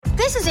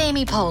This is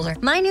Amy Poehler.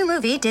 My new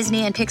movie,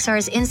 Disney and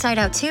Pixar's Inside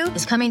Out 2,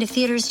 is coming to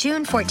theaters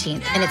June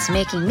 14th, and it's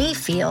making me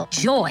feel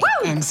joy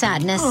and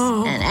sadness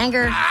and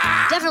anger,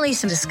 definitely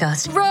some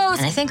disgust, and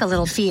I think a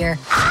little fear.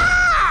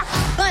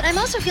 But I'm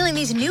also feeling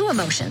these new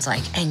emotions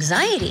like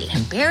anxiety,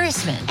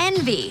 embarrassment,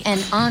 envy, and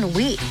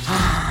ennui.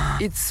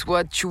 It's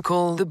what you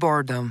call the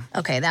boredom.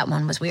 Okay, that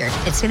one was weird.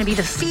 It's gonna be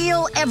the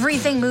feel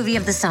everything movie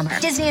of the summer.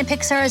 Disney and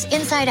Pixar's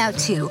Inside Out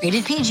 2,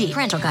 rated PG,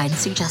 parental guidance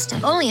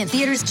suggested. Only in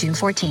theaters June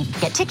 14th.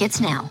 Get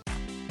tickets now.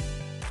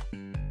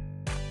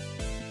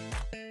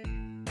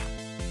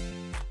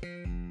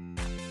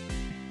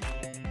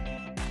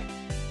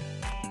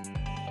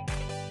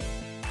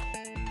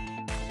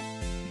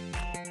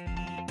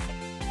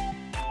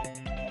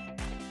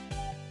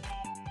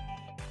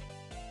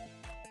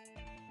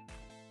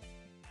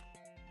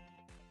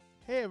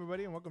 Hey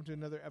everybody, and welcome to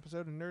another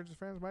episode of Nerds and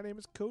Friends. My name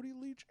is Cody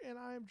Leach, and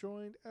I am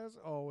joined, as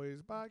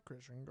always, by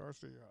Christian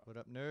Garcia. What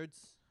up,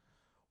 nerds?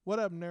 What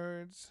up,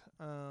 nerds?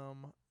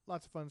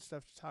 Lots of fun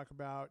stuff to talk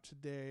about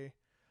today.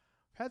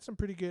 We've had some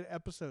pretty good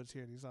episodes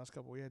here these last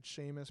couple. We had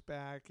Seamus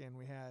back, and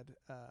we had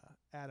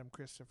Adam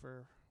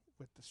Christopher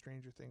with the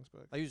Stranger Things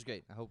book. Oh, he was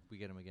great. I hope we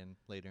get him again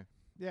later.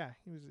 Yeah,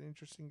 he was an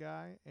interesting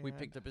guy. And We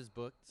picked up his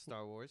book,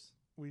 Star Wars.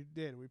 We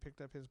did. We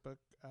picked up his book,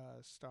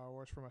 Star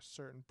Wars, from a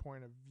certain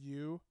point of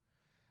view.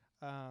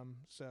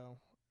 So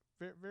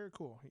very, very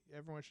cool.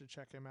 Everyone should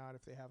check him out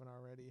if they haven't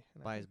already.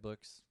 And Buy his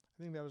books.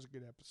 I think that was a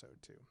good episode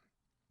too.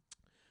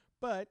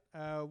 But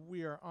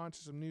we are on to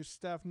some new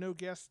stuff. No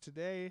guests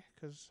today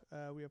because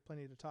we have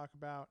plenty to talk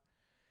about.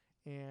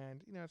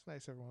 And, you know, it's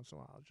nice every once in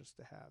a while just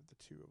to have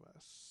the two of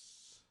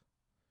us.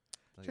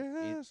 Like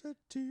Just the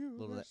two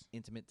little of that us.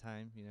 intimate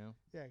time, you know?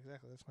 Yeah,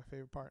 exactly. That's my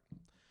favorite part.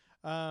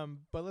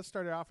 But let's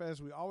start it off as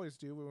we always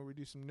do when we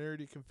do some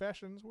nerdy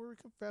confessions where we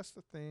confess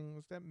the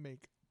things that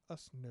make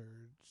us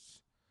nerds.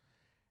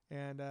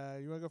 And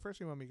you want to go first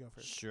or you want me to go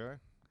first? Sure.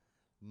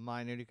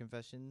 My nerdy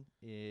confession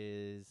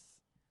is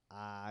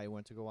I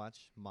went to go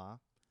watch Ma,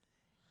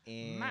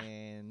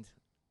 and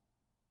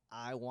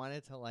I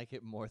wanted to like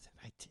it more than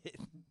I did.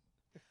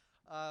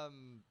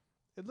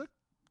 It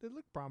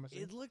looked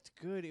promising. It looked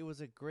good. It was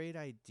a great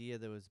idea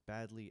that was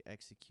badly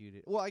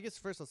executed. Well, I guess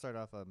first let's start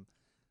off.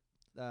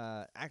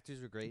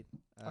 Actors were great.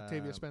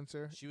 Octavia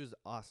Spencer, She was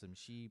awesome.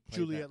 She played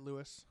Juliette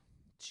Lewis.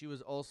 She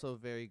was also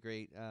very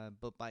great,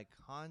 but by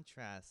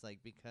contrast, like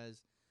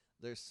because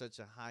there's such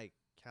a high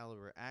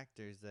caliber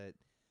actors that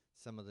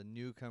some of the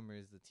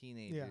newcomers, the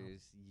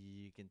teenagers,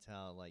 you can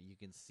tell, like you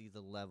can see the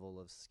level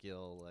of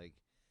skill, like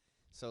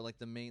so, like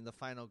the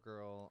final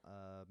girl,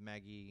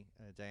 Maggie,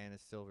 Diana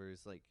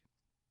Silvers, like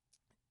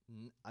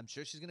I'm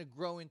sure she's gonna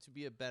grow into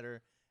be a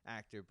better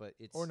actor, but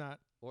it's Or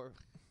not. or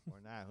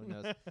not, who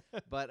knows?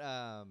 But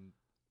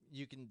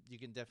you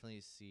can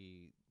definitely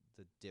see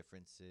the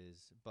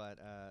differences, but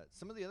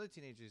some of the other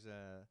teenagers,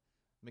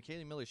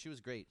 McKaylee Miller, she was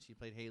great. She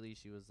played Haley.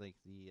 She was like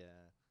the,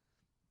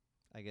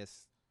 I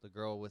guess the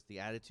girl with the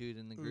attitude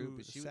in the group.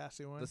 Ooh, the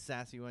sassy one. The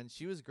sassy one.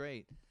 She was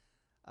great.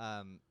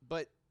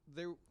 But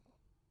there,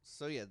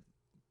 so yeah,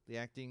 the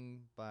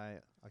acting by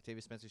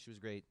Octavia Spencer, she was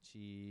great.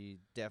 She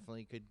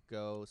definitely could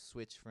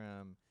switch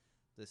from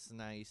this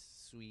nice,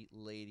 sweet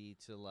lady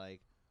to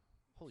like,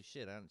 holy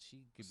shit, she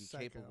could be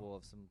Psycho. capable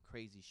of some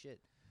crazy shit.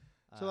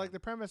 So, like, the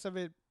premise of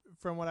it,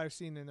 from what I've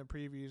seen in the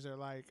previews, are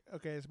like,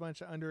 okay, it's a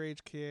bunch of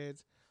underage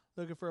kids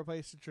looking for a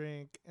place to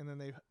drink, and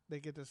then they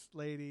get this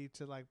lady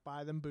to, like,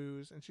 buy them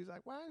booze, and she's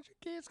like, why don't you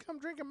kids come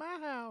drink in my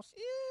house?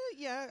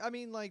 Yeah. I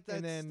mean, like,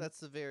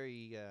 that's a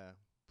very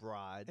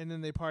broad. And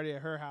then they party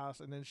at her house,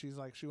 and then she's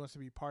like, she wants to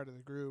be part of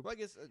the group, Well, I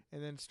guess.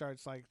 and then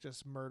starts, like,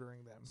 just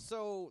murdering them.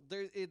 So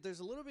there's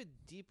a little bit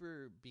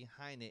deeper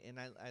behind it, and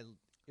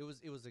it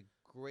was a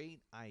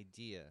great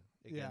idea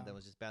again that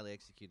was just badly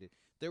executed.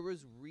 There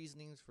was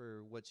reasonings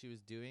for what she was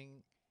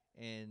doing,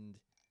 and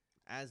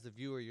as the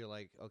viewer, you're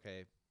like,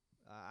 okay,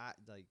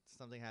 like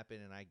something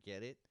happened, and I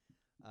get it.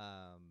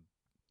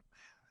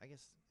 I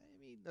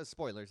guess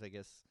spoilers, I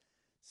guess.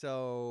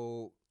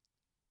 So,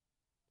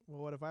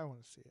 Well, what if I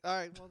want to see it? all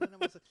right, well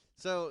then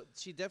so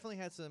she definitely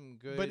had some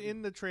good. But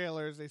in the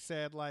trailers, they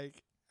said,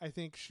 like, I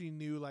think she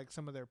knew, like,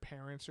 some of their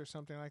parents or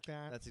something like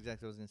that. That's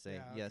exactly what I was gonna say.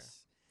 Yeah, okay.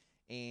 Yes,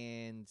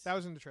 and That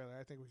was in the trailer.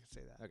 I think we could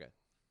say that. okay.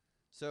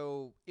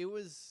 So it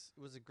was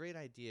a great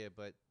idea,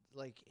 but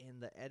like in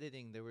the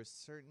editing, there were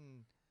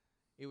certain,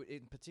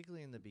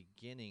 particularly in the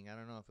beginning. I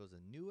don't know if it was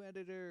a new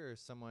editor or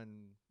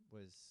someone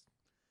was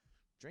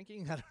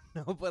drinking. I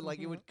don't know, but like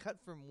it would cut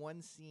from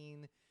one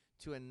scene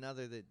to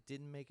another that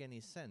didn't make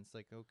any sense.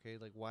 Like, okay,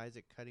 like why is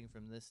it cutting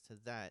from this to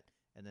that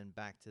and then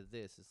back to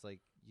this? It's like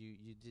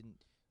you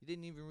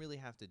didn't even really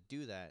have to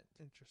do that.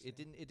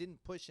 Interesting. It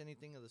didn't push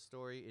anything of the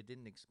story. It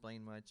didn't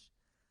explain much.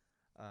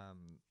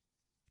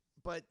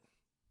 But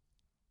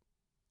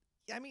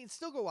I mean,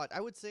 still go watch. I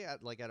would say,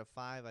 out of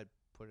 5, I'd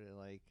put it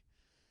like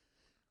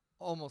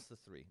almost a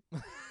 3.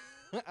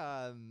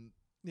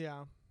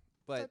 Yeah,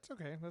 but that's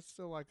okay. That's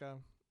still like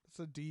it's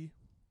a D.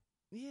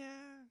 yeah,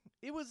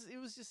 it was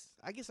just.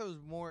 I guess I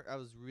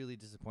was really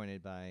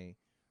disappointed by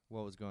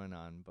what was going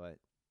on, but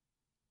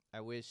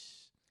I wish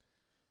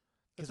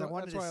because That's I why-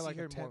 wanted that's to why I see like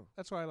her a 10. more.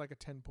 That's why I like a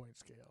 10-point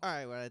scale. All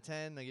right, well, out of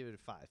 10, I give it a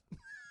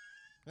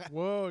 5.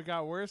 Whoa, it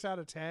got worse out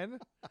of 10.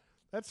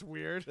 That's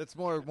weird. That's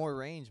more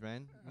range,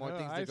 man. More Oh,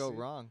 things I to go see.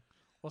 wrong.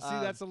 Well, see,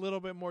 Um, that's a little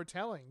bit more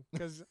telling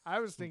because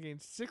I was thinking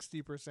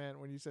 60%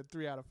 when you said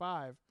 3 out of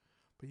 5,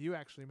 but you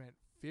actually meant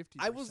 50%.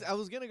 I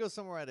was gonna go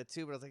somewhere at a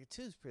 2, but I was like, a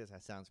 2 is pretty.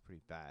 That sounds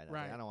pretty bad. I was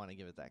like, Right. I don't want to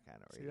give it that kind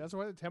of See, rating. that's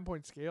why the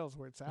 10-point scale is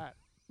where it's at.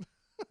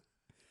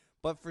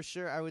 But for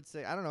sure, I would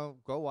say I don't know.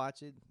 Go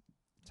watch it.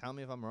 Tell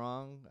me if I'm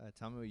wrong.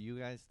 Tell me what you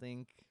guys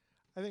think.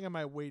 I think I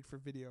might wait for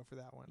video for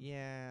that one.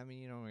 Yeah, I mean,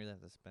 you don't really have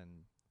to spend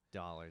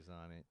dollars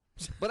on it.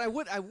 But I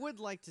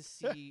would like to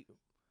see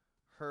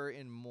her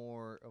in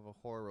more of a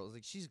horror role.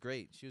 Like, she's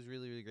great. She was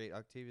really, really great.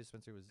 Octavia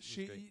Spencer was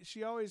great.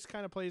 She always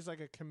kind of plays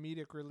like a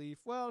comedic relief.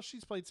 Well,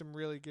 she's played some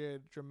really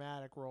good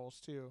dramatic roles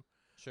too,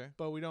 Sure.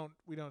 but we don't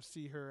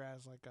see her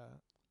as like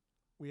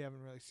we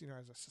haven't really seen her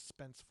as a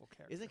suspenseful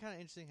character. Isn't it kind of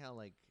interesting how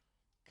like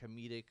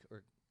comedic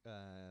or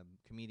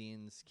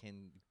comedians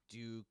can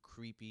do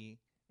creepy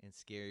and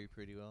scary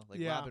pretty well? Like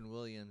Yeah. Robin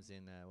Williams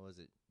in was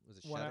it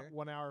Shudder?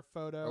 1 hour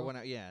photo Or 1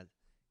 hour? Yeah,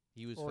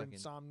 he was or fucking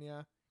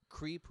Insomnia?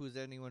 Creep. Who's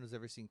anyone who's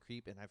ever seen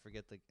Creep? And I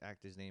forget the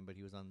actor's name, but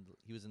he was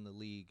in the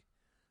League.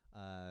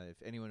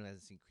 If anyone who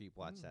hasn't seen Creep,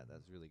 watch that.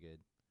 That's really good.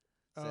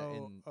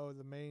 So,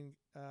 The main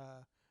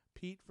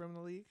Pete from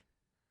the League.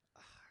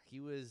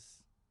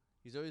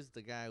 He's always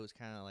the guy who's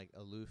kind of like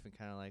aloof and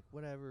kind of like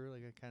whatever,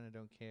 like I kind of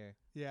don't care.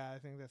 Yeah, I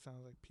think that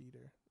sounds like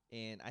Peter.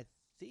 And I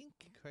think,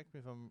 correct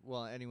me if I'm,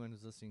 well, anyone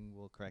who's listening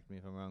will correct me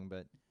if I'm wrong,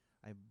 but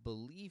I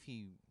believe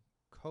he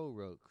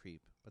co-wrote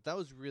Creep. But that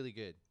was really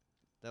good.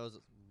 That was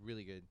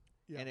really good.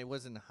 Yeah. And it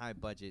wasn't high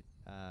budget.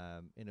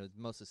 And it was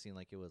mostly seemed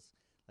like it was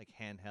like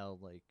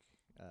handheld, like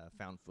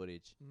found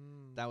footage.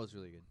 That was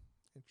really good.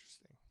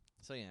 Interesting.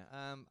 So yeah,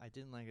 I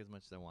didn't like it as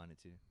much as I wanted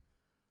to.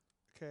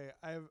 Okay,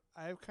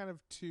 I have kind of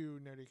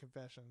 2 nerdy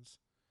confessions.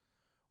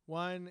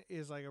 One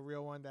is like a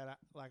real one that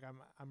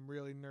I'm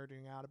really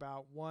nerding out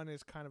about. One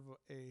is kind of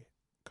a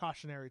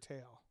cautionary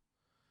tale.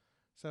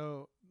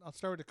 So I'll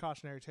start with the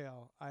cautionary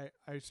tale.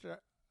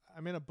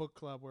 I'm in a book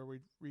club where we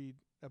read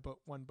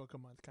one book a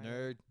month.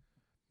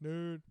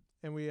 Nerd,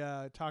 and we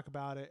talk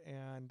about it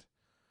and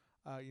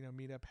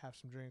meet up, have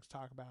some drinks,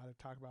 talk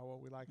about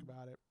what we like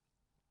about it.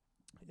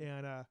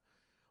 And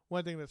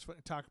one thing that's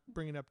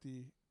bringing up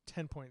the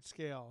 10-point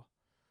scale.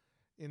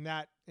 In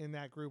that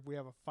group, we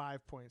have a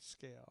 5-point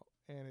scale,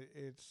 and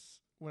it's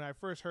when I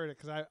first heard it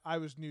because I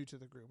was new to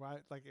the group.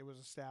 It was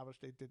established.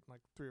 They did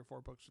like 3 or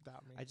 4 books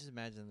without me. I just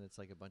imagine it's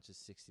like a bunch of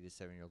 60 to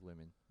 70-year-old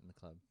women in the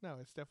club No,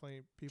 it's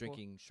definitely people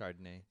drinking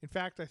Chardonnay. In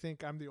fact, I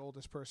think I'm the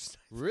oldest person.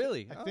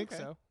 Really? I think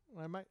so.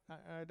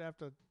 I'd have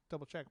to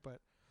double check, but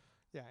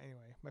yeah.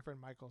 Anyway, my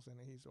friend Michael's in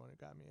it. He's the one who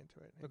got me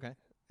into it. Okay.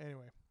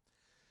 Anyway,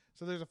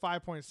 so there's a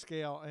 5-point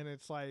scale, and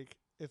it's like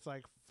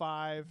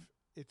 5.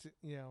 It's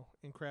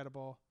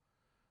incredible.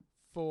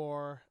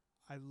 4,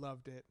 I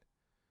loved it.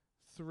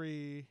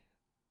 3,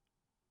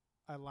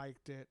 I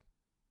liked it.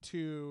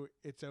 2,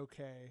 it's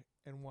okay.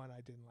 And 1,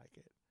 I didn't like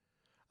it.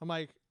 I'm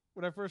like,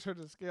 when I first heard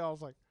the scale, I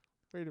was like,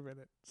 wait a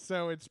minute.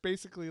 So it's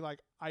basically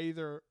like I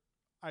either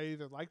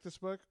like this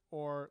book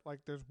or like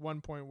there's one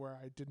point where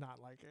I did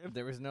not like it.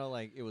 There was no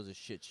like it was a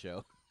shit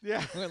show.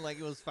 Yeah. Like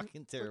it was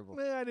fucking terrible.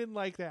 Man, I didn't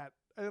like that.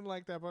 I didn't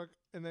like that book.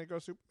 And then it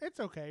goes to, it's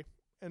okay.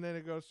 And then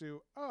it goes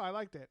to, oh, I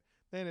liked it.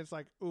 Then it's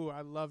like, ooh,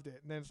 I loved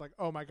it. And then it's like,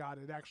 oh my God,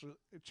 it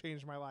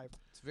changed my life.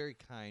 It's a very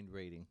kind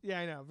rating. Yeah,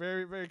 I know.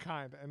 Very, very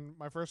kind. And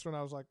my first one,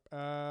 I was like,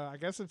 I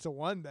guess it's a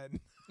 1 then.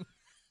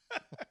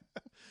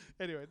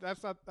 Anyway,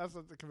 that's not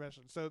the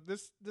convention. So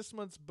this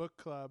month's book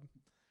club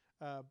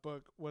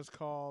book was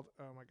called,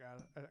 oh my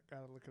God, I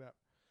gotta look it up.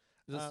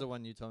 Is this the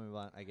one you told me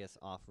about, I guess,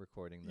 off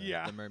recording,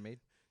 the mermaid?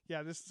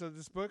 Yeah, this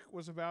book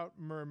was about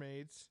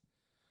mermaids.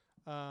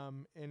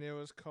 And it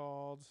was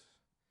called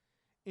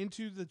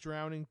Into the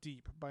Drowning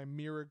Deep by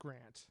Mira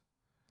Grant.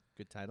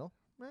 Good title.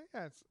 Right,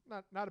 yeah, it's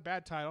not a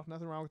bad title.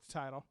 Nothing wrong with the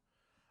title.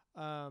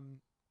 And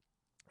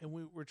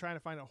we were trying to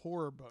find a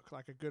horror book,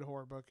 like a good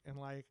horror book, and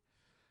like,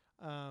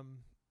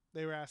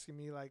 they were asking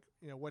me like,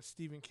 what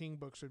Stephen King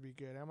books would be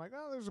good. And I'm like,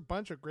 oh, there's a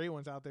bunch of great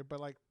ones out there, but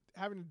like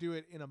having to do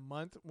it in a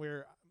month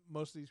where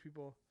most of these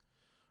people,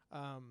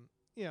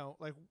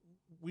 like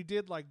we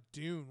did like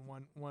Dune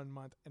one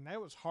month, and that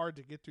was hard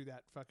to get through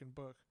that fucking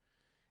book.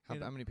 How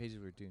many pages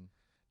were Dune?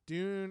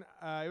 Dune,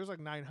 it was like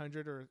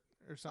 900 or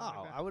something.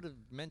 Oh, like that. I would have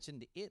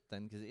mentioned it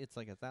then because it's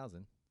like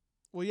 1,000.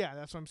 Well, yeah,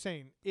 that's what I'm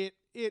saying. It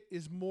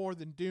is more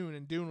than Dune,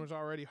 and Dune was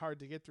already hard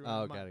to get through.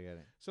 Oh, got it.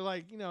 So,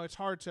 like, it's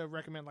hard to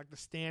recommend. Like, The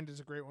Stand is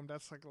a great one.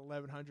 That's like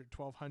 1,100,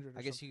 1,200.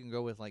 I guess you can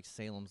go with like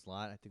Salem's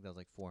Lot. I think that was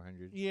like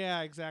 400.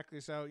 Yeah, exactly.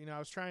 So, I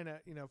was trying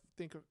to,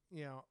 think of,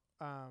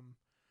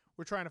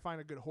 we're trying to find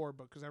a good horror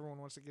book because everyone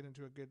wants to get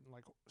into a good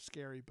like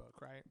scary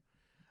book, right?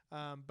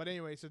 But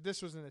anyway, so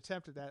this was an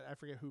attempt at that. I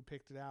forget who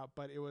picked it out,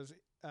 but it was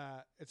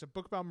it's a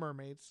book about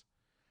mermaids,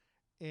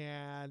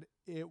 and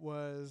it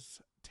was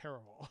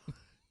terrible.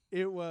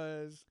 It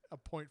was a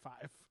 0.5.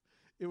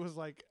 It was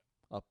like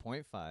a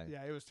 0.5.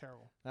 Yeah, it was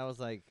terrible. That was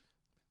like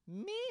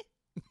me.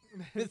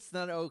 It's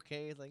not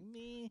okay. It's like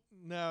me.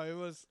 No, it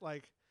was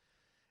like,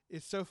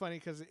 it's so funny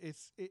because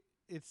it's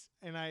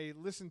and I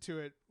listened to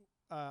it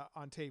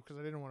on tape because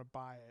I didn't want to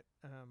buy it.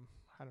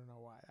 I don't know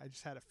why. I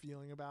just had a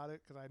feeling about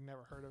it because I'd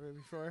never heard of it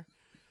before.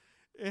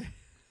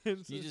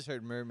 And so You just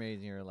heard mermaids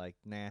and you're like,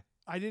 nah.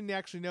 I didn't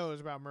actually know it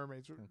was about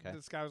mermaids. Okay.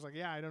 This guy was like,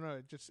 "Yeah, I don't know.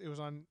 It was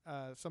on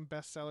some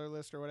bestseller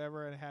list or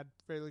whatever, and it had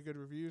fairly good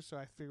reviews. So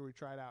I figured we'd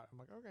try it out." I'm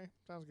like, "Okay,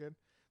 sounds good."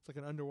 It's like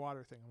an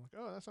underwater thing. I'm like,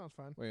 "Oh, that sounds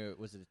fun." Wait,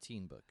 was it a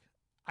teen book?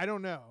 I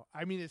don't know.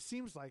 I mean, it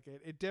seems like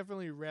it. It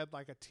definitely read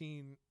like a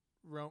teen,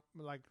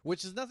 like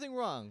Which is nothing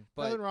wrong,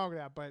 but nothing wrong with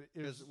that. But it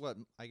because was, what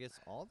I guess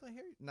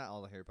not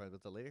all the Harry Potters,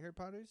 but the later Harry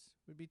Potters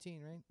would be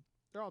teen, right?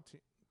 they're all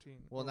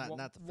teen. Well, Or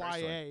not the first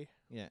YA. one.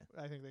 Yeah,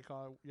 I think they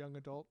call it young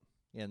adult.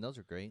 yeah, and those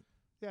are great.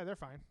 Yeah, they're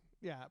fine.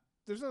 Yeah,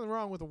 there's nothing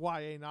wrong with a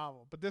YA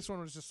novel, but this one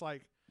was just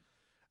like,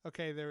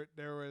 okay, there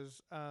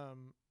was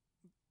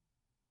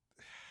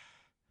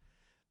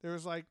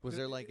like Was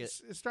there like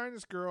it's starting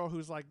this girl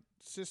whose like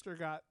sister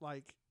got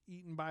like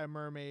eaten by a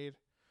mermaid.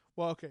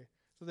 Well, okay,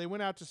 so they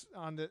went out to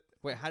on the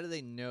Wait, how do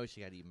they know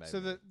she got eaten by? so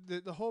a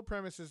mermaid? the whole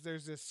premise is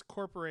there's this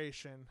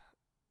corporation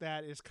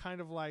that is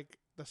kind of like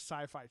the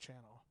Sci-Fi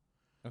Channel,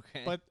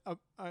 Okay, but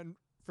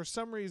for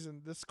some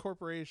reason this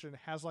corporation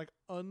has like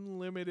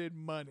unlimited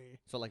money.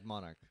 so like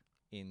Monarch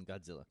in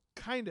Godzilla.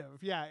 Kind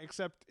of, yeah.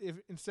 Except if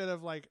instead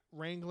of like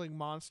wrangling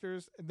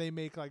monsters, they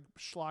make like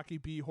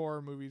schlocky B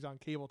horror movies on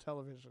cable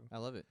television. I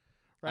love it.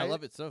 Right? I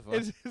love it so far.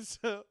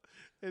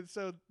 And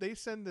so they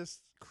send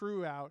this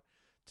crew out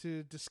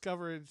to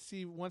discover and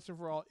see once and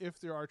for all if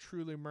there are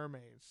truly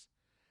mermaids.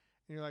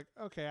 And you're like,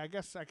 okay, I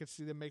guess I could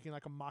see them making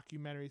like a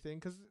mockumentary thing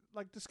because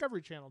like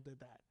Discovery Channel did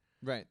that,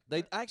 Right.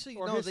 They actually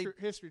or no,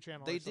 History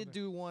Channel. they or did something.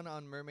 do one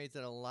on mermaids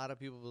that a lot of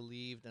people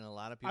believed and a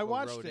lot of I people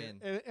watched wrote it,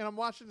 in. and I'm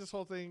watching this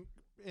whole thing,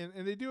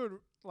 and they do it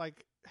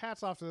like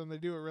hats off to them. They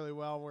do it really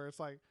well. Where it's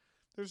like,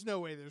 there's no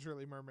way there's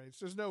really mermaids.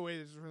 There's no way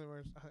there's really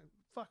mermaids.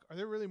 Fuck, are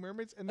there really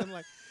mermaids? And then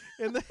like,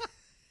 and then,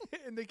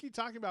 and they keep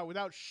talking about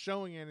without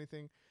showing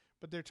anything,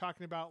 but they're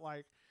talking about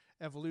like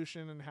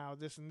evolution and how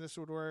this and this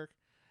would work.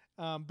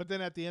 But then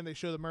at the end they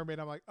show the mermaid.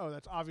 I'm like, oh,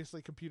 that's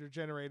obviously computer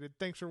generated.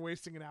 Thanks for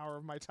wasting an hour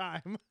of my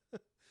time.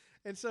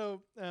 And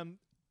so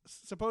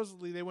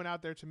supposedly they went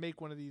out there to make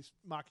one of these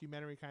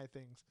mockumentary kind of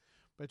things,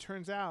 but it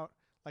turns out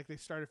like they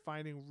started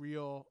finding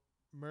real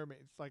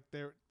mermaids. Like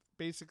they're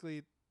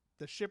basically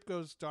the ship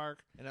goes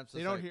dark. And I'm so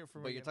They sorry, don't hear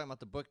from but again. you're talking about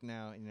the book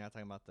now, and you're not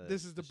talking about the.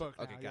 This is the show. book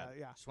Okay, now, got it.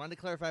 yeah. Just wanted to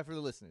clarify for the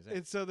listeners.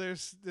 And so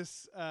there's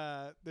this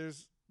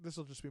this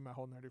will just be my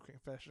whole nerdy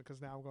confession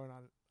because now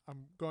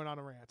I'm going on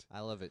a rant. I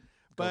love it.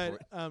 Go for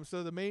But it.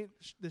 so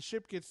the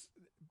ship gets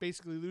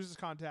basically loses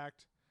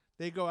contact.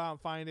 They go out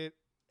and find it.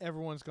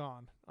 Everyone's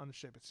gone on the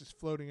ship. It's just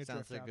floating adrift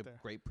Sounds like out a there.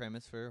 great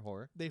premise for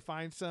horror. They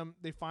find some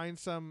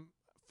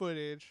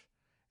footage,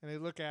 and they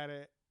look at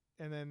it,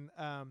 and then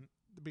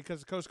because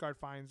the Coast Guard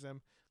finds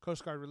them,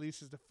 Coast Guard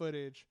releases the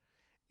footage,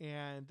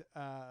 and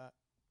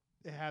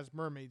it has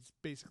mermaids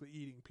basically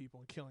eating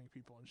people and killing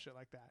people and shit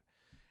like that.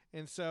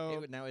 And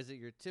so Now, is it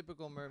your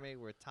typical mermaid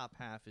where top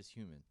half is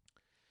human?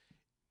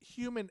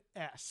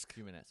 human-esque.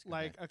 Human-esque.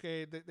 Like,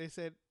 okay, they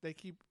said they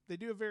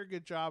do a very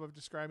good job of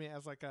describing it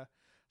as like a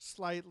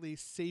slightly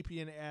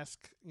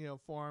sapien-esque,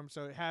 form.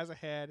 So it has a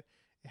head,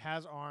 it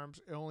has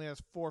arms, it only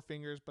has 4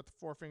 fingers, but the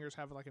 4 fingers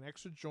have like an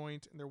extra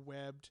joint and they're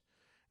webbed,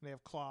 and they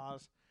have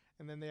claws,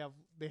 and then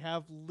they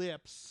have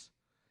lips,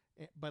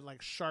 but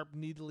like sharp,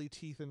 needly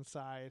teeth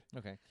inside.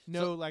 Okay.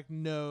 No, So like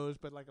nose,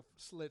 but like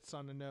slits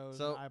on the nose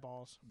So and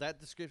eyeballs that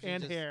description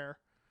and just, hair,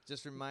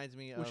 just reminds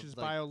me which of is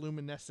like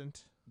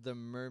bioluminescent. the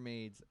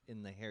mermaids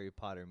in the Harry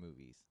Potter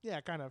movies. Yeah,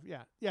 kind of.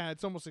 Yeah.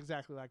 It's almost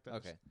exactly like those.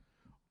 Okay.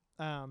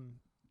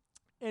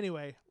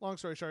 Anyway, long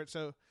story short,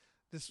 so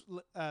this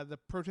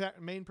the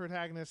main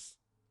protagonist's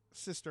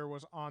sister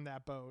was on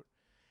that boat,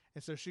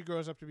 and so she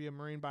grows up to be a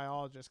marine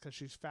biologist because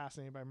she's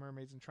fascinated by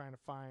mermaids and trying to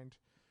find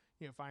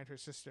her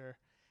sister.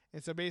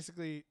 And so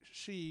basically,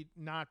 she,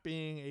 not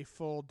being a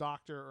full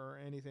doctor or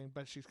anything,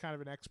 but she's kind of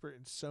an expert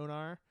in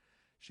sonar,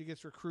 she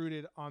gets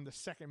recruited on the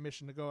second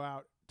mission to go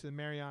out to the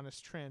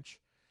Marianas Trench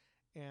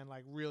and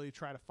like really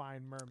try to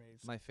find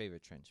mermaids. My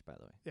favorite trench, by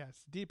the way. Yeah,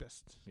 it's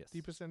deepest. Yes.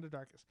 Deepest and the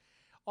darkest.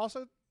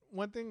 Also,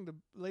 one thing, the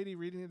lady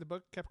reading the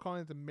book kept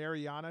calling it the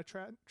Mariana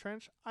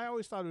Trench. I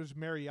always thought it was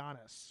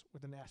Marianas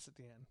with an S at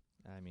the end.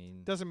 I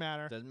mean, Doesn't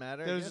matter. doesn't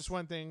matter. There's I just guess.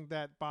 one thing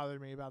that bothered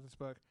me about this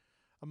book,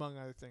 among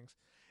other things.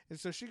 And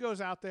so she goes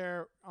out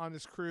there on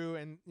this crew,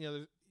 and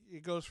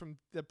it goes from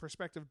the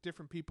perspective of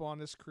different people on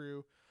this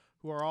crew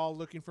who are all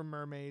looking for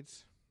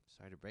mermaids.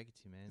 Sorry to break it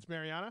to you, man. It's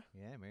Mariana?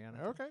 Yeah, Mariana.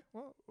 Okay.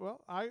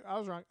 Well, I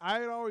was wrong. I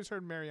had always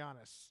heard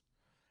Marianas.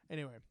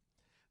 Anyway,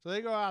 so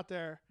they go out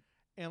there,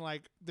 and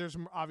like there's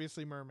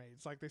obviously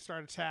mermaids. Like they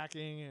start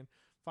attacking and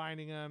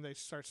finding them. They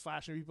start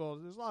slashing people.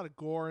 There's a lot of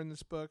gore in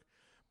this book,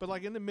 but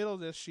like in the middle of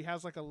this, she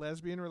has like a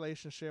lesbian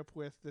relationship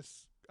with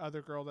this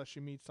other girl that she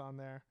meets on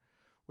there,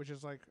 which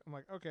is like, I'm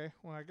like, okay,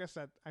 well I guess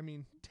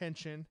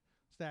tension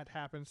that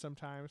happens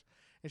sometimes.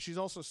 And she's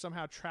also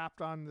somehow trapped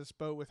on this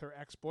boat with her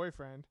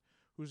ex-boyfriend,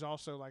 who's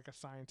also like a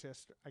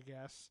scientist, I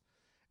guess.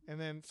 And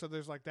then so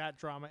there's like that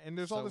drama, and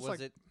there's all So this was like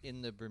it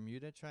in the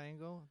Bermuda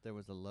Triangle? There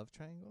was a love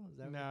triangle. Is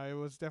that what- no, it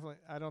was definitely.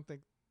 I don't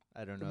think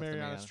I don't the know. if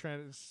Marianas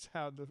Trench is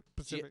how the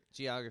Pacific.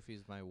 Geography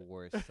is my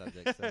worst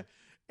subject. So.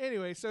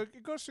 Anyway, so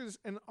it goes through this,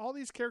 and all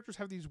these characters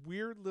have these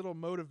weird little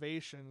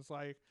motivations.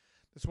 Like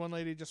this one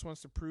lady just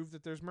wants to prove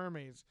that there's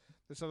mermaids.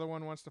 This other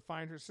one wants to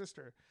find her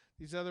sister.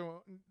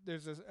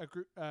 There's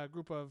a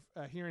group of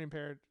hearing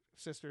impaired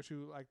sisters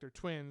who like they're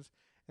twins,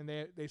 and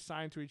they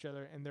sign to each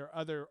other. And their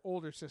other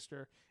older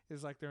sister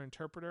is like their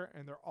interpreter,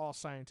 and they're all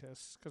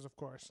scientists because of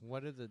course.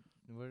 What are the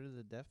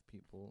deaf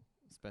people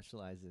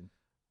specialize in?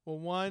 Well,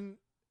 one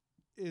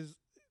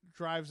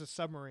drives a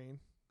submarine.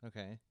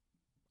 Okay,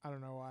 I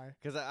don't know why.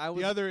 because I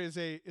was The other is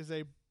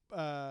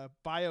a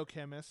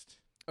biochemist.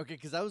 okay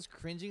because I was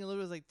cringing a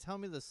little. I was like, tell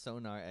me the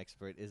sonar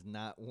expert is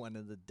not one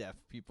of the deaf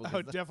people.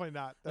 Oh, 'cause definitely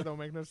not. That don't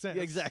make no sense.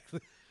 yeah,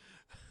 exactly.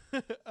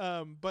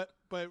 But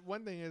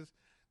one thing is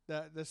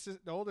the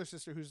older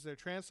sister, who's their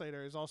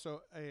translator, is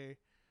also a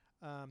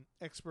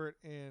expert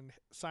in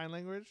sign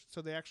language.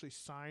 So they actually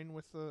sign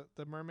with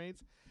the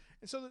mermaids.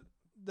 And so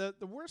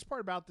the worst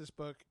part about this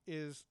book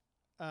is,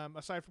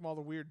 aside from all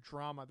the weird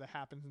drama that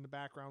happens in the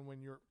background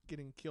when you're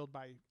getting killed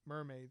by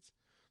mermaids,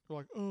 they're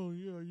like, oh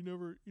yeah, you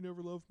never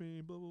loved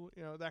me, blah blah,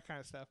 blah, that kind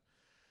of stuff.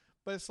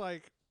 But it's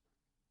like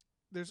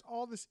there's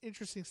all this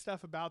interesting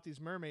stuff about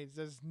these mermaids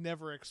that's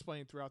never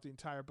explained throughout the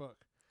entire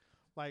book.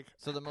 Like,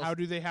 So the most how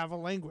do they have a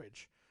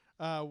language?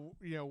 What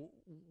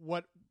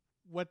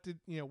did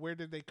where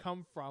did they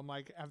come from?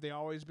 Like, have they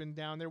always been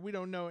down there? We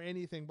don't know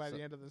anything by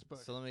the end of this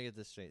book. So let me get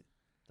this straight.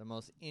 The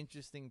most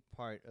interesting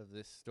part of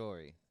this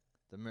story,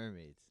 the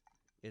mermaids,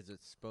 is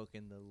it's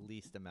spoken the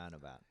least amount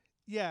about.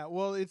 Yeah,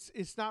 well,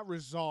 it's not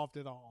resolved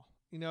at all.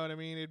 You know what I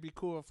mean? It'd be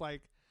cool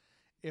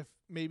if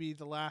maybe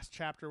the last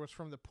chapter was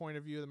from the point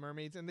of view of the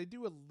mermaids, and they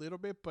do a little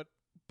bit, but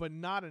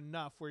not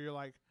enough where you're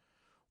like,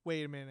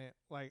 wait a minute,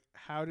 like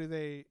how do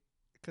they?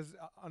 Because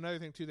another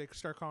thing too, they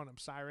start calling them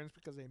sirens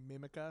because they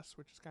mimic us,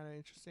 which is kind of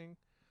interesting.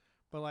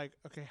 But like,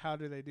 okay, how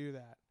do they do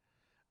that?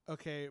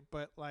 Okay,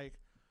 but like,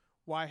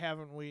 why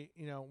haven't we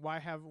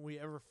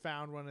ever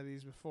found one of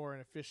these before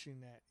in a fishing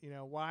net?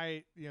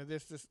 Why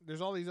this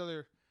there's all these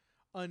other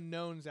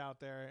unknowns out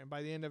there, and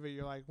by the end of it,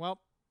 you're like,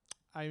 well,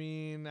 I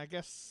mean, I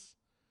guess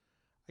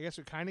we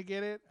kind of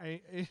get it.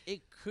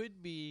 It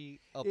could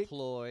be a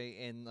ploy,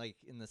 and like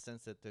in the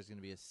sense that there's going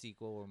to be a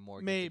sequel or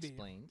more gets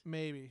explained.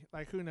 Maybe,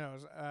 like who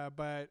knows?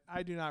 But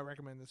I do not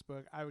recommend this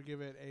book. I would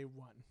give it a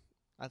 1.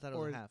 I thought it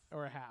was a half.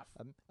 Or a half.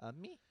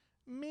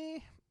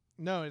 Me?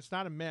 No, it's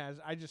not a mess.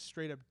 I just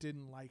straight up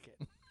didn't like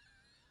it.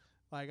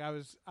 Like I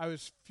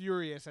was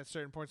furious at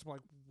certain points. I'm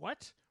like,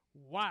 what?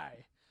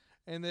 Why?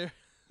 And there,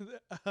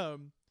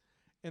 and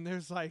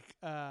there's like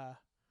the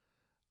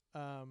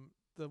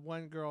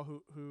one girl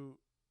who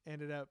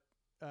ended up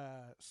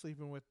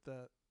sleeping with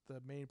the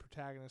main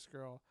protagonist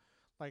girl.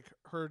 Like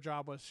her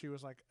job was she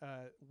was like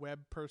a web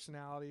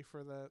personality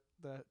for the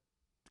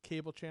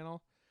cable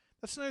channel.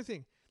 That's another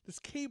thing. This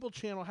cable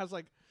channel has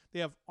like they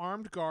have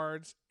armed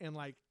guards and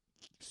like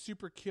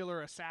super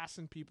killer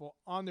assassin people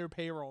on their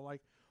payroll.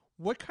 Like,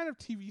 what kind of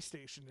TV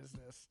station is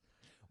this?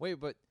 Wait,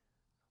 but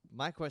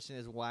my question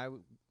is why?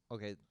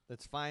 Okay,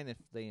 that's fine if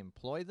they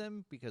employ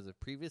them because of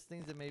previous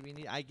things that maybe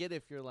need. I get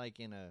if you're like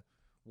in a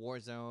war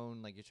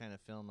zone, like you're trying to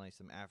film like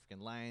some African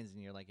lions,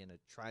 and you're like in a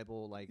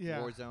tribal like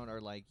war zone, or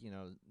like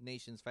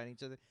nations fighting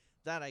each other.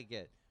 That I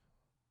get.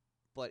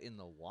 But in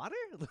the water,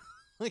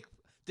 like.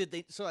 Did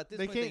they? So at this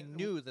point, they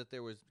knew that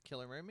there was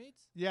killer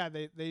mermaids. Yeah,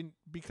 they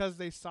because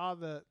they saw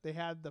they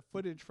had the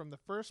footage from the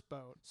first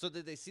boat. So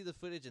did they see the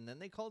footage and then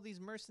they called these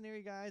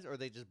mercenary guys, or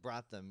they just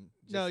brought them?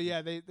 No,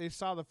 yeah, they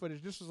saw the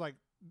footage. This was like,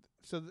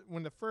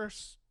 when the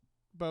first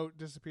boat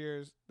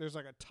disappears, there's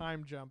like a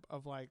time jump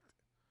of like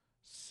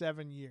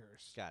 7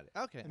 years. Got it.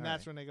 Okay, and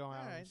that's when they go out.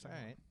 All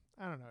right.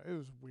 I don't know. It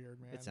was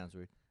weird, man. It sounds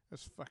weird.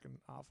 It's fucking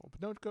awful.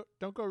 But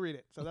don't go read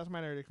it. So that's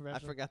my nerdy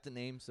confession. I forgot the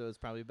name, so it's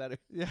probably better.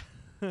 Yeah.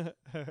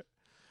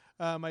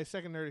 My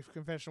second nerdy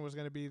confession was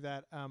going to be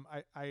that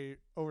I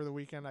over the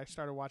weekend I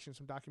started watching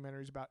some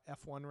documentaries about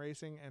F1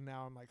 racing, and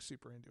now I'm like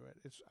super into it.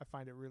 I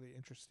find it really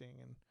interesting,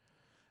 and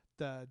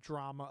the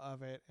drama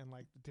of it, and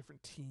like the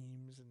different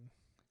teams, and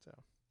so.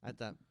 I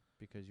thought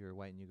because you were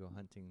white and you go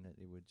hunting that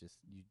you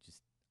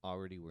just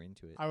already were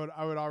into it. I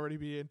would already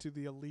be into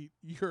the elite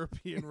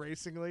European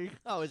racing league.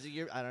 Oh, is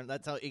it I don't.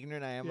 That's how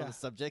ignorant I am on the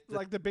subject.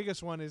 Like the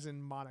biggest one is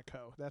in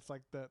Monaco. That's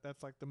like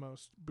the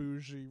most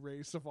bougie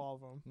race of all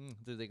of them.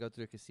 Do they go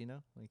through a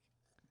casino? Like,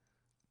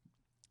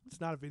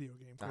 it's not a video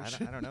game. I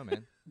don't know,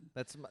 man.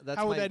 That's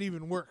how would that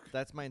even work?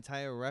 That's my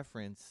entire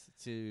reference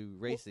to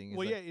racing.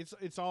 Well,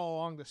 it's all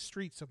along the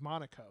streets of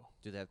Monaco.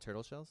 Do they have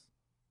turtle shells?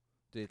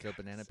 Do they throw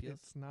banana peels?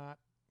 It's not.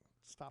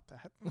 Stop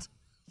that.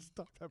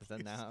 Stop that. Is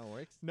that not how it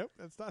works? Nope,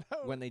 that's not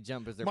how. When they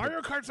jump, is there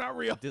Mario Kart's not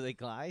real? Do they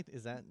glide?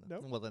 Is that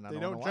nope? Well, then I they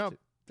don't jump. Watch it.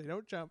 They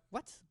don't jump.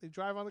 What? They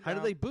drive on the ground.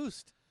 How do they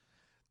boost?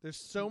 There's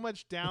so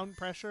much down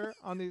pressure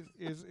on these.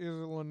 Is a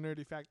little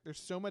nerdy fact. There's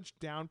so much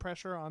down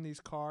pressure on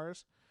these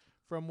cars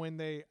from when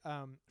they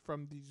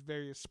from these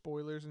various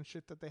spoilers and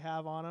shit that they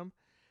have on them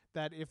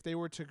that if they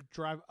were to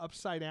drive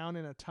upside down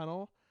in a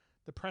tunnel,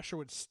 the pressure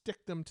would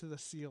stick them to the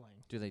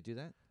ceiling. Do they do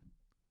that?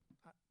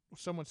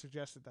 Someone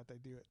suggested that they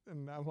do it,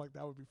 and I'm like,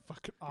 that would be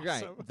fucking awesome.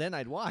 Right. Then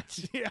I'd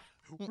watch. Yeah.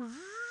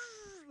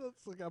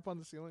 Let's look up on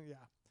the ceiling. Yeah.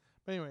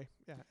 But anyway,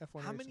 yeah,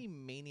 F1 How racing. many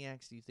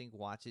maniacs do you think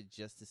watch it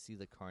just to see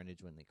the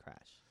carnage when they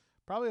crash?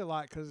 Probably a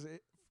lot, because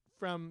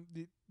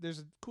there's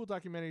a cool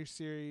documentary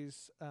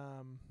series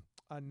on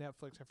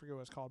Netflix. I forget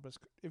what it's called, but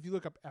if you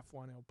look up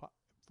F1, it'll pop,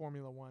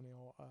 Formula One,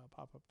 it'll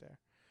pop up there.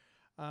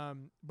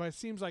 But it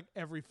seems like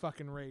every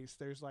fucking race,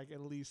 there's like at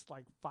least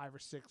like 5 or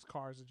 6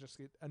 cars that just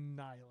get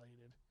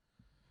annihilated.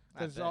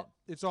 Because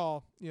it's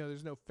all,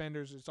 there's no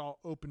fenders. It's all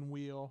open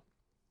wheel.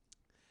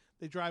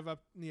 They drive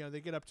up,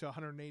 they get up to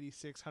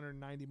 186,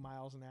 190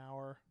 miles an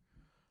hour.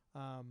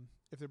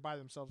 If they're by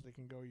themselves, they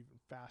can go even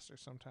faster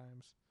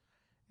sometimes.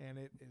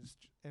 And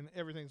and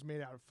everything's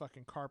made out of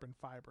fucking carbon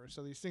fiber.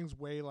 So these things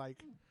weigh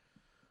like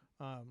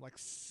I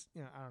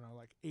don't know,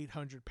 like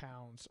 800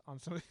 pounds on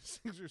some of these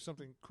things or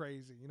something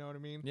crazy. You know what I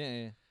mean?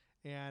 Yeah.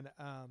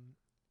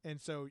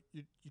 And so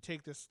you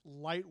take this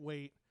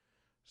lightweight,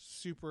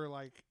 super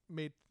like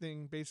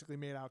basically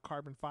made out of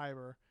carbon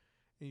fiber,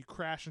 and you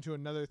crash into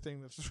another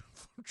thing that's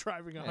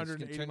driving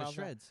 180 miles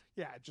an hour.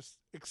 Yeah, it just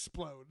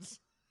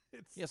explodes.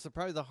 So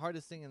probably the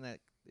hardest thing in that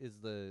is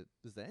the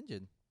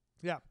engine.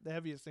 Yeah, the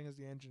heaviest thing is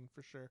the engine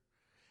for sure.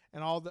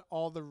 And all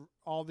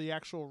the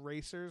actual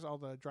racers, all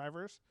the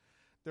drivers,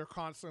 they're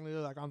constantly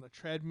like on the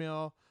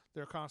treadmill.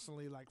 They're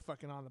constantly like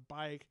fucking on the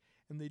bike,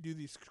 and they do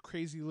these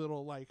crazy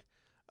little like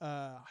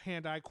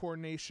hand-eye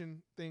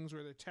coordination things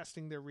where they're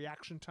testing their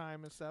reaction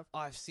time and stuff. Oh,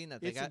 I've seen that.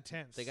 It's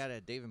intense. They got it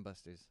at Dave &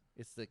 Buster's.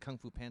 It's the Kung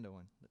Fu Panda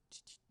one.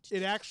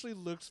 It actually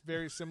looks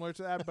very similar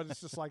to that, but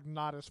it's just like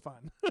not as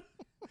fun.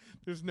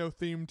 There's no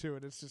theme to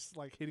it. It's just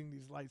like hitting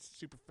these lights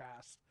super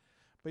fast.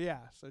 But yeah,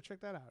 so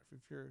check that out if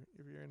you're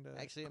into.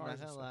 Actually, I'm not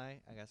gonna lie.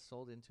 I got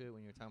sold into it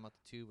when you were talking about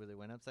the tube where they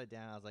went upside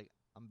down. I was like,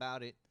 I'm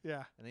about it.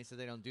 Yeah. And they said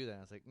they don't do that.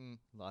 I was like,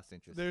 lost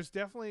interest. There's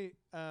definitely,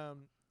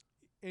 and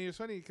it's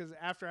funny because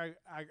after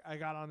I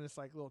got on this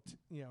like little,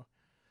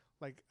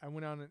 like I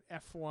went on an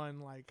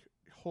F1 like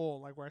hole,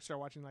 like where I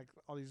started watching like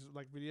all these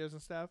like videos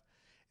and stuff,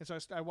 and so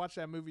I watched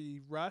that movie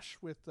Rush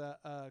with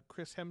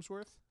Chris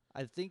Hemsworth.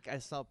 I think I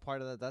saw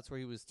part of that. That's where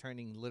he was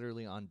turning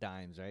literally on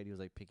dimes, right? He was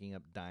like picking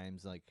up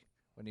dimes, like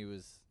when he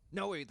was.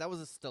 No, wait, that was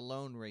a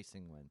Stallone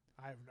racing one.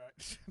 I have no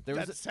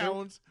idea. That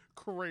sounds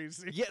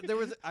crazy. Yeah,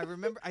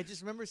 I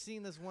just remember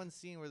seeing this one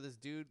scene where this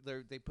dude,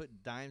 they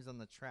put dimes on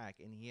the track,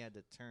 and he had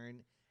to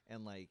turn,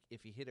 and like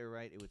if he hit it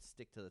right, it would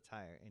stick to the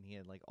tire, and he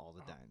had like all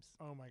the dimes.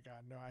 Oh my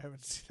god, no, I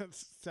haven't seen that.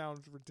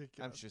 Sounds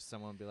ridiculous. I'm sure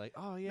someone would be like,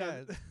 oh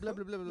yeah, blah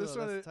blah blah blah. This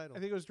blah. one, That's the title. I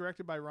think it was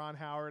directed by Ron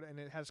Howard, and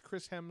it has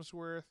Chris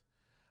Hemsworth,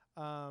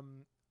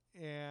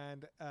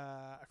 and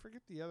I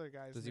forget the other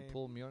guy's name. Does he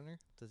pull Mjolnir?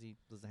 Does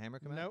the hammer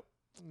come out?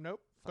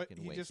 Nope. But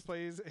he just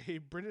plays a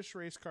British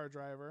race car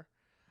driver.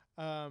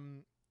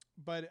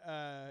 But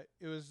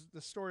it was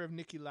the story of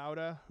Niki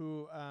Lauda,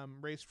 who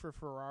raced for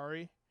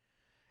Ferrari,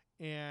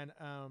 and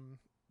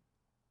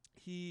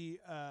he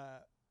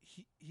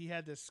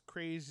had this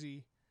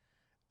crazy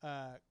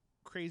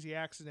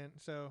accident.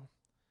 So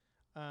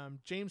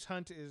James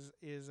Hunt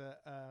is a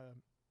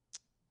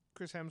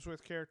Chris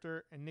Hemsworth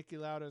character, and Niki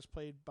Lauda is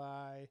played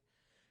by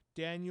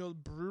Daniel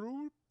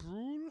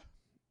Brühl.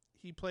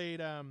 He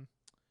played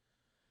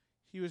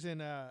he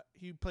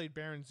played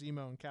Baron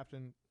Zemo in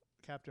Captain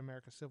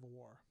America: Civil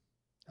War.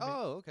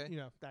 Okay.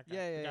 That guy.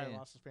 Yeah, the guy who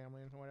lost his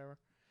family and whatever.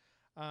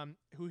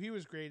 Who he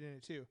was great in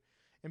it too,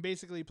 and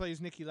basically he plays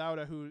Niki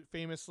Lauda, who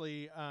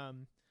famously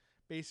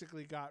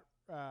basically got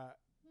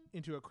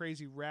into a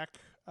crazy wreck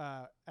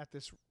at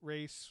this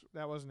race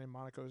that wasn't in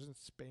Monaco, it was in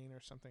Spain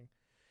or something.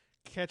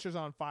 Catches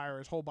on fire,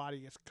 his whole body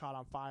gets caught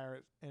on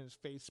fire, and his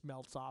face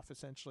melts off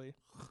essentially.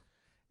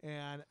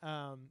 And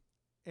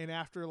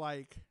after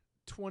like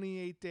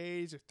 28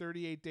 days or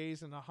 38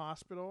 days in the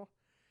hospital,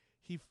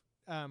 he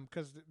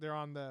because they're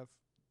on the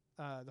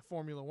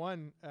Formula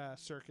One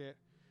circuit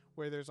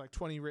where there's like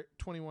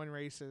 21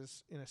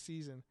 races in a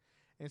season,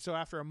 and so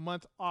after a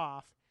month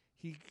off,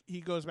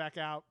 he goes back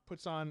out,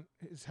 puts on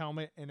his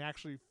helmet, and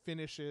actually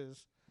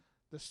finishes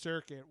the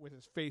circuit with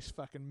his face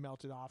fucking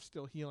melted off,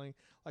 still healing.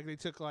 Like they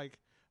took like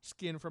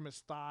skin from his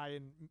thigh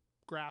and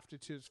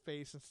grafted to his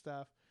face and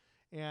stuff,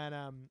 and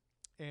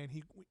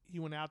he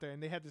went out there,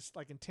 and they had this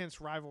like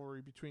intense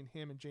rivalry between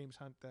him and James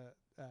Hunt, the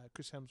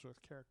Chris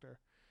Hemsworth character,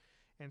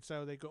 and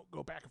so they go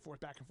back and forth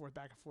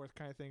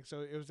kind of thing.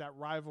 So it was that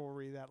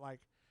rivalry that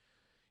like,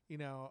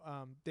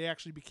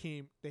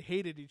 they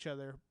hated each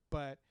other,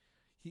 but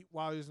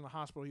while he was in the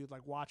hospital, he would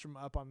like watch him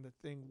up on the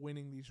thing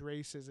winning these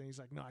races, and he's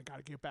like, no, I got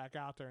to get back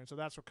out there, and so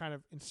that's what kind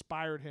of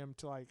inspired him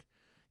to like,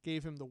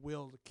 gave him the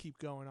will to keep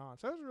going on.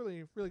 So that was a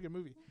really, really good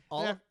movie.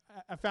 I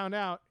found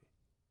out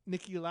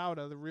Niki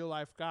Lauda, the real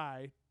life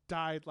guy,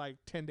 died like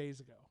 10 days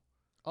ago.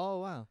 Oh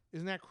wow!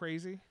 Isn't that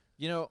crazy?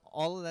 You know,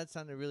 all of that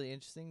sounded really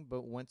interesting,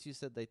 but once you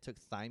said they took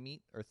thigh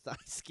meat or thigh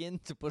skin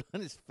to put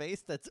on his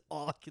face, that's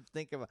all I could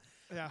think about.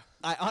 Yeah.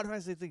 I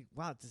automatically think,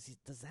 wow,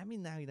 does that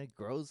mean now he like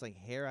grows like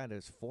hair out of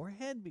his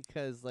forehead?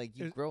 Because like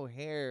you grow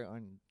hair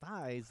on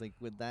thighs, like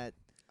with that.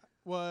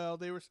 Well,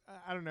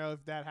 I don't know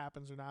if that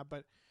happens or not,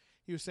 but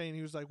he was saying,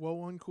 he was like, well,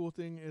 one cool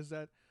thing is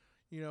that,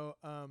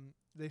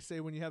 they say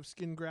when you have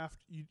skin graft,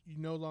 you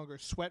no longer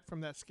sweat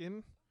from that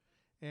skin,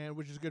 and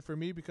which is good for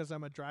me because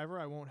I'm a driver.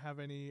 I won't have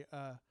any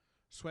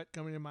sweat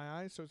coming in my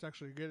eyes, so it's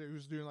actually good. He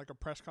was doing like a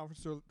press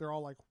conference, so they're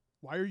all like,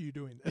 why are you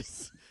doing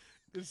this?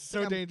 It's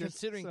so dangerous. I'm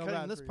considering so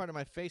cutting this part of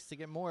my face to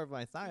get more of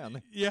my thigh on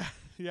there.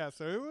 Yeah.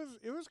 So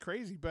it was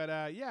crazy, but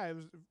it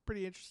was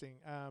pretty interesting.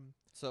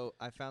 So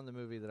I found the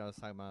movie that I was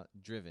talking about,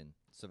 Driven.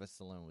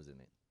 Sylvester Stallone was in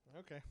it.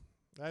 Okay,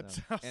 that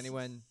So,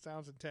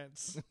 sounds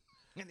intense. If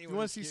you anyone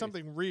want to see curious.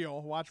 something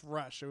real, watch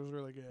Rush. It was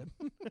really good.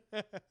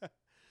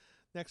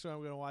 Next one I'm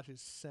going to watch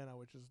is Senna,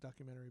 which is a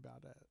documentary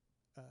about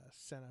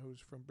Senna, who's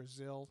from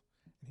Brazil,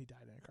 and he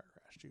died in a car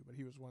crash too. But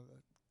he was one of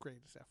the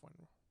greatest F1.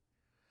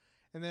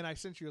 And then I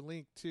sent you a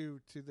link to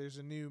there's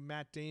a new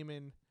Matt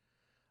Damon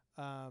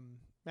and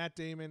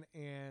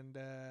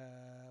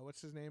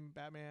what's his name,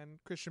 Batman,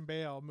 Christian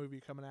Bale movie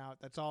coming out.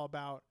 That's all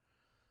about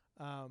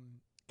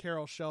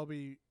Carroll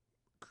Shelby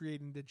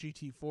creating the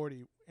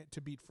GT40 to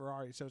beat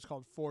Ferrari. So it's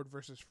called Ford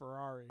versus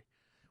Ferrari,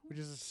 which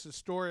is a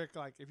historic,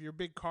 like if you're a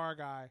big car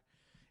guy,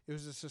 it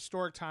was this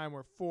historic time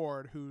where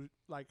Ford, who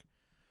like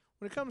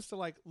when it comes to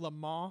like Le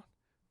Mans,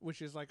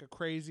 which is like a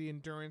crazy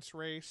endurance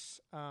race,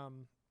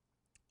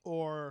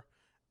 or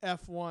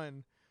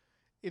F1,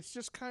 it's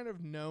just kind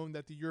of known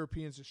that the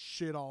Europeans just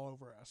shit all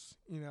over us,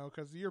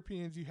 because the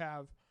Europeans, you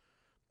have,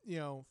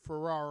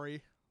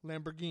 Ferrari,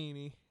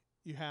 Lamborghini,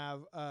 you have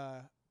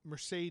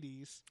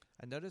Mercedes.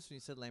 I noticed when you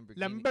said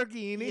Lamborghini.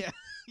 Lamborghini. Yeah,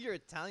 your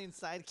Italian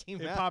side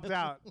came It out. popped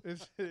out.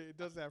 It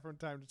does that from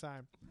time to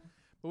time.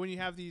 But when you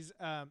have these,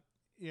 and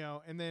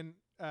then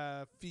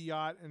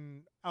Fiat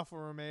and Alfa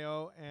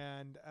Romeo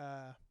and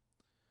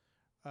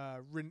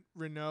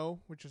Renault,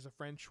 which is a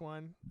French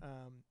one,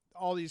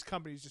 all these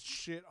companies just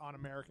shit on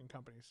American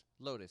companies.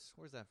 Lotus,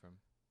 where's that from?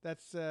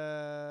 That's I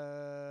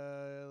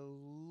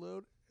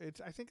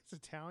think it's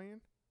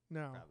Italian.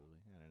 No, Probably,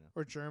 I don't know.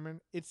 or German.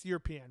 It's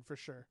European for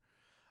sure.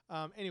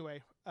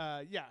 Anyway,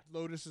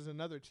 Lotus is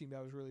another team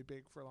that was really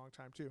big for a long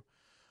time too.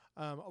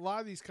 A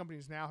lot of these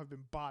companies now have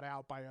been bought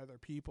out by other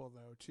people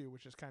though too,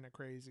 which is kind of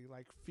crazy.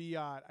 Like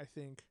Fiat, I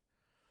think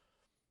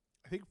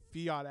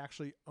Fiat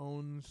actually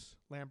owns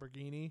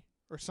Lamborghini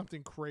or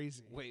something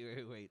crazy.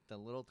 Wait. The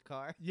little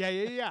car?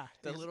 Yeah.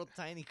 The little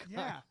tiny car?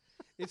 Yeah.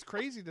 It's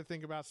crazy to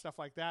think about stuff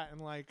like that.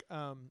 And like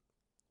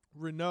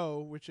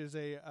Renault, which is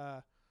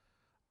a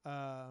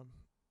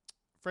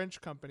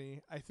French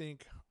company, I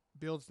think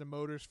builds the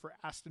motors for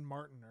Aston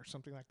Martin or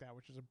something like that,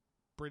 which is a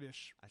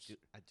British. I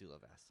do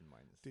love Aston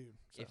Martins. Dude.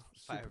 So If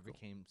I ever cool.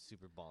 became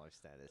super baller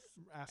status,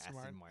 Aston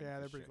Martin. Martin Yeah, for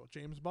they're pretty sure. cool.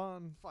 James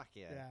Bond. Fuck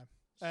yeah. Yeah.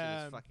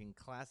 Shit is fucking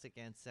classic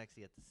and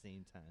sexy at the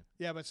same time.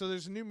 Yeah, but so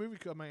there's a new movie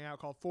coming out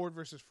called Ford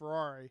versus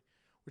Ferrari,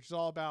 which is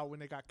all about when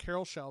they got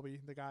Carroll Shelby,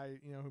 the guy,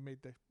 who made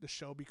the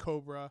Shelby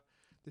Cobra,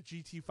 the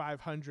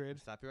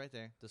GT500. Stop you right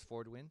there. Does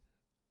Ford win?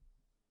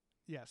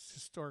 Yes,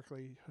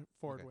 historically,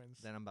 Ford Okay, wins.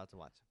 Then I'm about to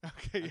watch.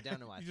 Okay, I'm down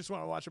to watch You just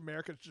want to watch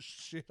America just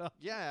shit up.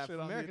 Yeah, Shit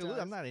on the American.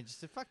 Italians. I'm not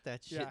interested. Fuck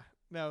that shit. Yeah,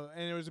 no,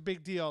 and it was a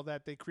big deal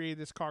that they created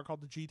this car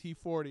called the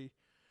GT40,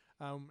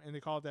 and they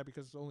call it that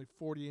because it's only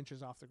 40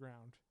 inches off the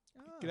ground.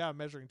 Oh. Get out a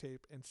measuring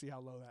tape and see how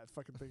low that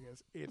fucking thing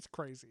is. It's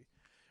crazy.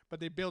 But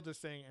they build this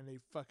thing and they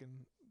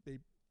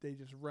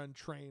just run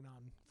train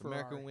on Ferrari.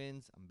 America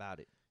wins. I'm about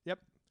it.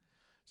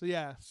 So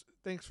yeah,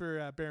 thanks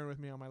for bearing with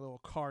me on my little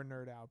car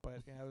nerd out.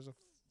 But yeah, it was a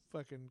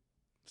fucking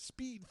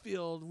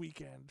speed-filled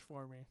weekend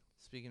for me.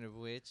 Speaking of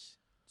which,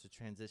 to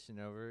transition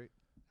over,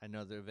 I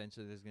know that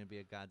eventually there's going to be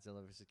a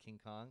Godzilla versus King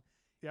Kong.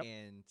 Yep.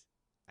 And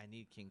I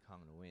need King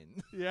Kong to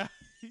win. Yeah.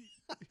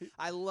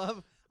 I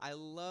love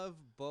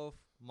both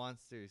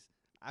monsters.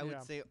 I Yeah.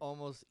 would say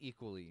almost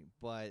equally,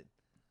 but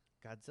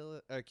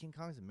Godzilla or King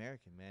Kong's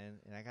American, man,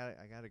 and I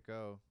gotta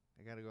go.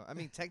 I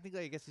mean,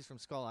 technically, I guess he's from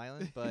Skull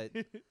Island, but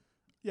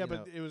Yeah, you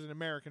but know, it was an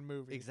American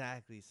movie.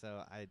 exactly.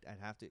 So I'd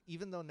have to,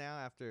 even though now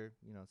after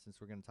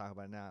since we're gonna talk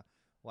about it now,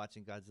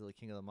 watching Godzilla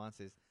King of the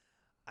Monsters,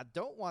 I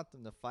don't want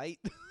them to fight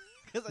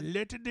because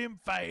Let them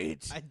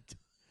fight.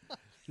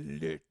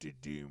 Let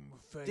them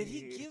fight. Did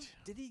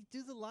he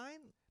do the line?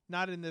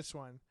 Not in this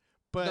one,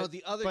 but No,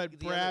 the other- But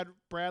the other-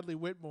 Bradley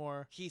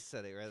Whitmore. He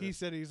said it right. He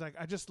said he's like,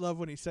 I just love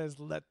when he says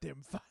 "let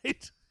them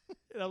fight,"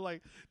 and I'm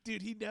like,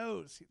 dude, he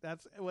knows.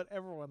 That's what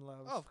everyone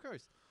loves. Oh, of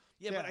course.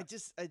 Yeah, but Yeah.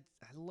 I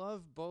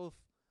love both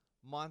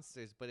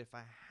monsters, but if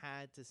I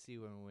had to see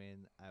one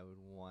win, I would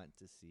want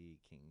to see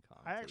King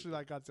Kong. I take actually it.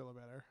 like Godzilla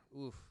better.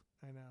 Oof.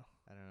 I know,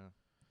 I don't know.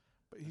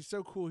 but he's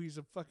so cool. He's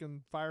a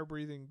fucking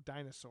fire-breathing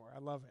dinosaur. I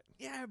love it.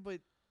 Yeah, but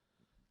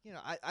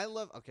I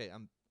love. Okay,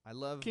 I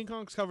love King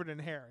Kong's covered in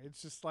hair.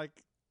 It's just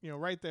like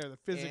right there, the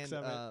physics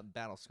and, of it.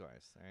 battle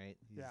scars. All right.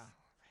 Yeah,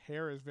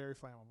 hair is very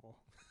flammable.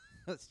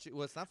 That's true.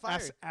 Well, it's not fire.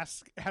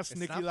 Ask it's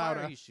Nicky not fire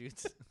Lauda. he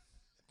shoots.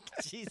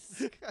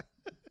 Jesus Christ.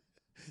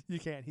 You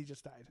can't. He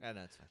just died.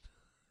 No, it's fine.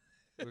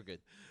 We're good.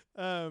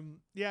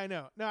 Yeah, I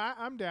know. No,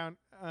 I'm down.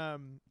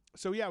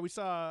 So yeah, we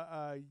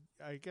saw.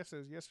 I guess it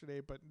was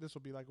yesterday, but this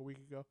will be like a week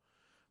ago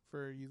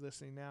for you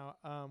listening now.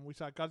 We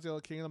saw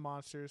Godzilla King of the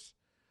Monsters,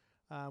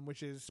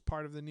 which is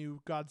part of the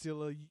new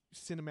Godzilla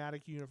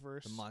cinematic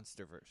universe, The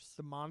Monsterverse.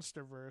 the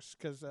Monsterverse,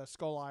 because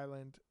Skull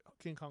Island,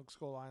 King Kong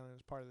Skull Island,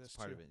 is part of this.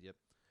 Part too. of it. Yep.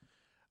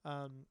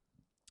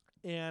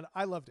 And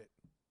I loved it.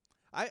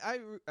 I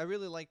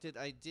really liked it.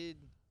 I did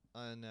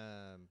on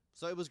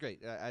so it was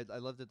great. I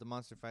loved it. The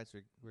monster fights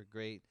were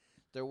great.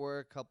 There were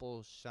a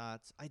couple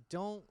shots. I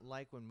don't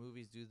like when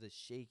movies do the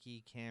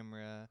shaky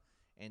camera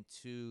and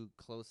too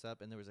close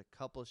up. And there was a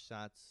couple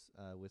shots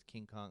with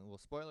King Kong. Well,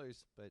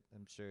 spoilers, but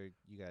I'm sure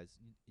you guys,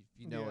 if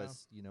you know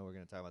us, you know we're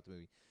gonna talk about the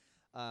movie.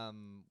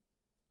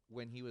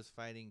 When he was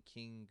fighting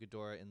King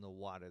Ghidorah in the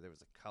water, there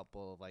was a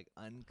couple of like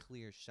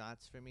unclear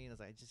shots for me, and I was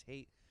like, I just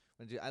hate.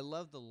 I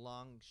love the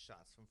long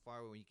shots from far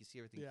away when you can see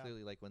everything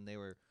clearly, like when they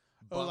were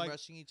bum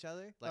rushing each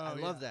other. Like I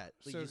love that.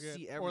 Like so you good.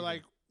 see everything. Or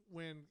like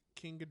when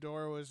King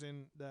Ghidorah was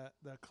in the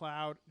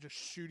cloud, just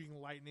shooting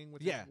lightning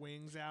with his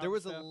wings out. There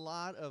was and a stuff.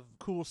 lot of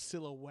Cool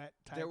silhouette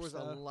type. There was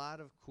stuff. a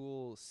lot of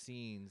cool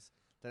scenes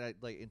that I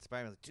like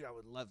inspired me. Like, dude, I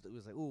would love. It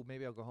was like, oh,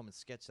 maybe I'll go home and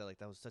sketch that. Like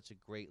that was such a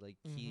great like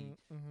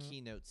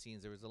keynote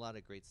scenes. There was a lot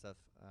of great stuff.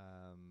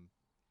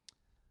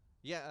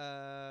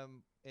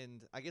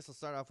 And I guess I'll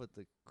start off with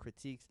the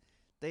critiques.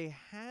 They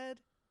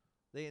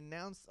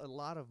announced a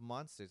lot of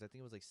monsters. I think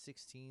it was like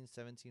 16,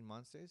 17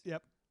 monsters.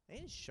 Yep. They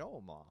didn't show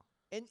them all.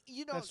 And,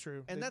 you know. That's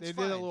true. And they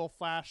fine. did a little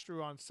flash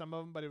through on some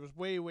of them, but it was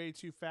way, way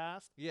too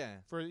fast. Yeah.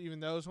 For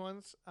even those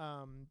ones.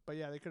 But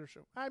yeah, they could have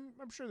shown.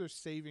 I'm sure they're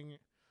saving.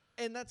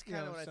 And that's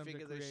kind of what I some to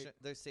figured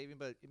they're saving,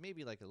 but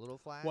maybe like a little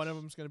flash. One of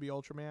them's going to be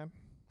Ultraman.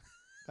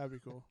 That'd be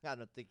cool. I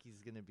don't think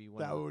he's going to be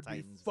one that of the would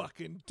Titans. be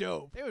fucking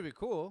dope. It would be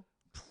cool.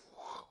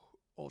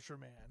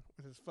 Ultraman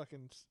with his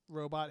fucking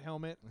robot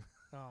helmet.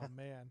 Oh,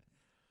 man.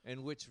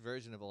 And which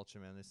version of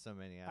Ultraman? There's so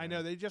many. I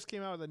know. They just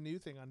came out with a new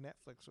thing on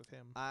Netflix with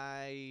him.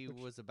 I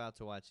was about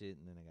to watch it,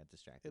 and then I got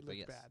distracted. It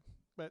looked bad.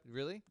 But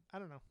really? I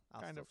don't know.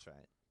 I'll kind still of try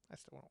it. I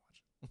still want to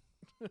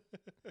watch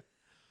it.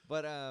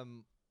 But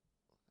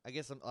I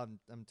guess I'm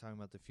talking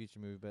about the future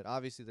movie, but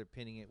obviously they're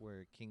pinning it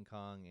where King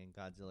Kong and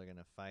Godzilla are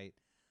gonna fight.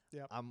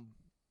 Yep. I'm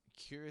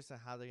curious of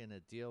how they're gonna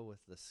deal with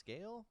the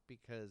scale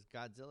because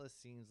Godzilla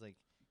seems like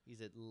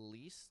he's at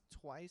least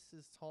twice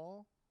as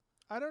tall.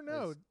 I don't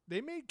know. They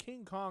made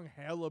King Kong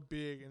hella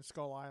big in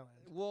Skull Island.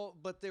 Well,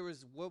 but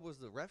what was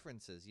the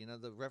references? You know,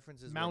 the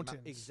references mountains.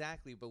 Were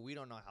exactly, but we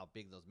don't know how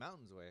big those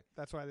mountains were.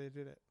 That's why they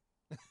did it.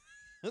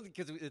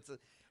 Because it's with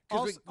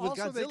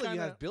also Godzilla,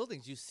 you have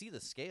buildings. You see the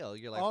scale.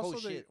 You're like, oh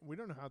shit. We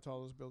don't know how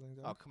tall those buildings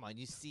are. Oh come on!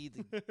 You see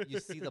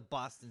the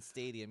Boston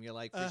Stadium. You're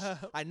like,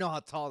 I know how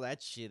tall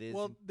that shit is.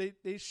 Well,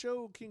 they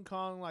show King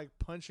Kong like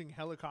punching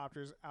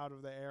helicopters out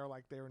of the air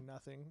like they were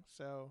nothing.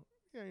 So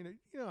yeah,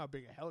 you know how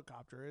big a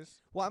helicopter is.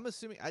 Well, I'm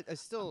assuming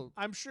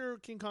I'm sure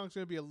King Kong's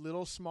going to be a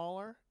little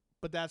smaller,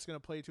 but that's going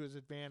to play to his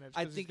advantage.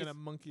 I because think he's going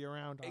to monkey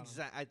around.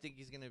 Exactly. I think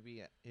he's going to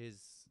be his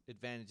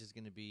advantage is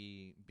going to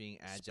be being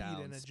agile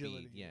Speed and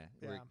agility. Speed. Yeah,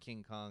 where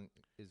King Kong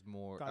is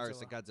more,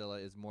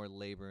 Godzilla is more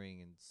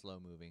laboring and slow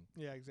moving.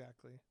 Yeah,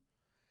 exactly.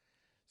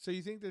 So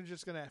you think they're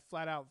just going to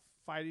flat out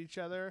fight each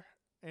other,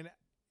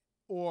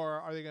 or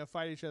are they going to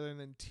fight each other and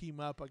then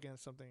team up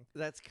against something?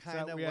 That's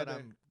kind of what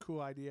I'm.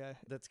 Cool idea.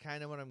 That's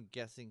kind of what I'm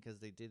guessing because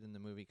they did in the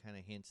movie kind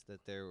of hints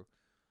that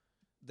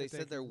they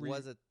said there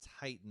was a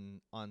Titan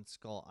on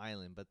Skull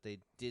Island, but they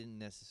didn't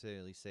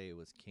necessarily say it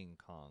was King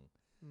Kong.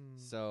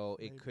 So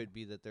maybe. It could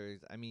be that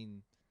there's. I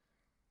mean,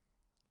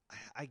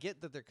 I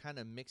get that they're kind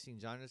of mixing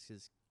genres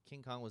because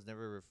King Kong was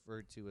never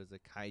referred to as a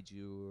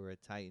kaiju or a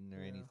Titan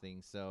or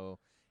anything. So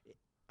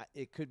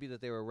it could be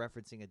that they were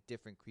referencing a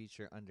different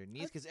creature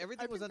underneath because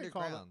everything was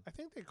underground. I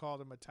think they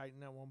called him a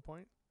Titan at one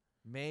point.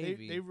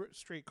 Maybe they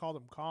straight called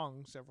him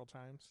Kong several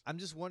times. I'm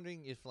just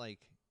wondering if like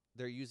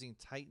they're using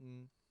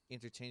Titan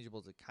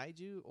interchangeable to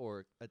kaiju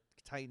or a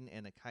Titan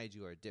and a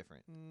kaiju are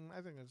different. I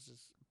think it's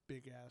just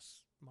big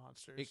ass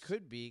monsters. It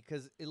could be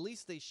because at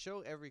least they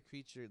show every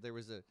creature. There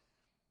was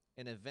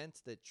an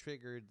event that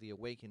triggered the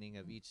awakening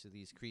of each of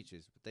these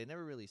creatures, but they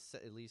never really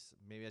said. At least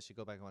maybe I should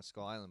go back and watch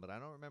Skull Island, but I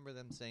don't remember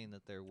them saying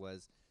that there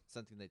was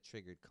something that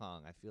triggered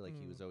Kong. I feel like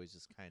he was always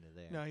just kind of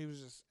there. No, he was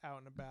just out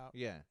and about.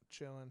 Yeah,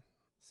 chilling.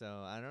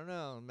 So I don't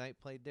know. It might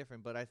play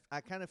different, but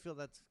I kind of feel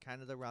that's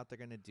kind of the route they're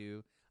gonna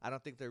do. I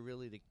don't think they're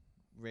really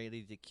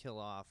ready to kill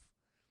off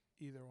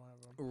either one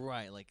of them.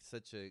 Right, like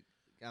such a.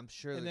 I'm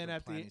sure. And then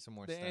at some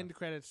more the stuff. end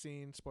credit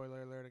scene,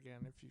 spoiler alert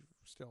again, if you're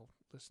still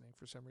listening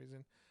for some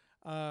reason.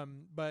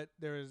 But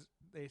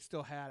they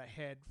still had a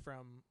head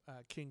from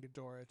King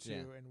Ghidorah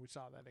too, and we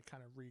saw that it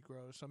kind of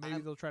regrows. So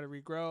maybe they'll try to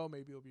regrow.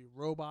 Maybe it'll be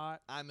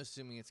robot. I'm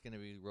assuming it's going to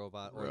be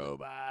robot.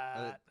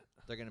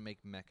 They're going to make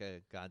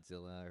Mecha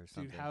Godzilla or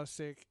something. Dude, how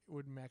sick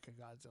would Mecha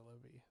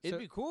Godzilla be? It'd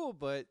be cool,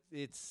 but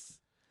it's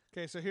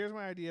okay. So here's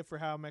my idea for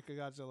how Mecha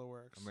Godzilla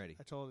works. I'm ready.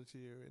 I told it to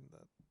you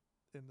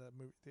in the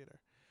movie theater.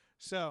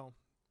 So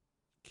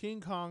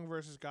King Kong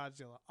versus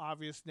Godzilla.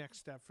 Obvious next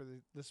step for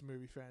this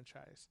movie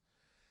franchise.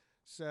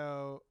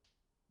 So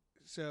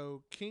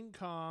King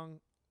Kong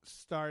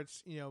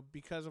starts,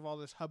 because of all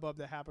this hubbub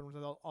that happened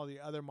with all the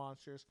other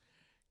monsters,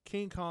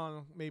 King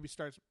Kong maybe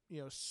starts,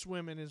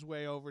 swimming his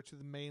way over to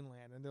the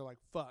mainland. And they're like,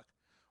 fuck,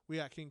 we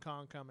got King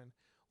Kong coming.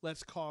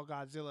 Let's call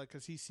Godzilla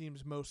because he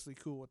seems mostly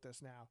cool with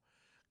this now.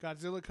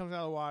 Godzilla comes out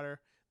of the water.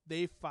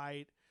 They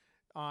fight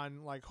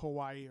on like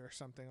Hawaii or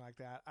something like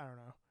that. I don't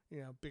know.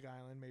 Big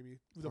island, maybe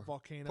with a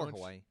volcano. Poor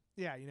Hawaii.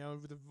 Yeah,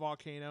 with a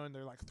volcano and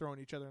they're like throwing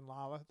each other in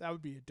lava. That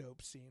would be a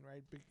dope scene,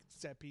 right? Big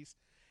set piece.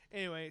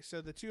 Anyway,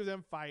 so the two of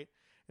them fight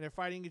and they're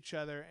fighting each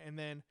other, and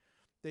then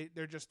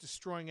they're just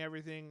destroying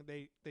everything.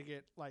 They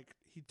get like,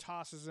 he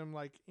tosses them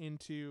like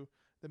into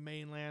the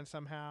mainland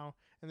somehow,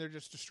 and they're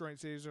just destroying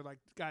cities. They're like,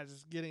 guys,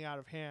 it's getting out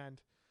of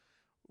hand.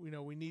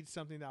 We need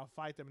something that'll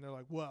fight them. And they're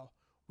like, well,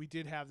 we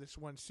did have this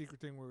one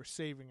secret thing. We were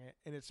saving it,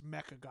 and it's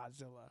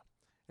Mechagodzilla.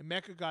 And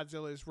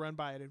Mechagodzilla is run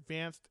by an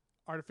advanced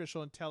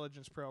artificial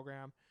intelligence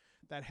program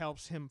that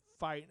helps him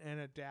fight and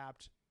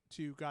adapt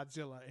to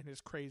Godzilla and his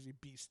crazy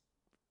beast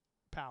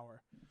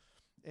power.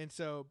 And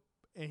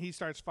he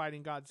starts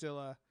fighting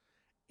Godzilla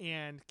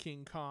and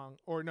King Kong.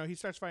 Or no, he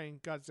starts fighting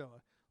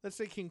Godzilla. Let's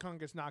say King Kong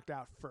gets knocked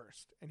out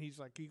first, and he's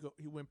like, he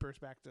whimpers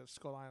back to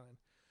Skull Island.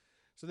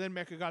 So then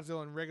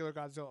Mechagodzilla and regular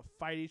Godzilla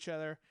fight each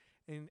other,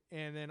 and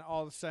then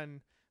all of a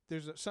sudden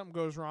something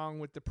goes wrong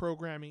with the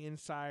programming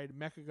inside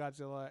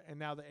Mechagodzilla, and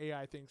now the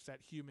AI thinks that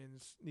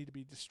humans need to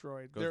be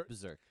destroyed. Goes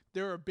berserk.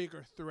 They're a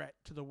bigger threat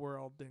to the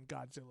world than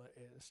Godzilla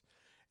is.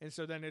 And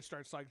so then it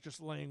starts like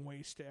just laying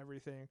waste to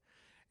everything.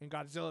 And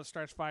Godzilla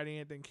starts fighting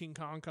it. Then King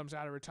Kong comes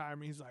out of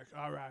retirement. He's like,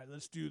 all right,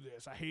 let's do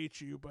this. I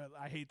hate you, but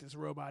I hate this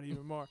robot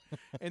even more.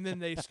 And then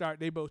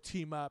they both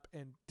team up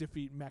and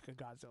defeat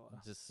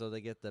Mechagodzilla. Just so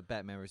they get the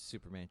Batman vs.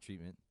 Superman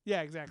treatment.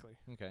 Yeah, exactly.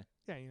 Okay.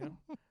 Yeah,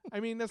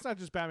 I mean, that's not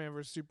just Batman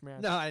versus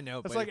Superman. No, I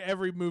know. That's but like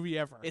every movie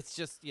ever. It's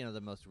just,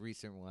 the most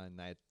recent one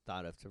I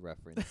thought of to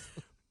reference.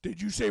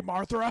 Did you say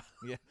Mothra?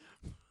 Yeah.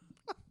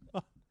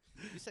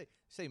 You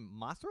say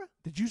Mothra?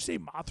 Did you say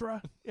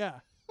Mothra? Yeah.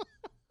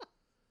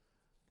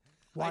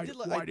 Why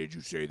did you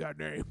say that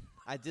name?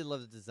 I did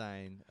love the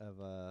design of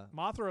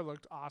Mothra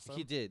looked awesome.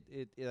 He did.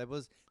 That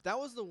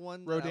was the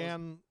one.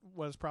 Rodan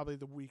was probably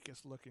the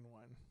weakest looking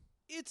one.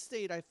 It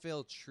stayed, I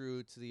feel,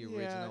 true to the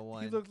original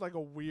one. He looked like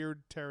a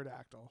weird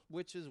pterodactyl.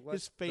 Which is what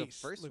his face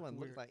the first one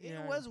looked like.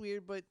 It was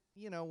weird, but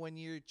when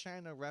you're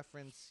trying to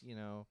reference,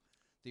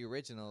 the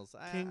originals,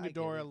 King I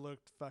Ghidorah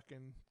looked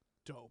fucking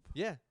dope.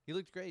 Yeah, he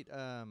looked great.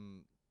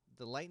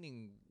 The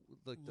lightning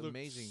looked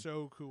amazing.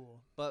 So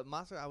cool. But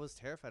Mothra, I was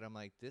terrified. I'm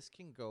like, this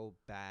can go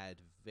bad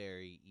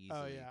very easily.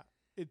 Oh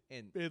yeah,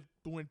 it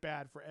went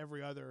bad for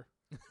every other,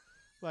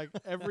 like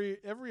every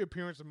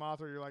appearance of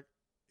Mothra. You're like,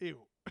 ew.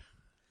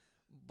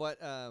 But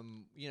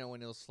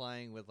when it was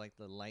flying with like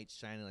the light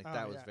shining, like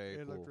that was very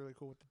cool. It looked really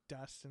cool with the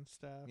dust and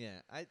stuff. Yeah,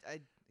 I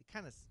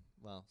kind of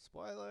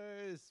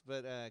spoilers,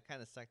 but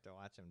kind of sucked to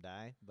watch him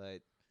die.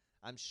 But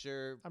I'm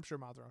sure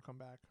Mothra will come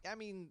back. I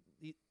mean,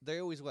 they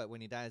always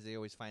when he dies, they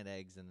always find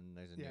eggs, and then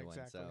there's a new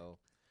exactly. one. So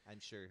I'm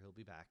sure he'll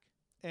be back.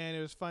 And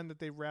it was fun that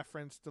they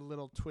referenced the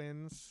little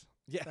twins.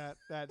 Yeah.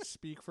 that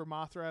speak for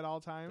Mothra at all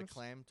times. The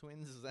clam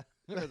twins, is that,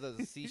 or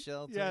the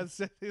seashell twins?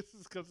 Yeah, this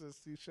is because of the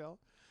seashell.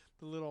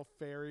 The little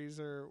fairies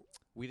are.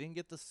 We didn't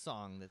get the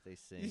song that they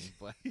sing,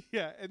 but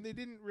yeah, and they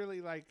didn't really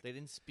like. They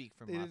didn't speak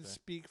for Mothra. They didn't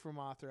speak for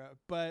Mothra,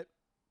 but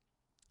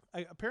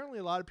apparently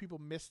a lot of people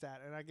missed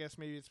that, and I guess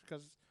maybe it's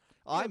because.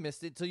 I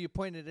missed it till you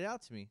pointed it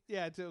out to me.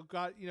 Yeah,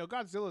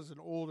 Godzilla's an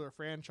older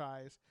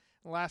franchise.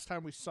 The last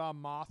time we saw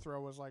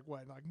Mothra was like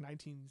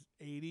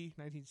 1980,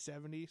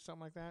 1970,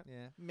 something like that.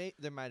 Yeah,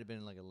 there might have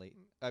been like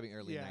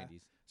early 90s.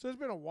 So it's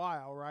been a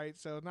while, right?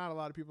 So not a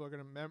lot of people are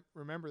going to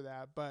remember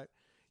that, but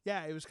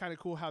yeah, it was kind of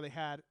cool how they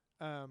had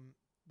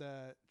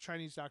the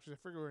Chinese doctors. I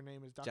forget what her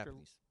name is.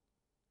 Japanese.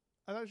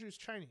 I thought she was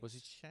Chinese. Was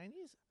she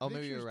Chinese? I think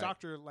maybe she you're was right.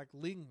 Dr.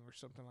 Ling or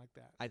something like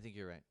that. I think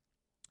you're right.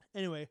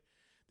 Anyway,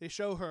 they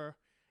show her.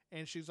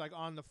 And she's like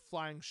on the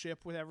flying ship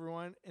with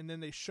everyone, and then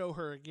they show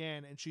her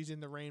again, and she's in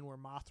the rain where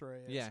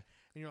Mothra is. Yeah, and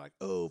you're like,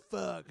 oh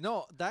fuck.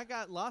 No, that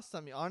got lost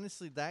on me.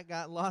 Honestly, that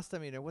got lost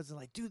on me. And it wasn't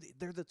like, dude,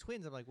 they're the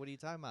twins. I'm like, what are you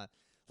talking about?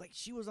 Like,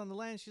 she was on the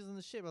land, she was on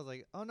the ship. I was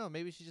like, oh no,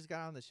 maybe she just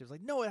got on the ship. I was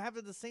like, no, it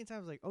happened at the same time.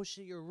 I was like, oh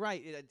shit, you're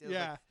right.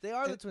 Yeah, like, they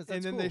are the twins. That's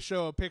and then cool. they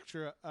show a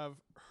picture of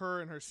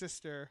her and her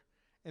sister.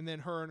 And then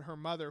her and her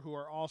mother, who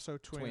are also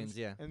twins.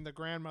 Yeah. And the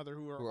grandmother,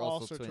 who are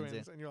also twins.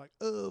 Yeah. And you're like,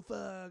 oh,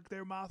 fuck,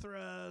 they're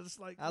Mothras.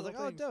 Like, I was like,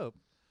 oh, dope.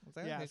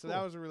 Like, yeah, okay, so cool.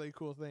 that was a really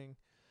cool thing.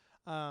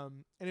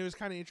 And it was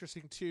kind of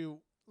interesting, too.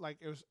 Like,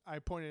 I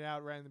pointed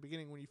out right in the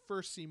beginning, when you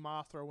first see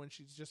Mothra, when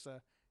she's just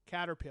a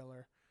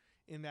caterpillar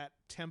in that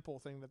temple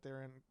thing that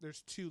they're in,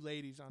 there's two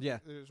ladies on Yeah.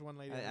 There's one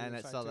lady and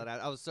I saw that.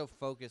 I was so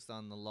focused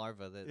on the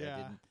larva that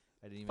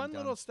I didn't even Fun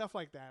little stuff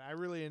like that. I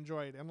really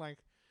enjoyed. And, like,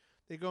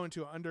 they go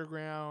into an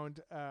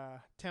underground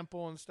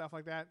temple and stuff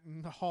like that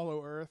in the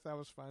Hollow Earth. That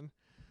was fun.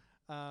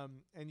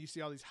 And you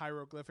see all these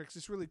hieroglyphics.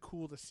 It's really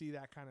cool to see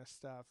that kind of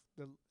stuff.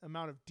 The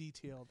amount of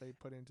detail they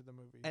put into the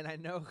movie. And I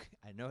know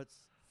it's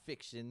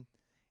fiction,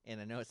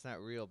 and I know it's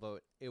not real,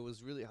 but it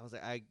was really.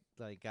 I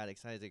got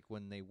excited like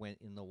when they went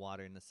in the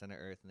water in the center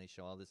Earth, and they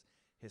show all this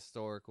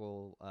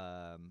historical,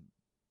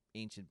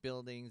 ancient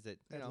buildings that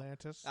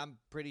Atlantis. I'm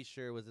pretty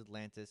sure it was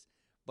Atlantis,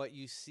 but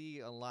you see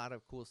a lot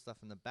of cool stuff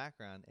in the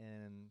background,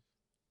 and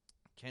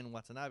Ken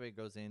Watanabe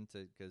goes in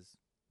because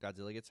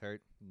Godzilla gets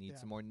hurt, needs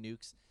some more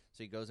nukes,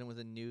 so he goes in with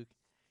a nuke,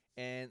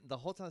 and the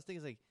whole time I was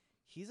thinking, like,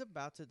 he's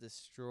about to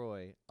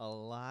destroy a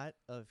lot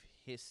of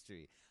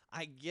history.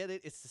 I get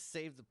it, it's to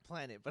save the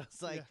planet, but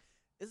it's like,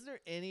 is there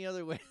any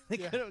other way they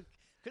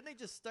couldn't they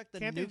just stuck the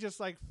Can't nuke? they just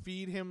like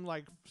feed him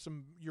like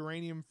some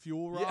uranium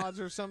fuel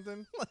rods or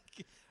something?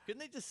 Like, couldn't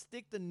they just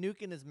stick the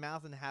nuke in his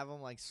mouth and have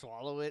him like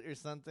swallow it or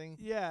something?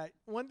 Yeah.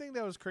 One thing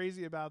that was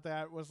crazy about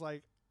that was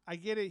like, I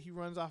get it. He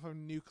runs off of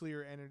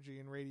nuclear energy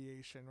and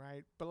radiation,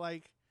 right? But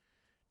like,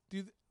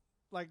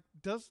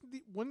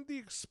 wouldn't the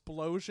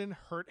explosion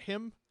hurt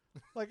him?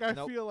 Like, I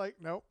feel like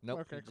nope.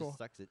 Okay, he cool. Just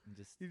sucks it and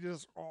just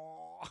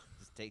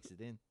just takes it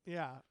in.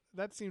 Yeah,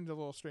 that seemed a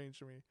little strange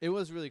to me. It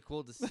was really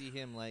cool to see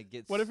him like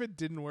get. What if it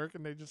didn't work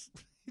and he just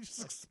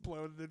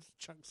exploded and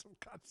chunks of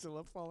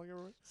Godzilla falling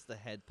over? Just the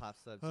head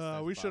pops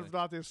up. We should have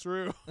thought this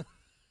through.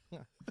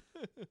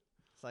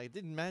 It's like, I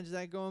didn't imagine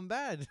that going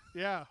bad.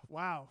 Yeah.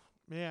 Wow,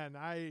 man.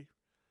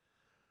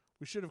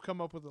 We should have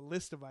come up with a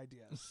list of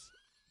ideas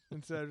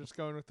instead of just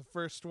going with the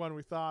first one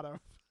we thought of.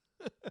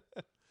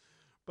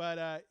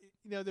 But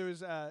there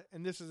was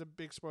and this is a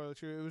big spoiler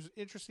too. It was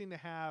interesting to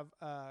have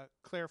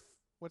Claire.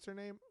 What's her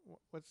name?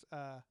 What's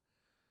the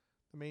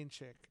main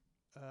chick?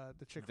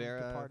 The chick from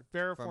Departed.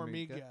 Vera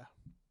Farmiga.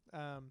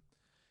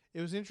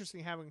 It was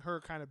interesting having her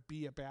kind of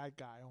be a bad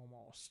guy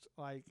almost.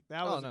 Like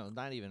that was. Oh no,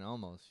 not even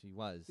almost. She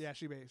was. Yeah,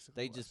 she basically.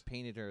 They just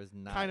painted her as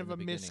not kind of a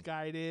beginning.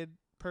 misguided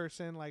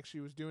person. Like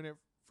she was doing it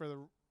for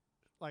the,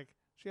 like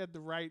she had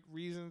the right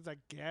reasons, I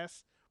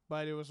guess.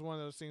 But it was one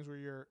of those things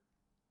where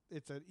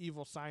it's an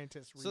evil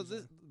scientist reason. So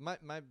this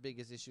my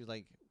biggest issue,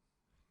 like,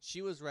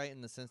 she was right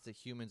in the sense that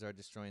humans are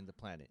destroying the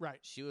planet. Right.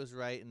 She was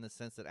right in the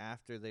sense that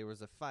after there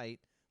was a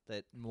fight,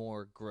 that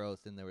more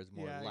growth and there was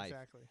more life.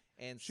 Exactly.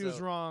 And she was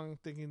wrong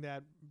thinking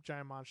that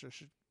giant monsters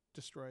should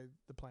destroy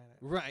the planet.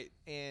 Right.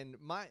 And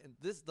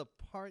the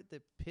part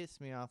that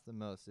pissed me off the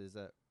most is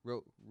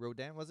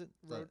Rodan, was it?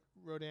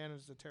 Rodan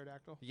is the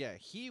pterodactyl. Yeah,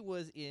 he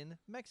was in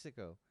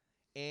Mexico,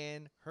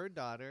 and her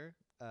daughter.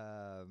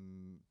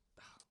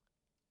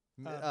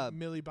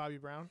 Millie Bobby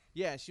Brown.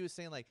 Yeah, she was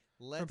saying like,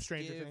 let's from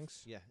Stranger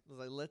Things. Yeah, it was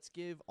like, let's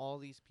give all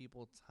these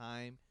people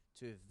time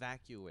to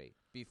evacuate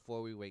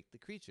before we wake the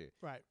creature.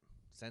 Right.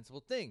 Sensible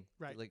thing.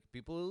 Right. Like,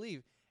 people will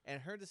leave,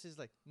 and her decision is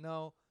like,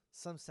 no,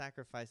 some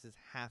sacrifices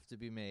have to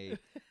be made,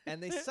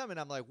 and they summon.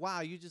 I'm like,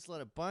 wow, you just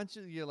let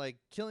you're like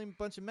killing a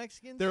bunch of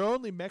Mexicans. They're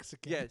only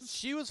Mexicans. Yeah,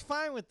 she was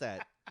fine with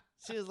that.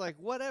 She was like,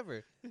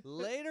 whatever.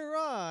 Later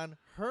on,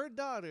 her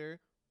daughter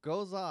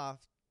goes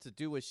off to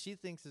do what she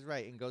thinks is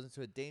right and goes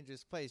into a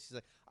dangerous place. She's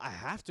like, I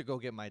have to go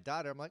get my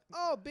daughter. I'm like,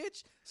 oh,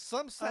 bitch,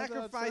 some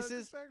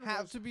sacrifices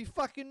have to be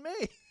fucking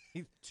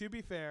made. To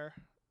be fair,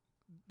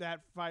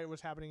 that fight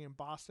was happening in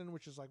Boston,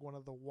 which is like one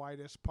of the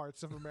whitest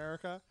parts of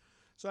America.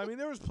 So, I mean,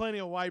 there was plenty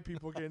of white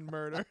people getting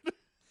murdered.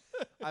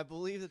 I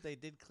believe that they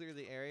did clear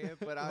the area,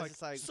 but I was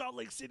just like, Salt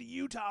Lake City,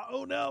 Utah.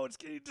 Oh, no, it's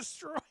getting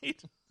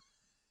destroyed.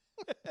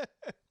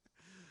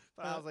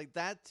 But I was like,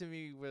 that to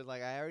me was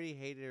like, I already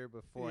hated her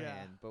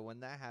beforehand, but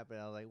when that happened,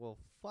 I was like, well,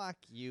 fuck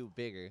you,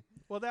 bigger.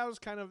 Well,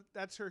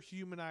 that's her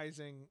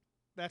humanizing.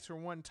 That's her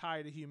one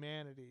tie to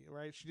humanity,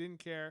 right? She didn't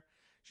care.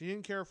 She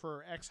didn't care if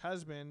her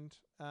ex-husband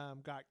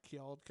got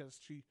killed because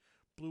she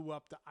blew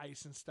up the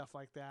ice and stuff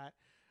like that.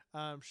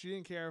 She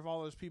didn't care if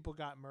all those people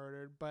got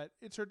murdered, but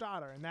it's her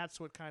daughter, and that's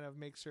what kind of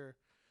makes her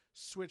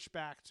switch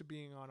back to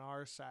being on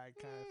our side,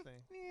 kind of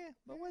thing. Yeah,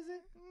 but was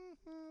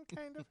it?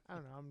 Kind of. I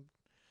don't know.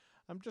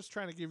 I'm just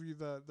trying to give you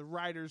the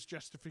writer's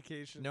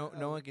justification. No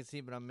one can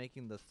see, but I'm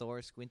making the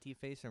Thor squinty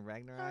face from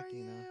Ragnarok,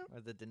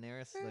 or the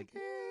Daenerys, like.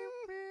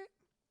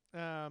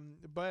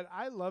 But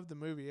I loved the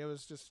movie. It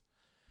was just,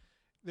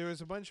 there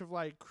was a bunch of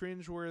like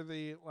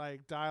cringeworthy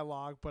like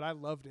dialogue, but I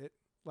loved it.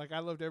 Like I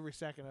loved every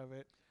second of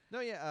it.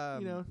 No,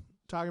 yeah.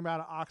 Talking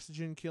about an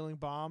oxygen killing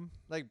bomb.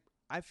 Like,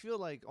 I feel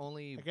like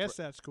only. I guess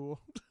that's cool.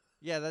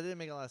 Yeah, that didn't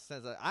make a lot of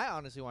sense. I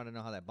honestly want to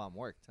know how that bomb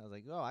worked. I was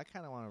like, oh, I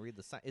kind of want to read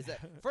the sign. Is that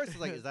first?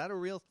 Like, is that a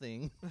real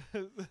thing?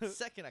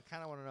 Second, I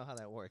kind of want to know how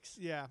that works.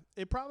 Yeah,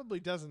 it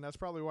probably doesn't. That's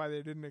probably why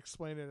they didn't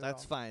explain it.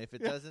 That's all. fine. If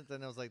it doesn't,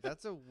 then I was like,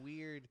 that's a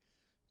weird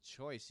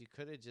choice. You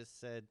could have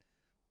just said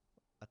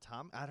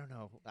I don't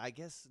know. I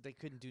guess they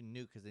couldn't do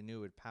nuke because they knew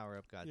it would power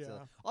up Godzilla.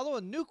 Yeah. Although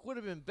a nuke would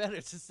have been better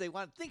since they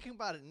want. Thinking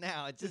about it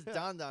now, it just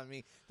dawned on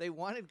me. They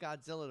wanted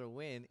Godzilla to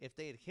win. If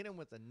they had hit him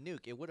with a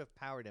nuke, it would have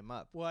powered him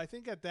up. Well, I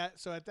think at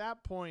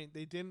that point,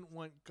 they didn't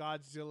want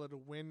Godzilla to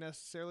win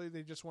necessarily.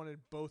 They just wanted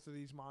both of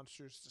these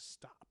monsters to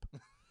stop.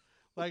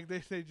 Like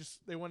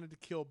they wanted to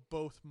kill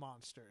both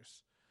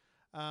monsters.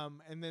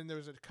 And then there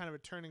was a kind of a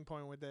turning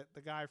point where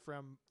the guy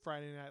from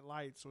Friday Night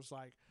Lights was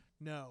like,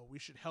 no, we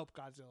should help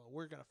Godzilla.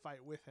 We're going to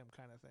fight with him,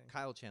 kind of thing.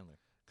 Kyle Chandler.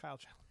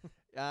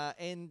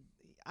 And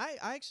I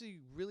actually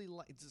really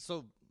like.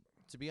 So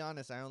to be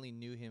honest, I only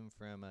knew him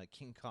from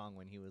King Kong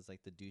when he was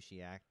like the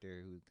douchey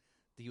actor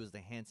he was the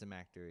handsome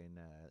actor in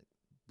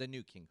the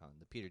new King Kong,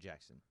 the Peter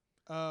Jackson.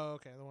 Oh,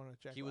 okay, the one with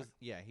Jack. He Black.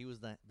 he was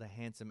the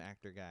handsome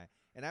actor guy,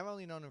 and I've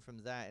only known him from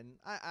that, and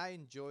I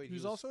enjoyed. He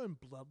was also in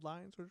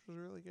Bloodlines, which was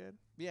really good.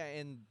 Yeah,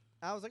 and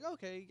I was like,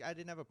 okay, I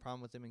didn't have a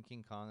problem with him in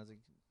King Kong as a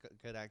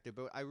good actor,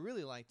 but I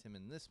really liked him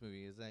in this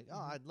movie. Is like,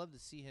 I'd love to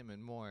see him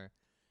in more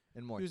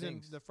He was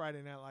things. in the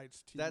Friday Night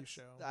Lights TV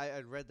show.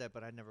 I'd read that,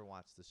 but I never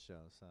watched the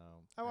show, so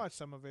I watched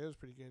some of it. It was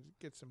pretty good. It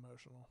gets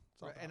emotional.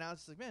 And I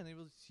was like, man,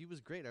 he was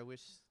great. I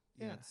wish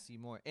you know, to see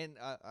more. And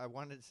I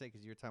wanted to say,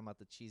 because you were talking about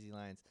the cheesy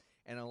lines,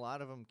 and a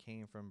lot of them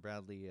came from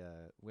Bradley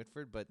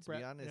Whitford, but to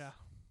be honest,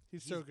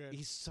 he's so good.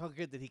 He's so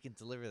good that he can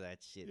deliver that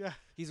shit. Yeah,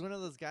 he's one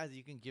of those guys that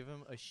you can give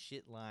him a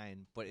shit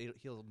line, but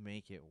he'll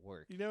make it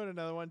work. You know what?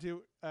 Another one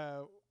too.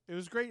 It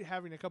was great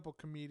having a couple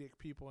comedic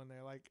people in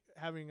there, like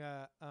having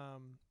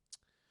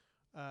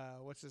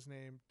what's his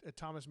name,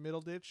 Thomas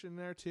Middleditch in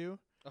there too.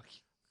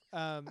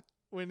 Okay.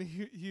 When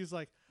he's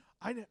like,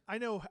 I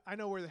know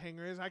where the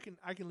hangar is. I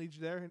can lead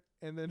you there.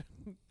 And then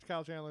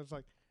Kyle Chandler's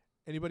like,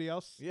 anybody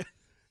else? Yeah.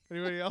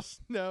 Anybody else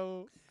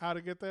know how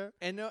to get there?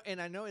 And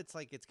I know it's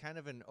kind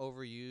of an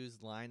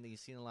overused line that you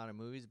see in a lot of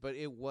movies, but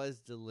it was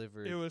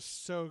delivered. It was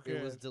so good.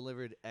 It was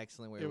delivered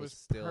excellent. Where it was was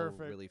still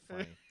perfect. really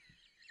funny.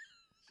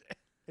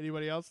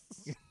 Anybody else?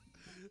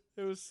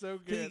 It was so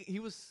good. He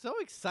was so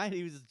excited.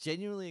 He was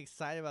genuinely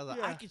excited about it. Like,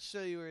 Yeah. I could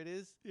show you where it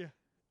is. Yeah.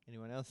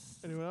 Anyone else?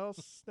 Anyone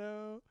else?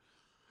 No.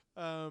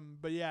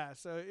 But yeah,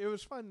 so it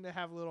was fun to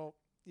have little,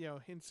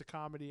 hints of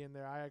comedy in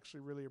there. I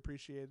actually really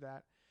appreciated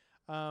that.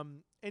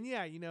 And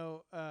yeah,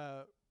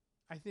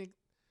 I think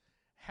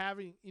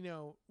having,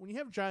 when you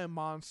have giant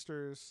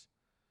monsters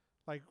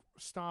like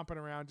stomping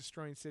around,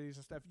 destroying cities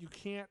and stuff, you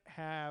can't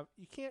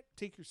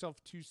take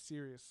yourself too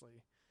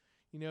seriously.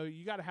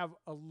 You got to have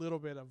a little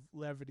bit of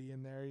levity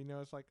in there.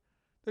 It's like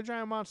they're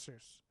giant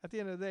monsters. At the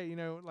end of the day,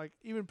 like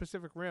even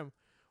Pacific Rim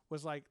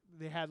was like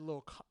they had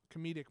little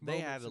comedic moments. They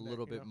had a in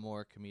little there, bit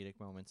more comedic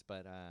moments,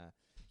 but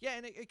yeah,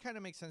 and it kind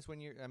of makes sense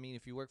when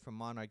if you work for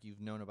Monarch, you've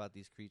known about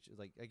these creatures.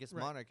 Like, I guess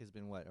Monarch has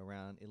been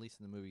around, at least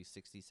in the movie,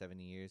 60,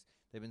 70 years.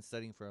 They've been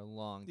studying for a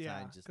long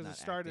time, just not because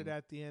it started acting.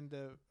 at the end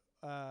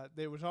of,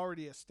 they was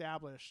already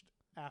established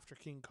after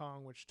King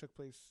Kong, which took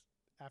place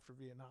after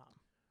Vietnam.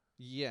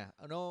 Yeah,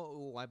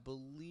 no, I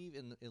believe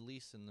at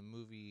least in the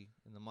movie,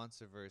 in the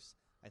MonsterVerse,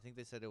 I think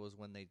they said it was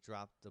when they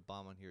dropped the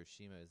bomb on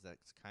Hiroshima.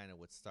 That's kind of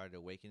what started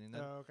awakening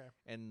them. Oh, okay.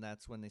 And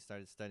that's when they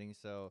started studying.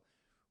 So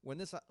when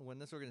this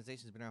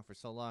organization's been around for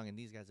so long, and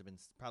these guys have been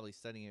probably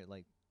studying it,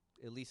 like,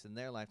 at least in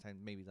their lifetime,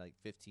 maybe like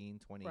 15,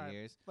 20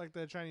 years. Like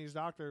the Chinese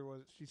doctor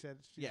she said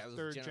she's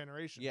third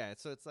generation. Yeah,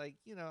 so it's like,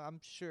 I'm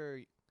sure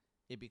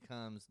it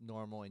becomes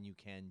normal and you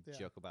can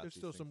joke about There's these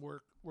still things. some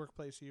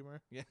workplace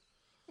humor. Yeah.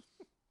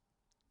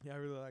 Yeah, I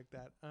really like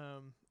that.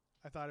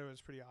 I thought it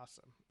was pretty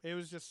awesome. It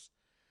was just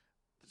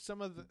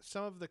some of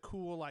the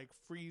cool like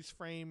freeze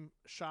frame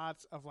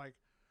shots of like,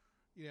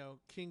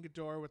 King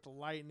Ghidorah with the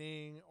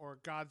lightning, or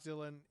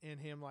Godzilla and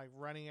him like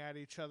running at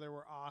each other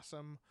were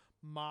awesome.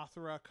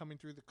 Mothra coming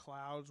through the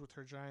clouds with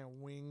her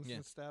giant wings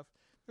and stuff.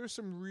 There's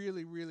some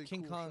really, really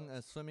King cool Kong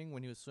shots. swimming,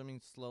 when he was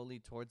swimming slowly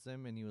towards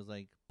them and he was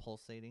like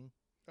pulsating.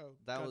 Oh,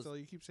 that Godzilla,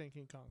 was. you keep saying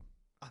King Kong.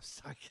 I'm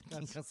sorry,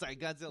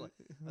 Godzilla.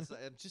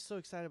 I'm just so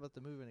excited about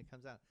the movie when it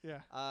comes out.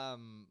 Yeah.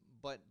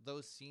 But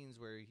those scenes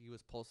where he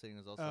was pulsating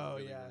was also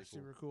really really cool.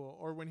 Super cool.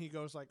 Or when he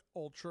goes like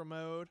ultra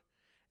mode,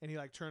 and he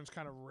like turns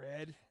kind of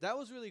red. That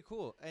was really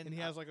cool, and he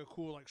has like a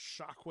cool like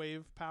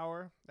shockwave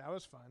power. That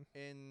was fun.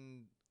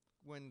 And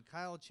when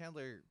Kyle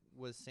Chandler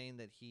was saying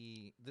that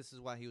this is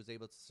why he was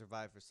able to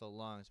survive for so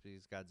long, is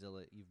because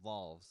Godzilla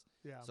evolves.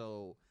 Yeah.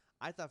 So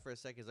I thought for a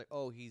second, it's like,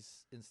 oh,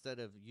 he's, instead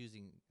of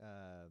using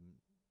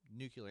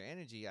nuclear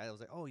energy, I was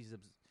like, oh,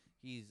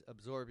 he's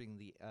absorbing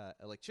the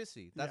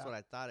electricity. That's what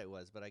I thought it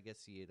was, but I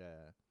guess he had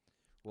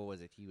what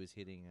was it? He was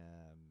hitting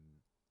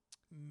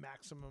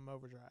maximum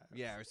overdrive.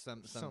 Yeah, or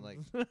something like.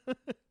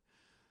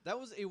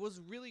 It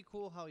was really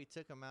cool how he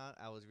took him out.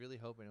 I was really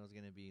hoping it was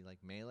going to be like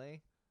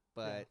melee,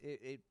 but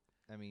he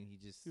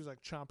was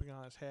like chomping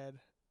on his head.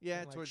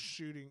 Yeah, and, like,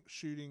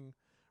 shooting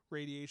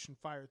radiation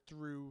fire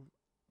through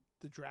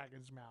the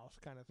dragon's mouth,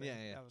 kind of thing.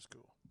 Yeah. That was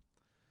cool.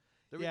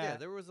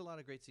 There was a lot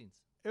of great scenes.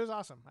 It was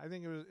awesome. I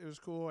think it was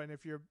cool. And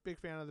if you're a big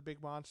fan of the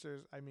big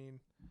monsters,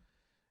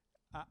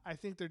 I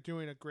think they're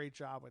doing a great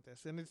job with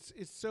this. And it's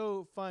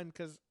so fun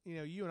because,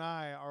 you and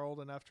I are old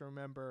enough to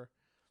remember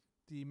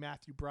the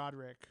Matthew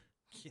Broderick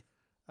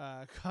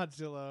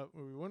Godzilla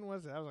movie. When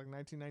was it? That was like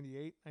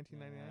 1998,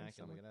 1999. I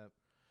can look it up.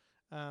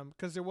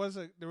 Because there was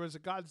a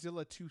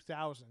Godzilla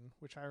 2000,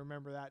 which I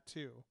remember that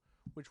too,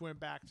 which went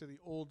back to the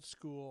old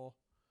school,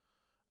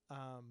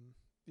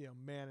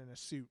 man in a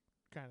suit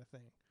kind of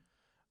thing.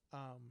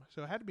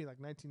 So it had to be like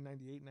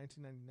 1998,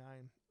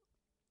 1999.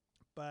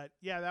 But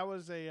yeah, that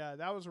was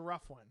a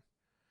rough one.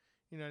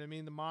 You know what I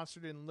mean? The monster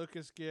didn't look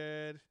as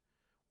good,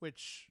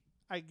 which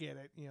I get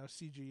it.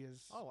 CG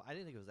is. Oh, I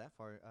didn't think it was that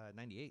far.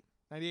 98.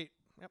 98.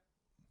 Yep.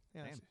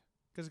 Yeah.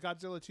 Because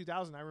Godzilla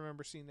 2000, I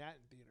remember seeing that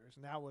in theaters,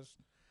 and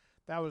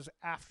That was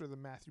after the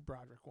Matthew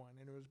Broderick one,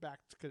 and it was back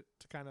to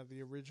kind of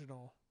the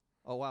original.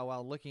 Oh wow!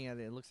 While looking at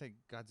it, it looks like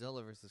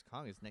Godzilla versus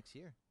Kong is next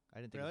year.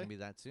 I didn't think it was Really? gonna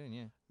be that soon.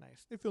 Yeah,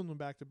 Nice. They filmed them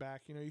back to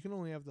back. You know, you can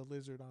only have the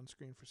lizard on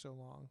screen for so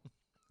long.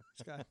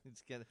 He's got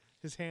it's good.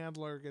 his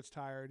handler gets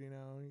tired. You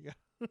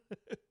know,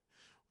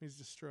 he's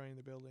destroying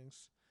the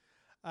buildings.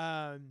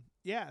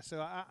 Yeah,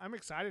 so I'm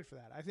excited for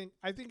that.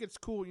 I think it's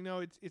cool. You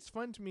know, it's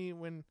fun to me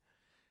when,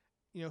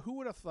 you know, who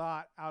would have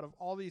thought out of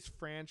all these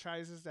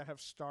franchises that have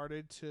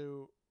started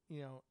to,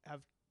 you know,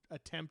 have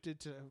attempted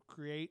to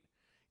create,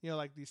 you know,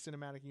 like these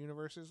cinematic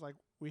universes. Like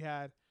we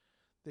had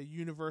the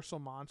Universal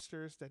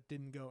Monsters that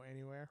didn't go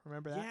anywhere.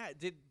 Remember that?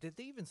 Yeah. Did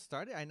they even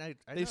start it? I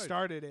They know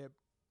started it,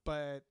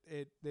 but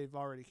they've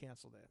already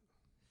canceled it.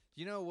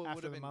 You know what would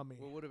after have the been Mummy.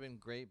 what would have been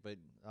great, but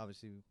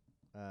obviously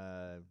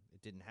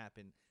it didn't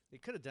happen. They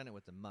could have done it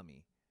with the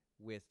Mummy.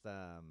 With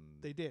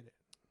They did it.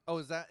 Oh,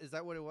 is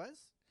that what it was?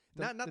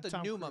 Not the the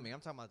Tom new Cruise. Mummy.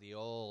 I'm talking about the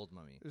old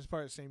Mummy. It was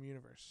part of the same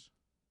universe.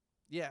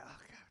 Yeah. Oh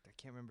God, I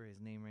can't remember his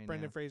name right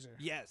Brendan now. Fraser.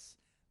 Yes,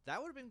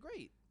 that would have been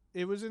great.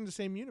 It was in the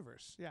same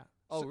universe, yeah.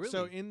 Oh,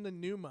 So really? in the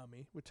new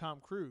Mummy with Tom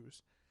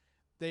Cruise,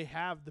 they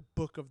have the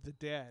Book of the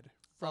Dead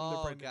from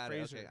the Brendan got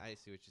Fraser. it. Okay, I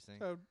see what you're saying.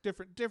 So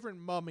different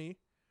Mummy,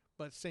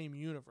 but same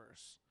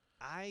universe.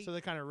 So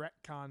they kind of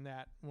retcon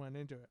that one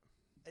into it.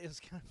 It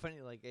was kind of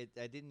funny. Like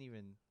I didn't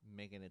even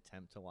make an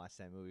attempt to watch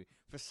that movie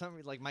for some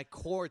reason. Like my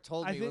core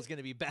told I me it was think- going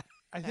to be bad.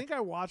 I think I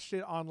watched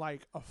it on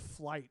like a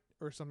flight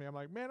or something. I'm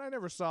like, man, I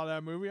never saw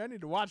that movie. I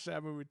need to watch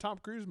that movie. Tom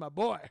Cruise, my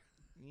boy,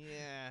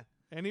 Yeah.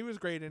 and he was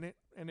great in it,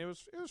 and it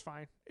was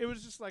fine. It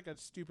was just like a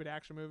stupid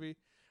action movie.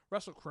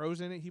 Russell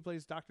Crowe's in it. He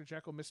plays Dr.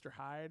 Jekyll, Mr.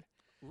 Hyde.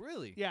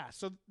 Really? Yeah,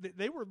 so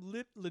they were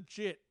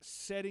legit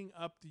setting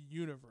up the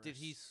universe. Did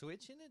he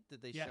switch in it?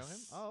 Did they show him?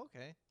 Yes. Oh,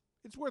 okay.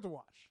 It's worth a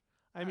watch.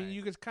 I mean, Alright.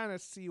 you could kind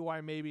of see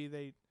why maybe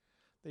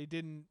they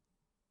didn't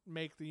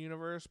make the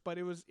universe, but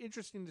it was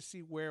interesting to see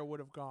where it would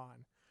have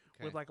gone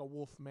Okay. with like a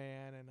wolf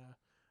man and a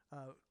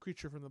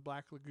creature from the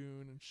Black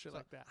Lagoon and shit So,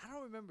 like that. I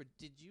don't remember.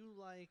 Did you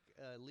like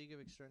League of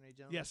Extraordinary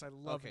Gentlemen? Yes, I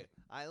love okay. it.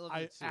 I love I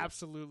it too.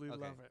 absolutely Okay.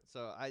 love it.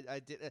 So I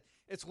did.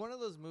 It's one of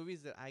those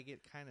movies that I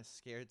get kind of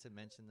scared to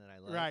mention that I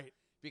love. Right.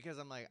 Because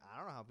I'm like, I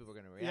don't know how people are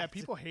going to react. Yeah,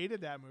 people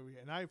hated that movie,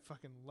 and I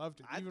fucking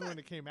loved it, I even thought- when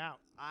it came out.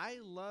 I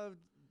loved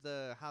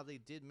how they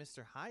did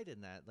Mr. Hyde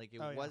in that. Like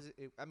it Oh, yeah. was.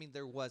 I mean,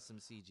 there was some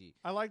CG.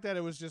 I like that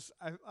it was just.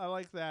 I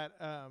like that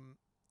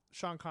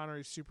Sean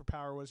Connery's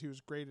superpower was he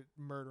was great at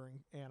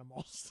murdering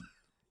animals.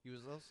 He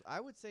was also. I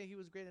would say he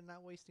was great at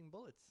not wasting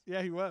bullets.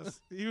 Yeah, he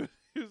was. He was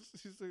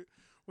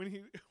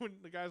when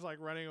the guy's like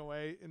running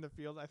away in the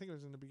field. I think it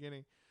was in the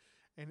beginning,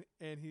 and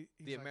he's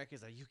The like,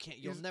 Americans like, you can't.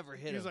 You'll he's- never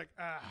hit He's him. like,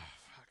 fuck.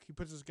 He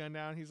puts his gun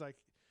down. He's like,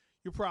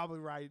 you're probably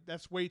right.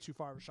 That's way too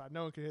far of a shot.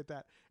 No one can hit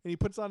that. And he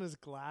puts on his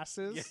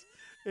glasses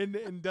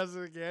and does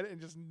it again and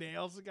just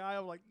nails the guy.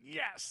 I'm like,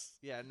 yes.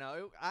 yeah.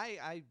 No.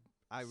 I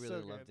really So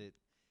loved good. it.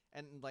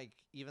 And like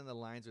even the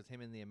lines with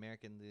him and the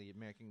American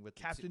with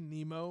the Captain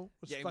Nemo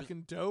was Yeah, he was-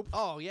 fucking dope.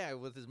 oh yeah,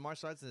 with his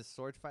martial arts and his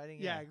sword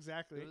fighting. yeah,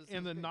 exactly. It was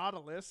And the great.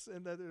 Nautilus,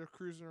 and that they're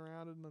cruising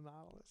around in the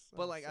Nautilus. That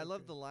But was like, so I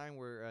love good. the line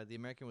where the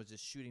American was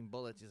just shooting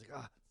bullets. He's like,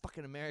 "Ah,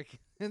 fucking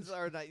Americans,"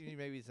 or not.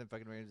 Maybe he said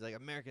fucking Americans. He's like,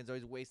 Americans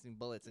always wasting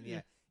bullets, and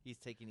Yeah. he's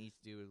taking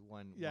each dude with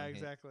one. Yeah, one hit.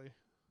 exactly.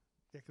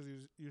 Yeah, because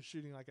he was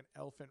shooting like an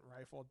elephant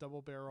rifle,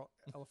 double barrel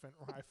elephant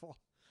rifle.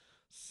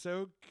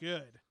 So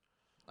good.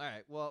 All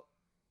right. Well,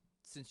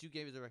 since you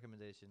gave me the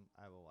recommendation,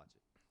 I will watch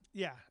it.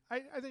 Yeah, I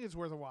think it's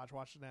worth a watch.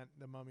 Watching that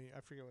the Mummy.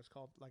 I forget what it's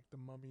called, like the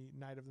Mummy,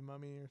 Night of the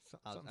Mummy, or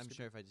something. I'm stupid.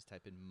 sure if I just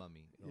type in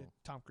mummy, Yeah, it'll,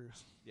 Tom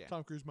Cruise. Yeah.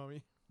 Tom Cruise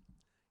Mummy.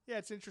 Yeah,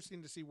 it's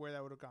interesting to see where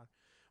that would have gone.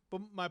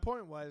 But my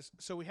point was,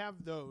 so we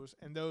have those,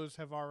 and those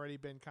have already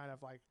been kind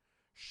of like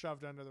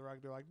shoved under the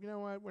rug. They're like, you know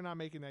what? We're not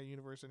making that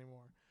universe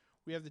anymore.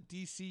 We have the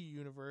DC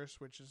universe,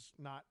 which is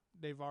not.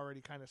 They've already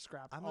kind of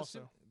scrapped. I'm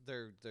also,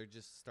 assuming they're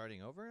just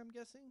starting over. I'm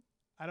guessing.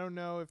 I don't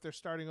know if they're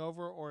starting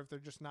over or if they're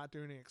just not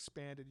doing an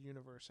expanded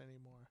universe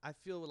anymore. I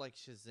feel like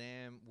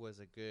Shazam was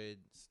a good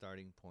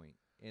starting point,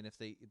 and if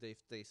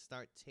they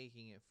start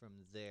taking it from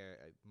there,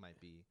 it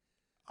might be.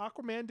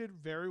 Aquaman did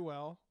very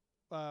well.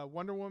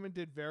 Wonder Woman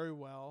did very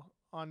well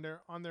on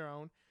their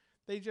own.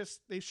 They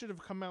should have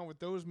come out with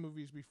those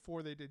movies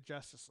before they did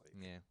Justice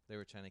League. Yeah, they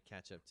were trying to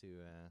catch up to.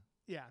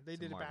 Yeah, they to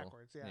did Marvel. it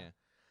backwards.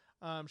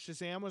 Yeah.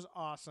 Shazam was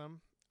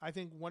awesome. I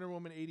think Wonder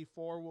Woman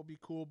 84 will be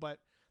cool, but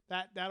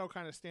that'll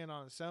kind of stand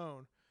on its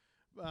own.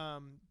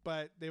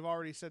 But they've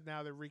already said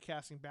now they're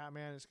recasting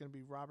Batman. It's going to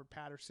be Robert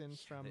Patterson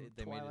from they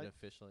made Twilight. it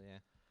official.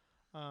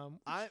 Yeah.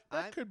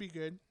 That could be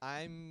good.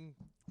 I'm.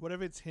 What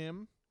if it's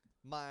him?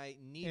 My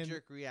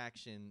knee-jerk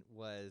reaction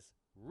was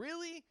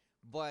really,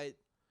 but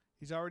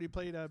He's already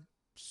played a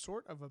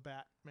sort of a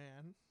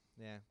Batman,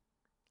 yeah,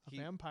 a He-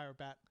 vampire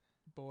bat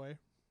boy.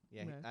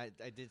 yeah. Man.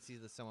 I did see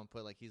that someone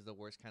put like he's the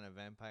worst kind of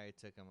vampire. It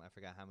took him, I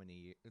forgot how many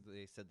years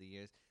they said the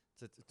years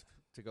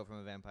to go from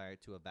a vampire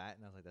to a bat,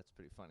 and I was like, that's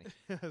pretty funny.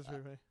 That's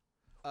pretty funny.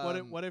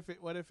 Um,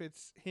 What if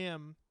it's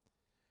him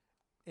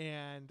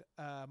and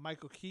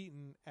Michael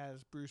Keaton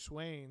as Bruce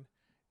Wayne,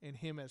 and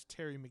him as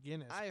Terry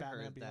McGinnis. I Batman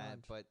heard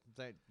Beyond. that,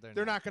 but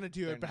They're not going to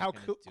do they're it. But not how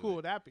gonna do cool it.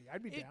 would that be?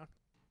 I'd be down.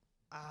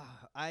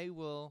 I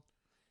will.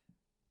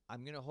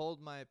 I'm gonna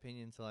hold my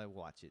opinion until I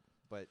watch it,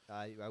 but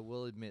I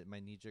will admit my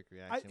knee-jerk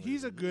reaction.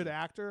 He's was, a good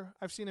actor.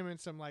 I've seen him in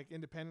some like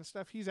independent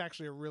stuff. He's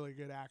actually a really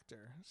good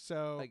actor.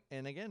 So Like,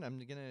 and again, I'm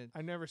gonna.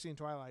 I've never seen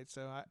Twilight,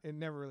 so it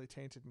never really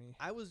tainted me.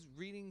 I was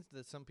reading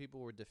that some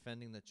people were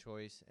defending the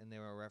choice, and they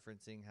were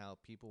referencing how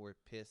people were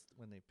pissed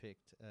when they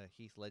picked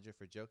Heath Ledger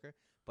for Joker.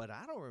 But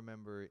I don't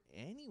remember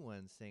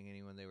anyone saying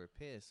they were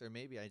pissed, or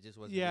maybe I just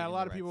wasn't. Yeah, a reading lot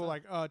the of right people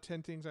stuff. were like,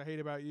 10 things I hate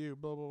about you,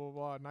 blah, blah, blah,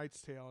 blah, Knight's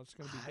Tale. It's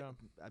going to be dumb.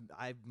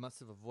 I must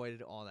have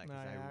avoided all that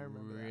because Nah, I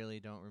remember that. really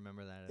don't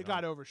remember that. It at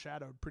got all.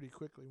 overshadowed pretty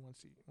quickly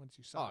once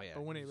you saw Oh, it. yeah,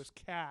 But when it it was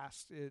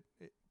cast,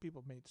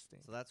 people made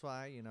stink. So that's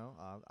why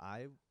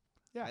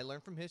I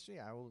learned from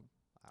history. I'll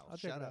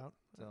check shut it up. out.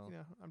 So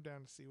Yeah, I'm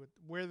down to see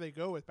where they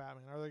go with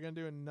Batman. Are they going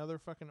to do another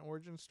fucking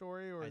origin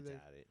story, or I are they?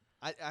 doubt it.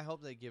 I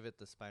hope they give it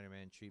the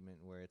Spider-Man treatment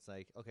where it's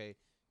like, okay,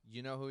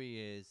 you know who he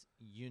is,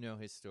 you know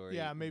his story.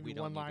 Yeah, maybe we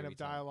don't one need to line of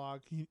retell it.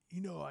 dialogue.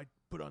 I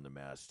put on the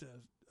mask to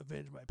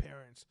avenge my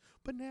parents,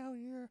 but now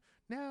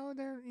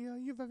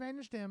you've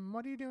avenged him.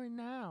 What are you doing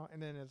now?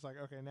 And then it's like,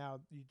 okay, now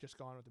you just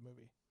go on with the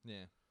movie.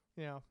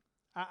 Yeah.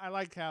 I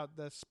like how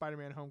the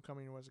Spider-Man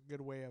Homecoming was a good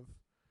way of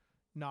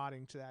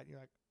nodding to that. You're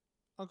like,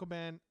 Uncle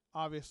Ben,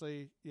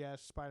 obviously,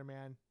 yes,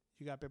 Spider-Man.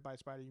 You got bit by a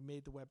spider. You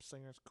made the web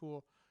slingers.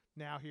 Cool.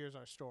 Now here's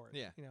our story.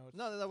 Yeah. it's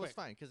No, that was quick.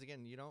 fine because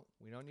again, we don't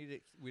need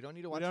it. We don't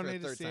need to We watch don't it for need a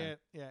to third see time. it.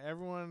 Yeah,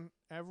 everyone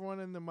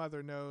and the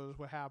mother knows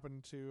what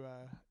happened to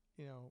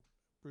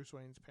Bruce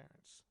Wayne's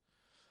parents.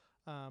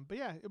 But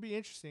yeah, it'll be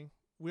interesting.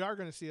 We are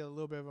going to see a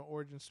little bit of an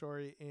origin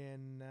story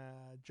in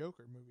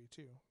Joker movie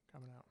too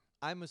coming out.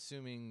 I'm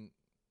assuming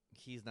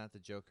he's not the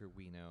Joker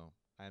we know.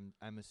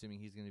 I'm assuming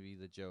he's going to be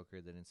the Joker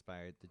that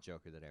inspired the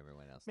Joker that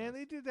everyone else Man, knows.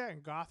 they did that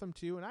in Gotham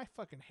too, and I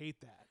fucking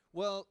hate that.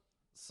 Well,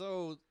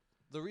 so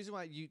the reason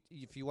why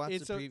if you watch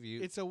the preview,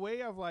 it's a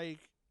way of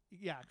like,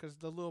 because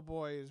the little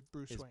boy is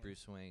Bruce Wayne.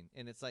 Bruce Wayne,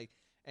 and it's like,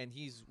 and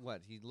he's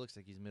what? He looks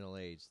like he's middle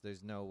aged.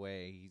 There's no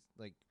way he's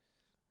like,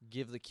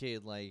 give the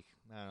kid like,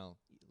 I don't know.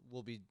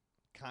 We'll be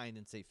kind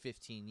and say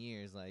 15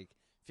 years. Like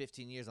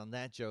 15 years on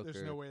that Joker.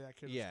 There's no way that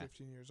kid was Yeah.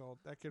 15 years old.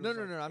 That kid. No, was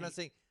no, like no. I'm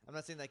 8.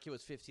 not saying that kid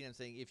was 15. I'm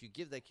saying if you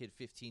give that kid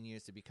 15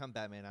 years to become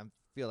Batman, I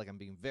feel like I'm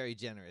being very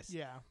generous.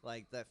 Yeah.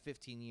 Like that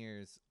 15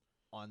 years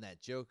on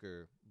that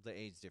Joker, the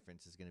age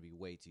difference is going to be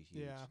way too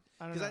huge. Yeah.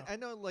 I don't know. Because I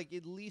know, like,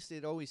 at least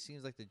it always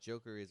seems like the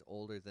Joker is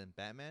older than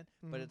Batman,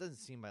 but Mhm. it doesn't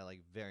seem by,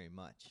 like, very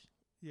much.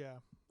 Yeah,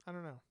 I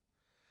don't know.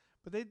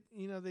 But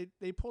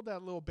they pulled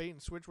that little bait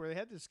and switch where they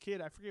had this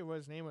kid, I forget what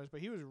his name was, but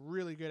he was a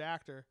really good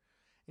actor.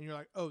 And you're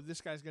like, oh,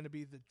 this guy's going to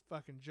be the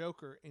fucking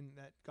Joker in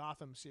that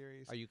Gotham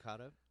series. Are you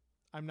caught up?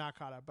 I'm not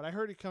caught up, but I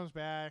heard he comes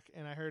back,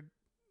 and I heard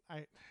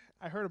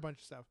a bunch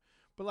of stuff.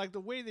 But like the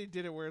way they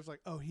did it, where it's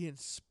like, oh, he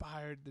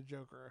inspired the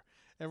Joker.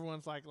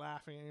 Everyone's like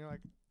laughing, and you're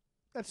like,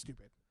 that's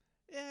stupid.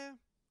 Yeah.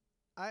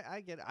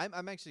 I get it.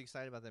 I'm actually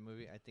excited about that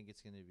movie. I think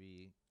it's going to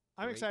be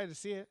I'm great. excited to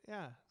see it.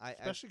 Yeah, I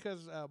especially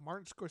because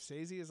Martin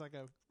Scorsese is like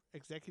a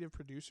executive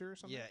producer or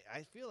something. Yeah,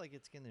 I feel like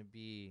it's going to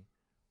be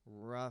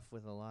rough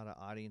with a lot of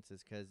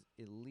audiences because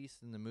at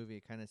least in the movie,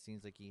 it kind of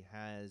seems like he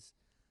has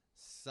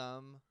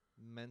some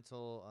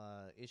mental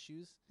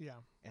issues. Yeah.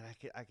 And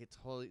I could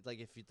totally, like,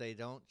 if they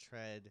don't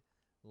tread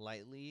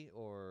lightly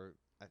or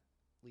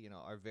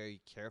are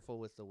very careful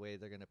with the way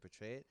they're going to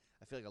portray it,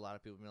 I feel like a lot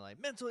of people will be like,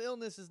 mental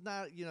illness is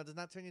not, does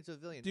not turn you into a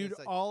villain. Dude, It's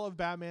like, all of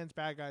Batman's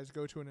bad guys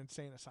go to an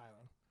insane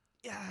asylum.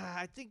 yeah,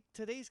 I think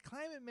today's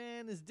climate,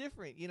 man, is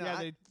different.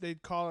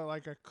 They'd call it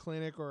like a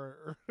clinic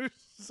or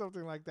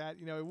something like that.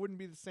 It wouldn't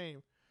be the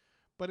same.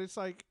 But it's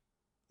like,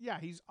 yeah,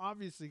 he's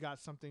obviously got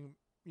something,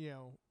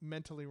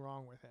 mentally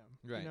wrong with him.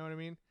 Right. You know what I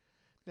mean?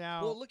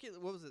 Now, well, look at,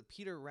 what was it,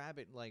 Peter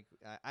Rabbit, like,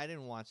 I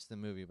didn't watch the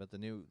movie, but the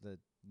new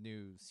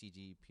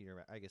CG Peter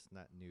Rabbit, I guess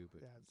not new,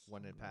 but yeah,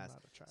 one that I'm passed.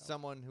 not a child.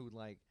 Someone who,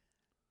 like,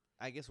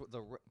 I guess what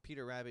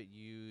Peter Rabbit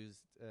used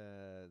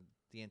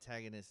the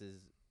antagonist's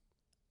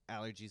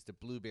allergies to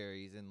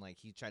blueberries, and like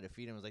he tried to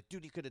feed him. Was like,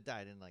 dude, he could have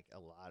died, and like a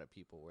lot of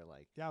people were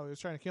like, yeah, he was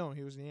trying to kill him.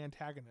 He was the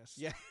antagonist.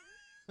 yeah.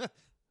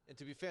 And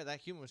to be fair, that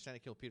human was trying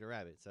to kill Peter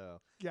Rabbit. So,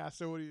 Yeah.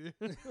 So what do you?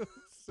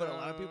 but a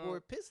lot of people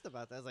were pissed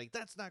about that. I was like,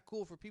 that's not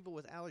cool for people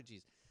with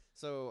allergies.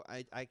 So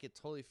I could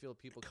totally feel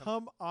people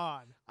Come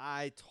on.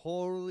 I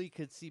totally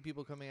could see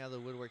people coming out of the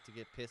woodwork to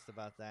get pissed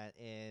about that,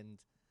 and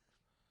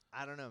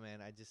I don't know, man.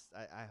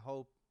 I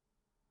hope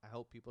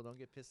people don't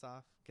get pissed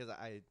off because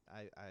I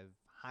have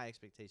high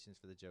expectations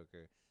for the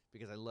Joker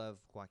because I love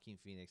Joaquin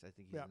Phoenix. I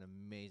think he's an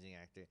amazing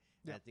actor,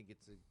 and I think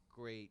it's a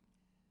great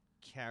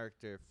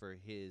character for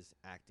his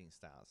acting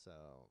style. So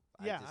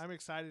I'm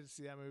excited to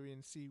see that movie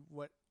and see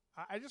what.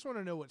 I just want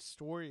to know what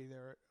story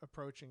they're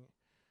approaching.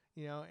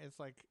 It's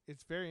like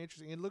it's very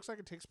interesting. It looks like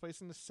it takes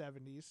place in the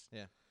 70s.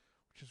 Yeah,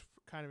 which is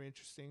kind of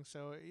interesting.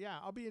 So yeah,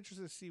 I'll be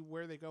interested to see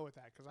where they go with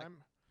that because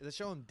they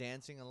show him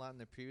dancing a lot in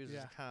the previews, which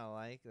is kind of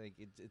like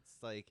it's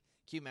like,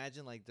 can you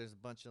imagine like there's a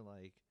bunch of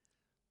like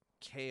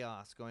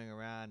chaos going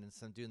around and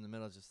some dude in the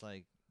middle just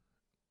like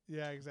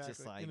Yeah,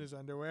 exactly. like- in his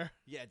underwear.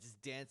 Yeah,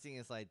 just dancing.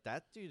 It's like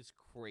that dude's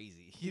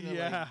crazy. You know,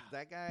 Yeah. like,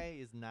 that guy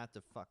is not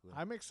to fuck with.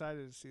 I'm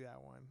excited to see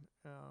that one.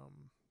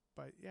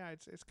 But yeah,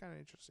 it's kind of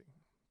interesting.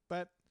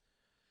 But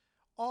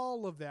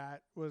all of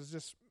that was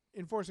just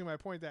enforcing my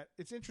point that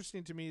it's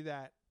interesting to me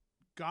that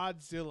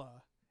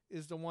Godzilla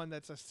is the one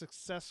that's a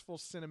successful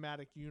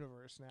cinematic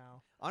universe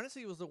now.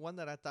 Honestly, it was the one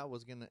that I thought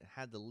was gonna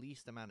had the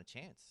least amount of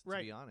chance. To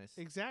Right. be honest,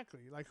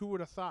 Exactly. Like, who would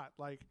have thought?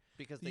 Like,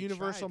 because the they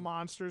Universal tried.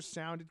 monsters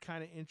sounded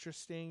kind of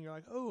interesting. You're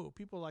like, oh,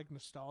 people like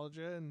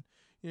nostalgia, and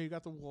you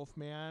got the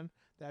Wolfman.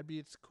 That'd be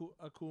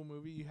a cool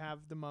movie. You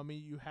have the Mummy.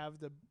 You have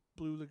the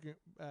Blue Lagoon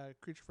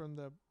creature from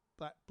the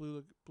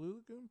Blue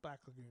Lagoon, Black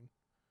Lagoon.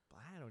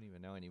 I don't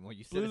even know anymore.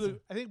 You said Blue it's Lagoon.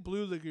 I think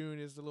Blue Lagoon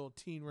is the little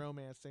teen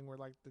romance thing where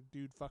like the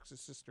dude fucks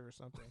his sister or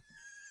something.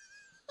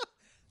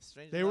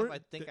 strange they enough. were- I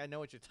think I know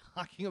what you're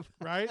talking about.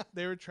 Right?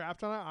 They were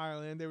trapped on an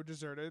island. They were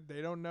deserted.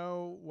 They don't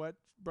know what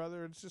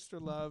brother and sister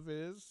love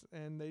is,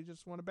 and they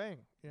just want to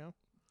bang. You know.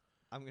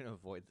 I'm gonna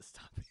avoid this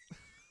topic.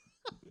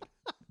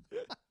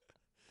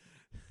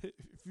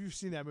 If you've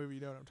seen that movie,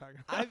 you know what I'm talking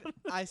about.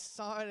 I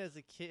saw it as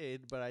a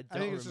kid, but I don't I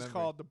think it's remember. just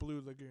called the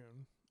Blue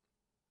Lagoon.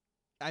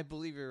 I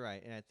believe you're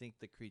right, and I think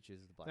the creature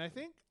is the black. And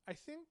Lagoon. I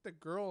think the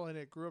girl in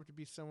it grew up to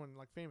be someone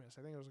like famous.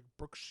 I think it was like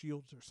Brooke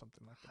Shields or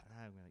something like that.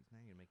 Now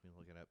you're gonna make me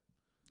look it up.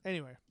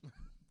 Anyway,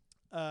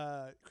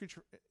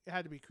 creature. It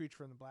had to be Creature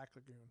from the Black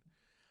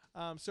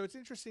Lagoon. So it's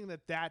interesting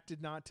that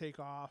did not take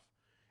off,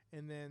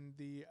 and then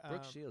the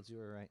Brooke Shields, you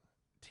were right.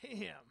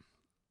 damn,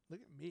 look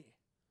at me.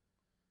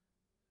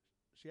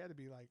 She had to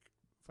be like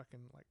fucking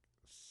like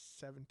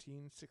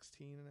 17,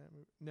 16 in that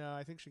movie. No,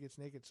 I think she gets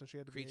naked, so she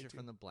had to be Creature 18.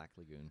 from the Black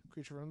Lagoon.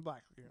 Creature from the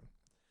Black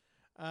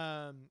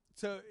Lagoon.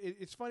 So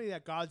it's funny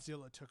that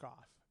Godzilla took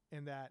off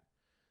and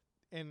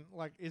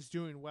like is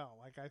doing well.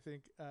 Like I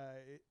think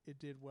it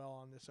did well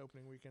on this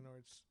opening weekend, or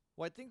it's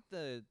Well, I think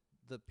the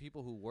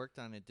people who worked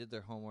on it did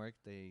their homework.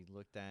 They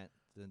looked at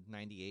the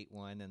 '98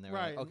 one, and they were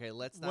Right. like, "Okay,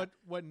 let's not."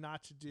 what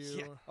not to do.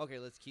 Yeah. Okay,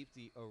 let's keep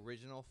the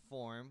original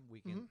form. We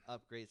can Mhm.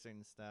 upgrade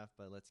certain stuff,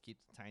 but let's keep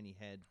the tiny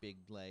head,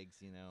 big legs,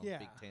 Yeah.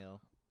 big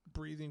tail.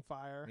 Breathing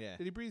fire. Yeah.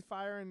 Did he breathe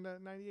fire in the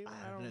 98 one? I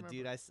I don't don't know, remember.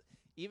 dude.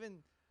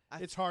 I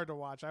It's hard to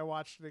watch. I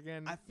watched it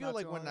again. I feel not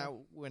like too long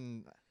ago.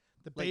 when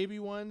the like- baby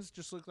ones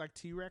just look like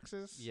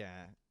T-Rexes.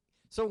 yeah.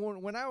 So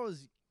when I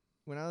was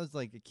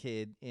like a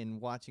kid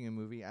and watching a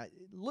movie,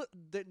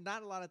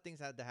 not a lot of things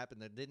had to happen.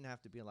 There didn't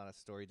have to be a lot of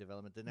story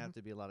development. Didn't have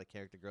to be a lot of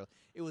character growth.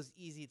 It was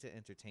easy to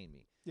entertain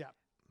me. Yeah.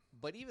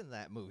 But even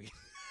that movie,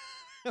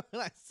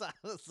 when I saw it,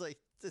 I was like,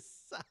 this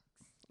sucks.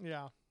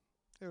 Yeah.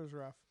 It was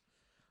rough.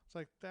 It's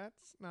like,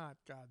 that's not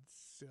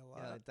Godzilla.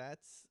 Yeah,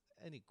 that's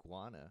an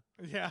iguana.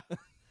 Yeah.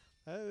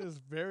 That is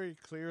very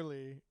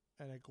clearly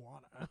an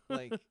iguana.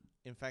 Like,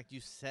 in fact,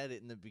 you said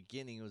it in the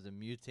beginning. It was a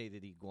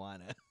mutated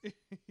iguana.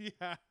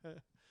 Yeah.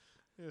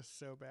 It was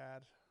so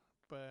bad.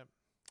 But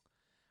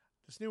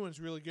this new one's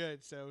really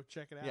good, so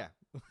check it out. Yeah,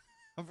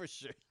 for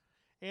sure.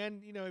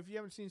 And, if you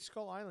haven't seen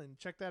Skull Island,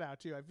 check that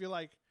out too. I feel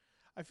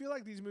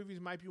like these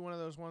movies might be one of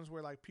those ones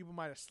where like people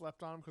might have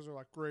slept on them because they're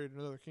like, great,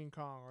 another King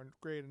Kong, or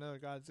great, another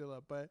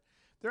Godzilla, but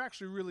they're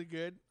actually really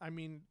good. I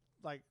mean,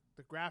 like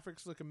the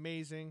graphics look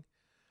amazing.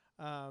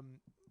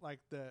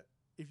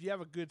 If you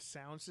have a good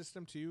sound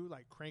system too,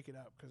 like crank it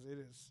up because it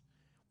is.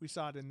 We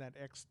saw it in that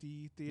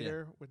XD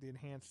theater with the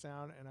enhanced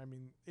sound, and I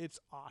mean, it's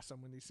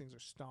awesome when these things are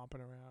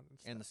stomping around and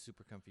stuff. And the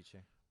super comfy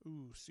chair.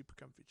 Ooh, super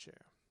comfy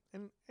chair.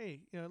 And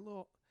hey,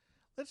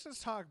 let's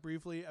just talk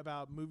briefly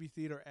about movie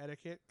theater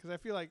etiquette because I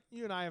feel like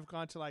you and I have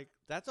gone to like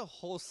That's a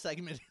whole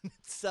segment in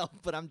itself,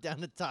 but I'm down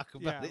to talk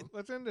about it.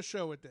 Let's end the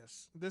show with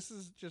this. This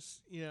is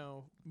just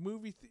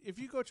if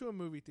you go to a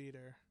movie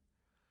theater,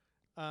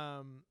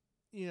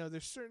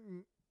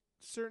 there's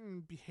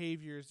certain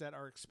behaviors that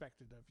are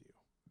expected of you,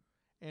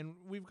 and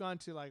we've gone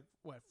to like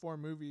 5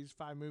 movies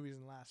in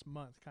the last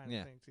month kind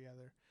of thing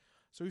together.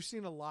 So we've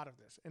seen a lot of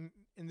this, and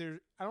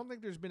I don't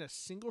think there's been a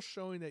single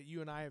showing that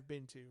you and I have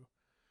been to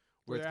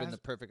Where it's there been has- the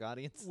perfect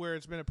audience. where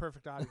it's been a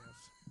perfect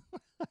audience.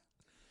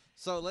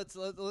 So let's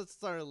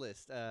start a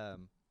list.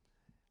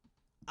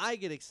 I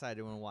get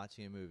excited when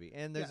watching a movie,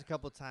 and there's Yeah. a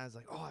couple times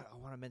like, oh, I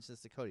want to mention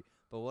this to Cody.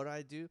 But what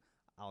do?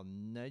 I'll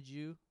nudge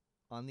you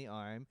on the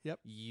arm. Yep.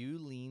 You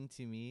lean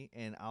to me,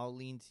 and I'll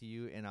lean to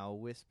you, and I'll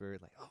whisper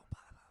like, oh, blah,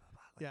 blah, blah,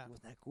 blah. Like, Yeah.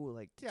 wasn't that cool?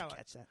 Like, did Yeah, you like-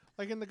 catch that?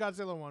 Like in the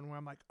Godzilla one, where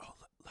I'm like, oh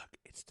look,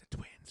 it's the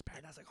twins back.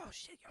 And I was like, oh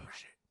shit, you're right.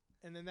 Shit.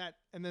 And then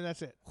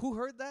that's it. Who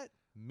heard that?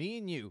 Me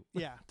and you.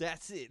 Yeah.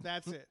 That's it.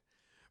 That's it.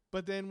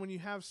 But then when you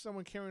have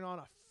someone carrying on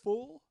a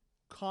full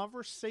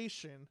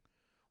conversation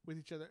with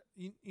each other,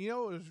 you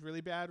know what was really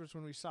bad was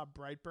when we saw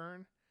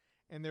Brightburn,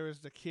 and there was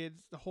the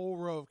whole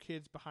row of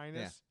kids behind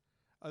Yeah. us.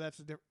 Oh, that's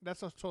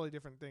a totally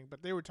different thing.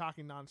 But they were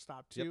talking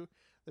nonstop too. Yep.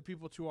 The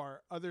people to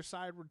our other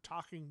side were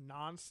talking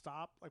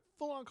nonstop, like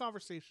full on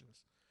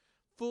conversations.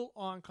 Full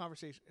on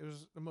conversation. It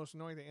was the most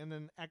annoying thing. And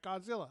then at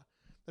Godzilla,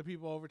 the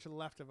people over to the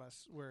left of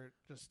us were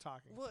just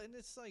talking. Well, and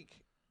it's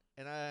like,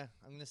 and I'm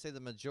going to say the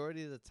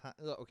majority of the time.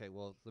 Okay,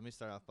 well, let me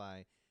start off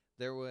by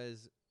there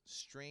was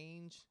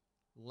strange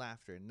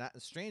laughter.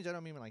 Not strange. I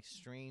don't mean like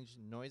strange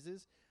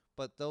noises,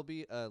 but there'll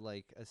be a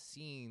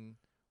scene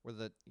where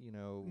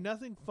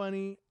nothing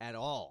funny. at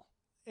all.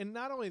 And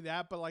not only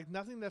that, but like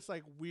nothing that's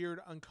like weird,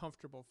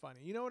 uncomfortable, funny.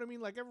 You know what I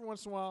mean? Like every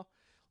once in a while,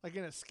 like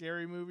in a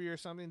scary movie or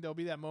something, there'll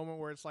be that moment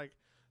where it's like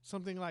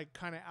something like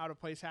kind of out of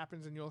place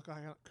happens, and you'll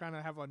kind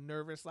of have a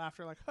nervous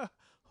laughter, like,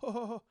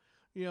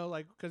 you know,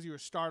 like because you were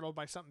startled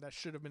by something that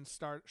shouldn't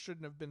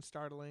have been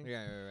startling.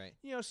 Yeah, right.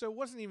 You know, so it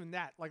wasn't even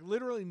that. Like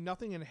literally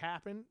nothing had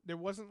happened. There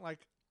wasn't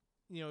like,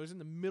 you know, it was in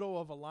the middle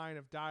of a line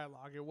of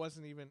dialogue. It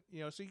wasn't even,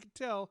 you know, so you could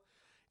tell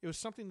it was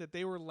something that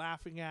they were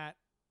laughing at,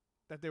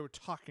 that they were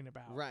talking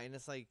about. Right, and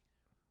it's like,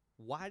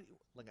 why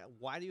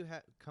do you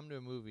come to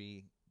a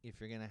movie if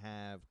you're gonna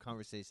have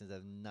conversations that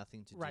have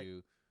nothing to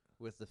do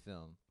with the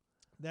film?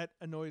 That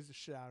annoys the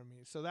shit out of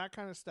me. So that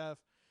kind of stuff,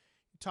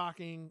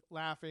 talking,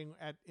 laughing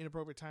at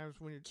inappropriate times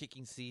when you're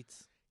Kicking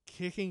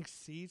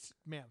seats.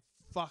 Man,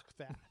 fuck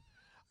that.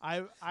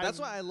 That's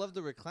why I love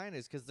the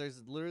recliners, because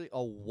there's literally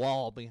a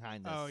wall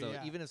behind us. Oh, so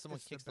yeah. even if someone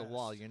It's kicks the the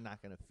wall, best. you're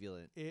not gonna feel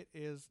it. It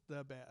is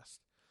the best.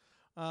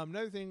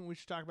 Another thing we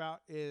should talk about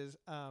is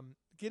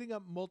getting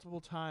up multiple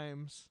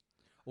times.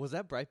 Was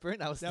that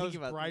Brightburn? I was That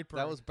thinking was about Brightburn.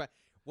 that. Was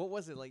what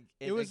was it like?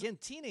 It was- again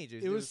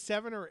teenagers. It was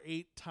 7 or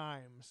 8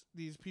 times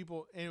these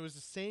people, and it was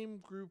the same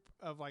group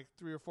of like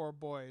 3 or 4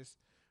 boys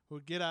who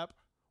would get up,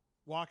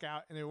 walk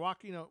out, and they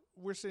walk. You know,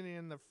 we're sitting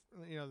in the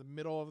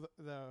middle of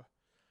the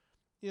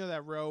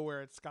that row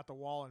where it's got the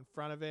wall in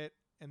front of it,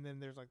 and then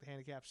there's like the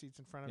handicap seats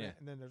in front of it,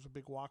 and then there's a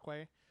big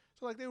walkway.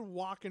 So like they would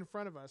walk in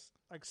front of us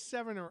like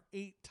 7 or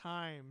 8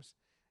 times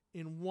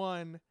in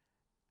 1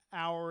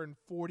 hour and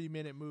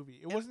 40-minute movie.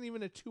 It wasn't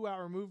even a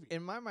 2-hour movie.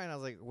 In my mind, I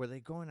was like, were they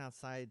going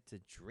outside to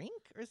drink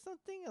or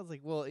something? I was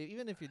like, well,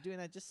 even if you're doing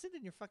that, just sit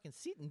in your fucking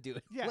seat and do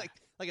it. Yeah.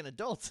 like an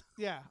adult.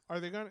 Yeah,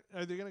 are they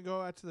gonna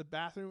go out to the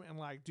bathroom and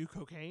like do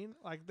cocaine?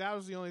 Like that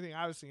was the only thing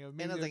I was thinking of.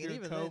 Maybe And I was they like, were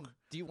and doing even coke, then,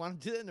 do you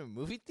want to do that in a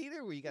movie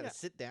theater where you got to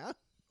sit down?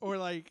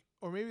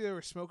 or maybe they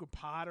were smoking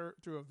pot or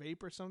through a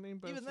vape or something.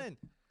 But Even it's like, then,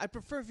 I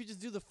prefer if you just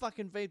do the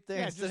fucking vape there.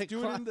 yeah, instead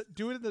just of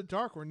do it in the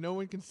dark where no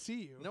one can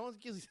see you. No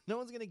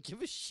one's gonna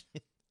give a shit.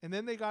 And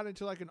then they got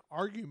into like an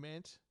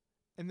argument,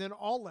 and then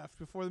all left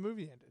before the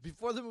movie ended.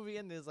 Before the movie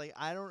ended, it's like,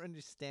 I don't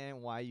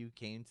understand why you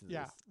came to this.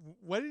 Yeah,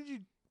 why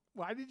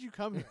did you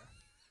come here?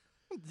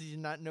 Did you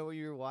not know what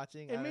you were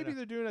watching? I And don't maybe know.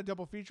 they're doing a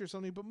double feature or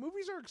something, but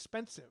movies are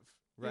expensive.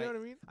 Right. You know what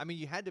I mean? I mean,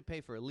 you had to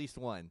pay for at least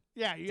one.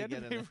 Yeah, you to had to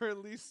get in pay there. for at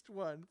least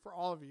one for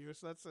all of you.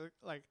 So that's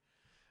like,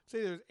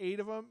 say there's 8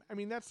 of them. I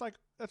mean, that's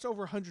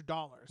over $100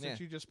 Yeah. that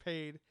you just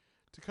paid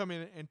to come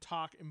in and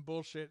talk and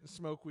bullshit and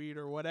smoke weed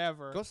or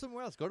whatever. Go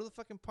somewhere else. Go to the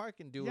fucking park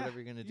and do Yeah, whatever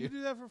you're gonna do. You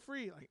do that for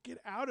free. Like, get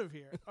out of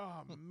here.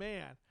 Oh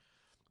man,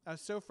 I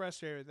was so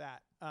frustrated with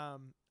that.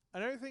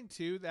 Another thing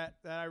too that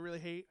I really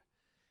hate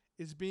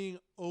is being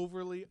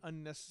overly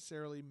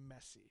unnecessarily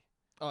messy.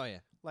 Oh yeah,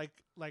 Like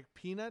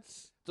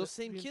Peanuts. those the-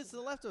 same Peanuts- kids to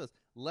the left of us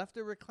left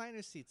their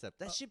recliner seats up.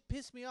 That shit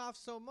pissed me off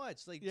so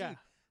much. Like, Yeah. dude,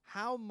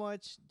 how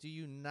much do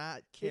you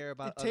not care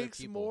about It other takes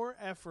people? more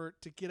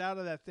effort to get out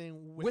of that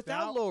thing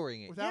without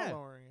lowering it. without yeah,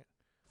 lowering it.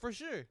 for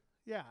sure.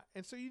 Yeah,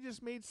 and so you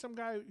just made some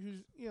guy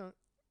who's,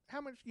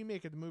 how much you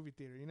make at the movie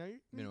theater? You know,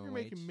 Minimum you're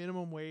making wage.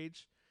 minimum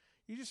wage.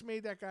 You just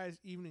made that guy's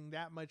evening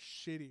that much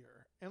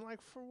shittier. And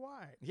like, for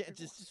why? Yeah, Like,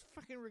 just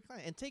fucking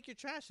recline and take your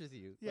trash with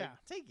you. Yeah.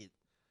 Like, take it.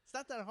 It's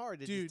not that hard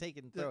to Dude, just take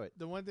it and throw it.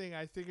 The one thing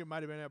I think it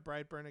might have been at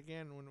Brightburn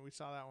again when we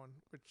saw that one,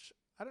 which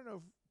I don't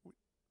know if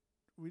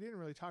we didn't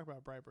really talk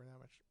about Brightburn that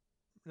much.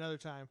 Another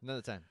time.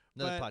 Another time,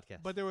 another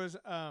podcast. But there was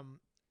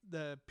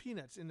the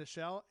peanuts in the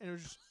shell, and it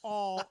was just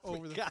all I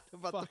over the forgot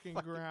about fucking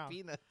the ground.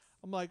 peanuts.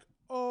 I'm like,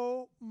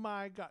 oh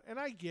my god! And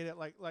I get it.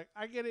 Like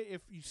I get it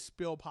if you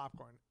spill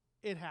popcorn,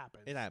 it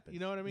happens. It happens. You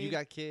know what I mean? You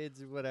got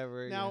kids or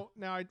whatever. now.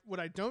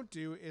 What I don't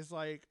do is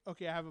like,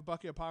 okay, I have a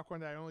bucket of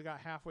popcorn that I only got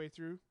halfway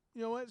through.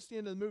 You know what? It's the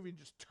end of the movie. And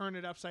just turn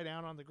it upside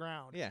down on the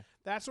ground. Yeah.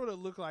 That's what it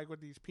looked like with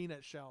these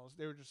peanut shells.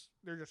 They're just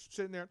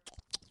sitting there,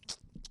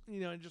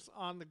 and just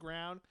on the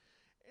ground.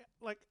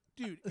 Like,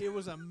 dude, it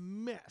was a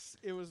mess.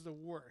 It was the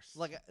worst.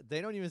 Like,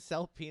 they don't even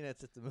sell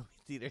peanuts at the movie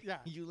theater. yeah,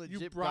 you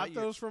legit you brought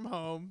your- those from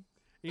home.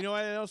 You know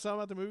why they don't sell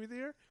them at the movie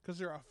theater? Because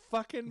they're a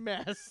fucking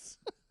mess.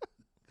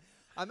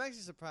 I'm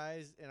actually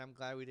surprised, and I'm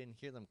glad we didn't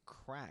hear them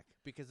crack,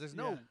 because there's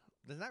Yeah.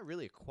 not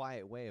really a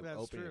quiet way of That's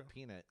opening true. a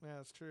peanut. Yeah,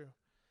 that's true.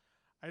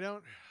 I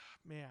don't,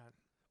 man.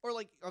 Or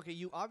like, okay,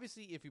 you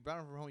obviously, if you brought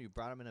them from home, you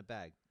brought them in a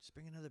bag. Just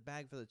bring another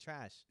bag for the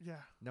trash.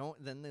 Yeah. No,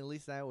 then at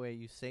least that way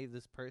you save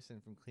this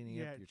person from cleaning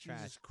Yeah, up your Jesus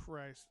trash.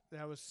 Christ.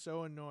 That was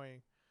so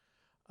annoying.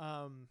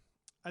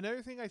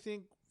 Another thing I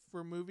think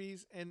for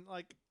movies, and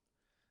like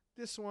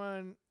this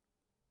one,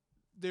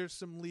 there's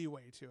some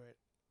leeway to it.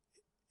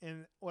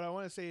 And what I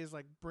want to say is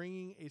like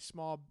bringing a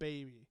small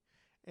baby.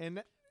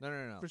 And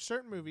No. for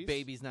certain movies.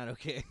 Baby's not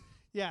okay.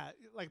 Yeah,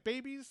 like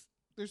babies,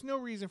 there's no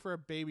reason for a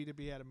baby to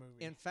be at a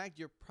movie. In fact,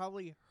 you're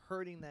probably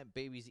hurting that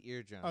baby's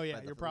eardrums. oh yeah, by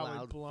the you're probably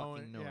loud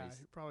blowing. fucking noise. Yeah,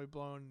 you're probably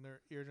blowing their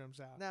eardrums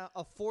out. Now,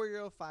 a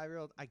 4-year-old,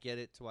 5-year-old, I get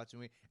it to watch a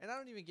movie, and I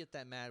don't even get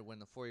that mad when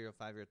the 4-year-old,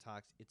 5-year-old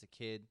talks. It's a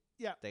kid.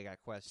 Yeah. They got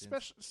questions.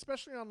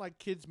 Especially on like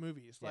kids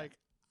movies. Yeah. Like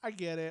I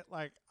get it.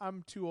 Like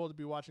I'm too old to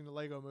be watching the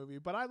Lego movie,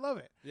 but I love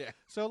it. Yeah.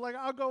 So like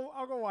I'll go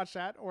watch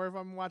that, or if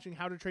I'm watching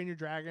How to Train Your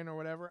Dragon or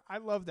whatever, I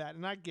love that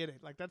and I get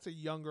it. Like that's a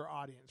younger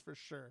audience for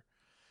sure.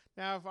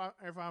 Now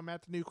if I'm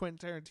at the new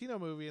Quentin Tarantino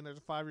movie and there's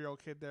a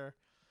 5-year-old kid there,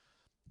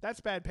 that's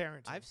bad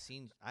parenting.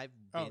 I've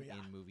Oh, been yeah.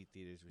 in movie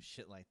theaters with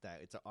shit like that.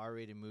 It's an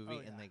R-rated movie, Oh,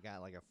 and yeah. they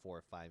got like a 4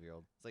 or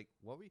 5-year-old. It's like,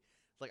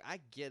 it's like, I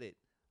get it.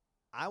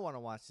 I want to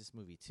watch this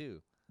movie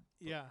too.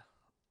 yeah.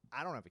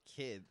 I don't have a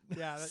kid.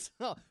 Yeah, that-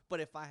 So, but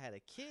if I had a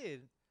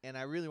kid and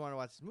I really want to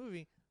watch this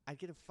movie, I'd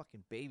get a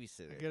fucking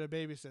babysitter Get a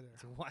babysitter.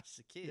 to watch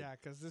the kid. Yeah,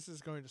 because this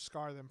is going to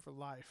scar them for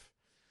life.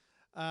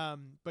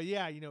 But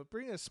yeah,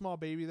 bringing a small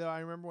baby though, I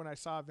remember when I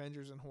saw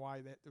Avengers in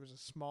Hawaii that there was a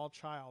small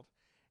child,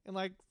 and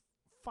like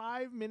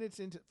 5 minutes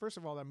into, first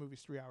of all, that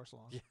movie's 3 hours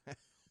long. Yeah.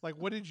 Like,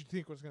 what did you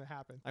think was going to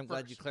happen? I'm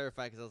glad you first?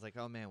 clarified, because I was like,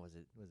 oh man, was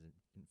it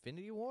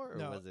Infinity War or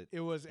No, was it? It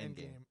was Endgame?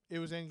 Endgame. It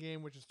was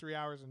Endgame, which is 3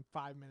 hours and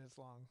 5 minutes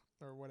long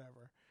or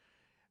whatever.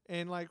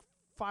 And like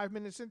 5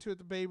 minutes into it,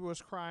 the baby was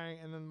crying,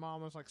 and then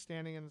mom was like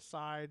standing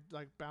inside,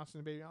 like bouncing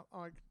the baby. I'm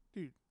like,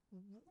 dude,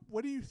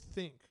 what do you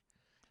think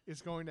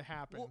is going to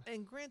happen? Well,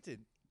 and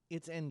granted,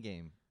 it's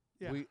Endgame.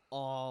 Yeah. We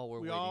all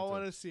were we waiting all to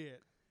want to see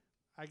it.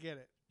 I get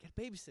it. get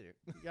a babysitter.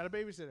 You got a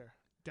babysitter.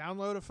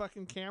 Download a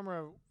fucking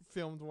camera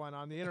filmed one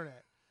on the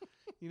internet.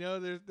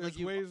 There's Like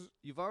ways.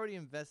 You've already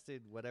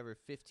invested whatever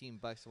 $15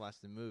 to watch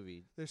the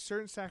movie. There's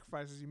certain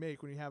sacrifices you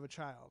make when you have a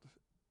child,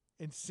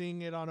 and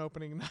seeing it on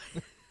opening night,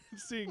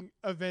 seeing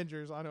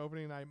Avengers on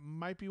opening night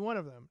might be one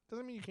of them.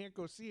 Doesn't mean you can't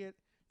go see it.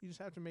 You just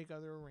have to make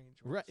other arrangements.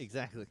 Right,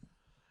 exactly.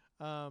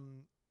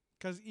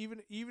 Because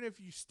even if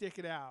you stick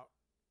it out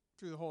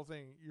through the whole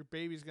thing, your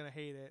baby's gonna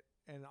hate it,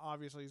 and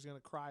obviously he's gonna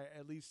cry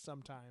at least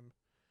sometime,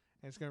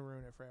 and it's gonna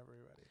ruin it for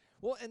everybody.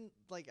 Well, and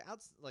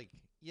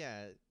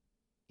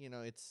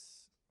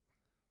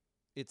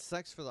it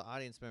sucks for the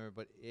audience member,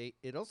 but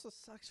it also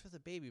sucks for the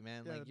baby,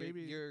 man. Yeah, like the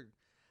baby- you're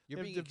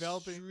them being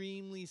developing-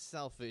 extremely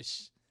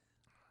selfish,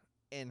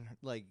 and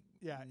like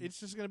Yeah, it's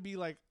just gonna be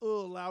like,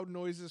 oh, loud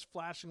noises,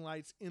 flashing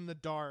lights in the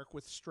dark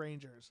with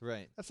strangers.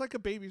 right, That's like a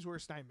baby's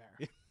worst nightmare.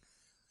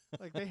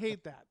 Like they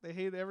hate that. They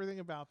hate everything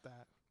about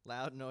that.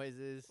 loud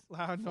noises.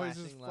 Loud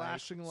noises,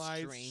 Flashing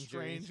lights, flashing lights,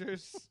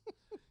 strangers. strangers.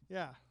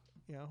 Yeah,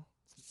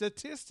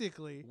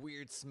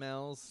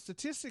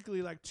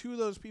 statistically, like 2 of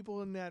those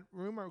people in that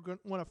room are going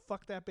to want to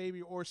fuck that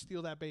baby or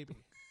steal that baby.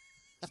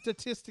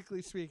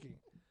 Statistically speaking,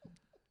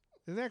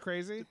 isn't that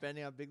crazy?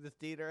 Depending how big the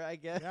theater, I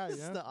guess. Yeah,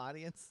 yeah. The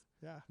audience,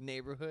 Yeah,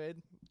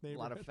 neighborhood, a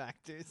lot of Neighborhood.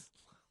 factors.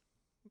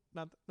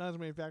 not as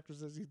many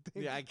factors as you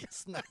think. Yeah, I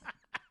guess not.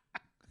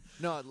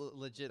 No,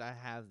 legit. I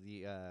have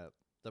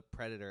the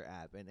Predator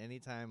app, and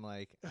anytime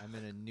like I'm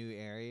in a new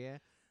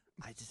area,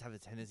 I just have a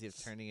tendency of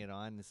turning it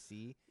on to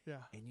see. Yeah.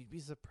 And you'd be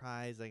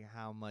surprised like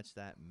how much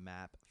that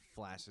map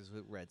flashes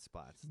with red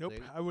spots. Nope,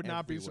 They're I would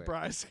not be everywhere.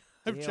 surprised.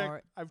 I've They checked.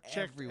 are I've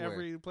checked everywhere.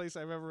 every place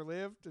I've ever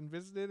lived and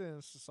visited, and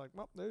it's just like,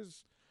 well,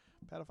 there's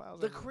pedophiles.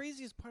 The everywhere.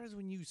 craziest part is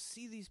when you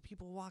see these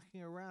people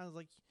walking around, it's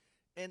like,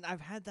 and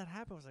I've had that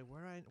happen. I was like,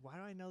 why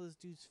do I know this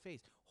dude's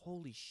face?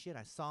 Holy shit,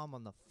 I saw him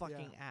on the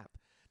fucking app.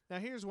 Now,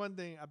 here's one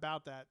thing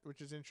about that,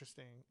 which is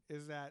interesting,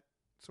 is that,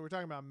 so we're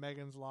talking about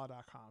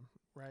meganslaw.com,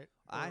 right?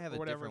 I have or a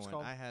whatever different it's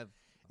one. called. I have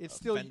It's a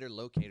still- Fender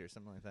Locator,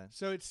 something like that.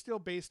 So it's still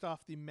based off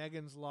the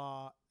Megan's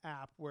Law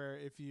app, where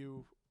if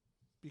you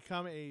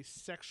become a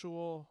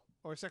sexual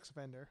or sex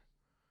offender,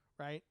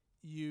 right,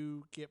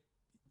 you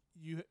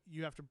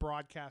have to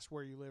broadcast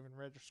where you live and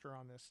register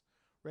on this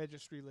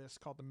registry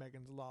list called the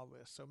Megan's Law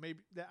list. So maybe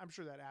I'm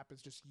sure that app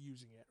is just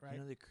using it, right? You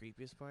know the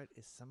creepiest part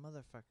is some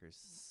motherfuckers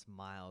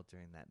smile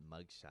during that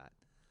mugshot.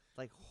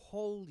 Like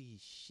holy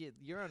shit,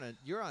 you're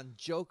on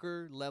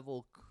Joker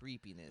level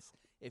creepiness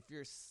if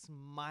you're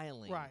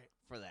smiling Right.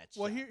 for that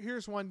shot. Well,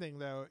 here's one thing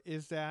though,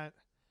 is that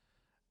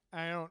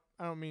I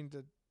don't mean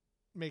to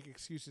make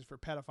excuses for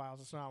pedophiles.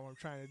 That's not what I'm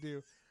trying to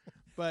do.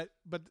 but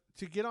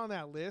to get on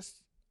that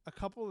list, a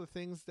couple of the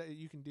things that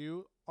you can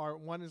do are,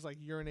 one is like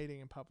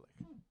urinating in public.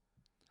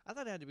 I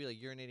thought it had to be like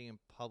urinating in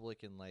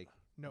public and like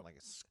Nope. like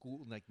a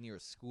school, like near a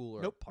school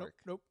or Nope, a park.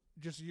 Nope.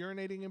 Just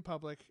urinating in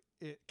public,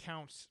 it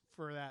counts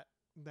for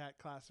that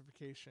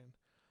classification.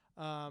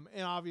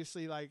 And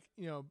obviously, like,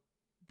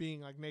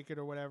 being like naked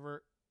or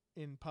whatever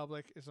in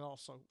public is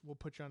also will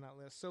put you on that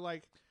list. So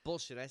like,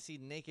 Bullshit. I see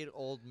naked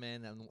old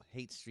men on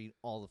Hate Street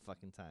all the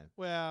fucking time.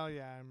 well,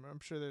 yeah, I'm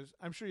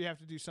sure you have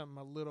to do something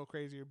a little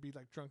crazy or be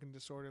like drunk and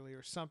disorderly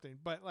or something.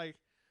 But like,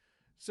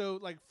 so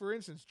like for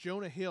instance,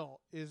 Jonah Hill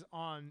is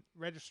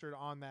registered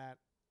on that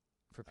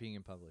For peeing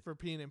in public. for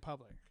peeing in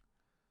public.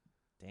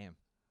 Damn.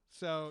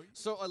 So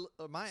So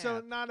my so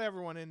app, not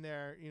everyone in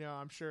there,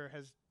 I'm sure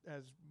has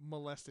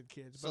molested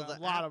kids, So but the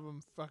a lot app- of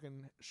them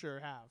fucking sure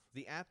have.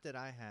 the app that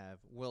I have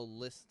will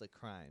list the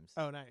crimes.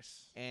 Oh,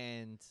 nice.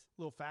 And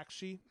Little fact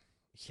sheet.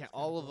 Yeah,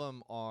 all of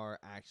them are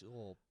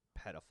actual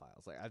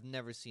pedophiles. Like, I've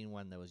never seen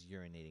one that was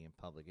urinating in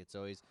public. It's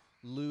always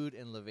lewd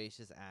and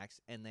lascivious acts,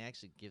 and they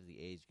actually give the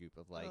age group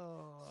of, like,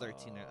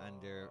 13 or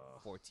under,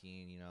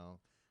 14,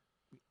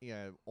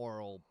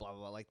 oral, blah, blah,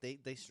 blah. Like,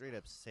 they straight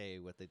up say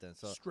what they've done.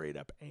 So straight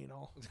up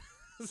anal.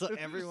 So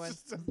everyone,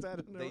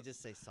 they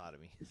just say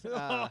sodomy.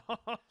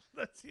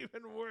 That's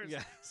even worse.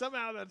 Yeah.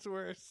 Somehow that's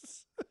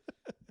worse.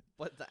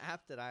 But the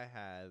app that I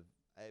have,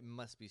 it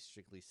must be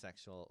strictly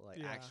sexual,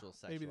 actual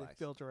sexual Maybe they acts.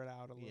 filter it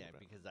out a little bit. Yeah,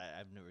 because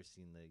I've never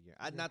seen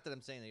the Not that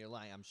I'm saying that you're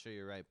lying. I'm sure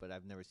you're right, but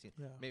I've never seen.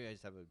 Yeah. Maybe I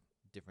just have a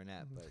different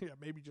app. But yeah,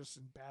 maybe just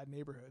in bad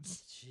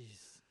neighborhoods.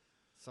 jeez,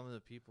 some of the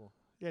people.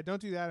 Yeah,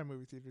 don't do that in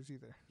movie theaters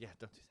either. Yeah,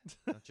 don't do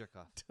that. Don't jerk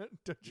off.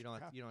 don't You don't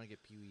want to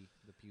get the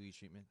Pee Wee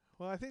treatment.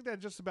 Well, I think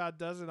that just about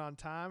does it on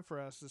time for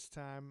us this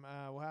time.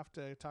 We'll have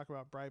to talk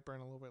about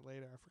Brightburn a little bit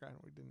later. I forgot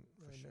we didn't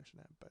really mention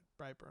that, but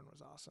Brightburn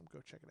was awesome. Go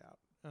check it out.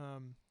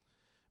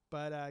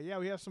 But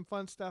we have some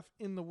fun stuff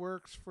in the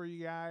works for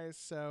you guys.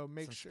 So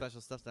make some sure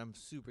special stuff that I'm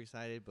super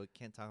excited, but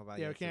can't talk about.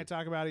 Yeah, yet, we can't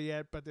talk about it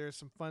yet, but there's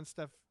some fun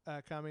stuff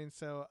coming.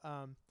 So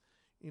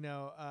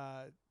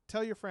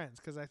tell your friends,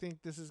 because I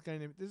think this is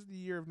the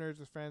year of Nerds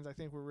with Friends. I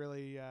think we're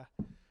really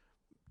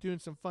doing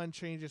some fun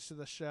changes to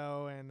the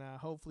show, and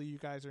hopefully you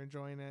guys are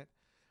enjoying it.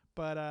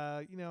 But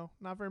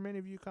not very many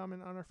of you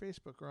comment on our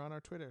Facebook or on our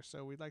Twitter,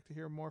 so we'd like to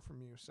hear more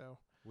from you. So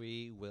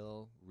we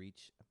will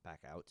reach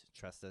back out.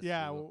 Trust us.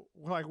 Yeah,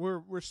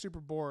 we're super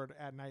bored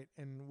at night,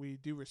 and we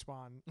do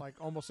respond like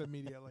almost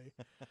immediately.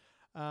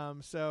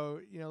 So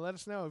let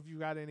us know if you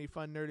got any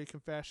fun nerdy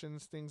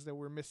confessions, things that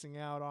we're missing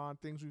out on,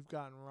 things we've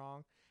gotten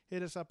wrong.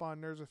 Hit us up on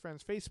Nerds with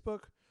Friends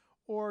Facebook,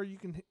 or you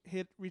can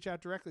reach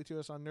out directly to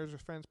us on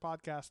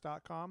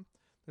nerdswithfriendspodcast.com.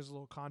 There's a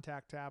little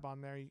contact tab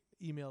on there. You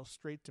email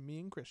straight to me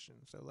and Christian,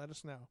 so let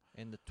us know.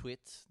 And the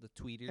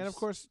tweeters. And, of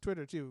course,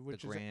 Twitter, too,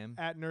 which is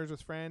at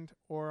 @NerdsWithFriend,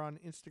 or on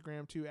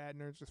Instagram, too,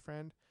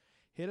 @NerdsWithFriend.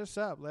 Hit us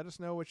up. Let us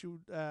know what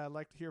you'd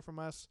like to hear from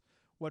us,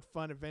 what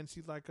fun events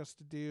you'd like us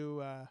to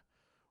do.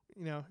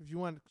 If you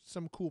want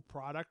some cool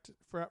product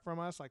from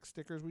us, like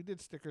stickers. We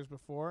did stickers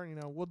before.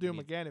 We'll do them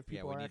again if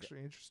people are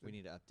actually interested. We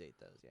need to update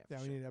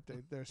those. We need to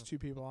update. There's 2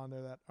 people on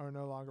there that are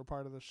no longer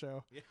part of the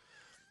show. Yeah.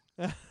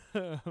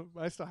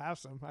 I still have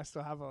some. I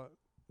still have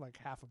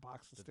half a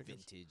box of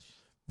stickers.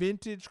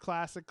 Vintage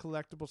classic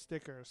collectible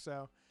stickers.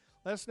 So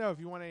let us know if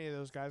you want any of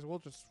those, guys. We'll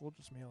just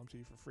mail them to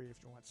you for free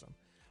if you want some.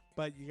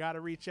 But you got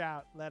to reach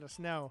out. Let us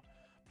know.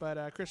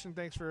 But Christian,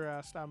 thanks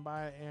for stopping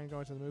by and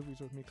going to the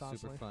movies with me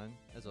constantly. Super fun,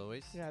 as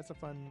always. Yeah, it's a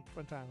fun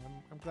time.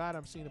 I'm glad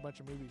I'm seeing a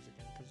bunch of movies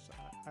again, because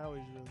I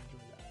always really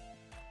enjoy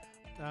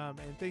that.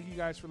 And thank you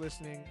guys for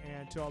listening.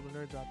 And to all the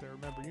nerds out there,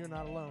 remember, you're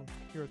not alone.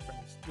 You're with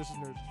friends. This is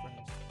Nerds with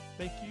Friends.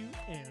 Thank you,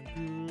 and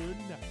good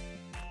night.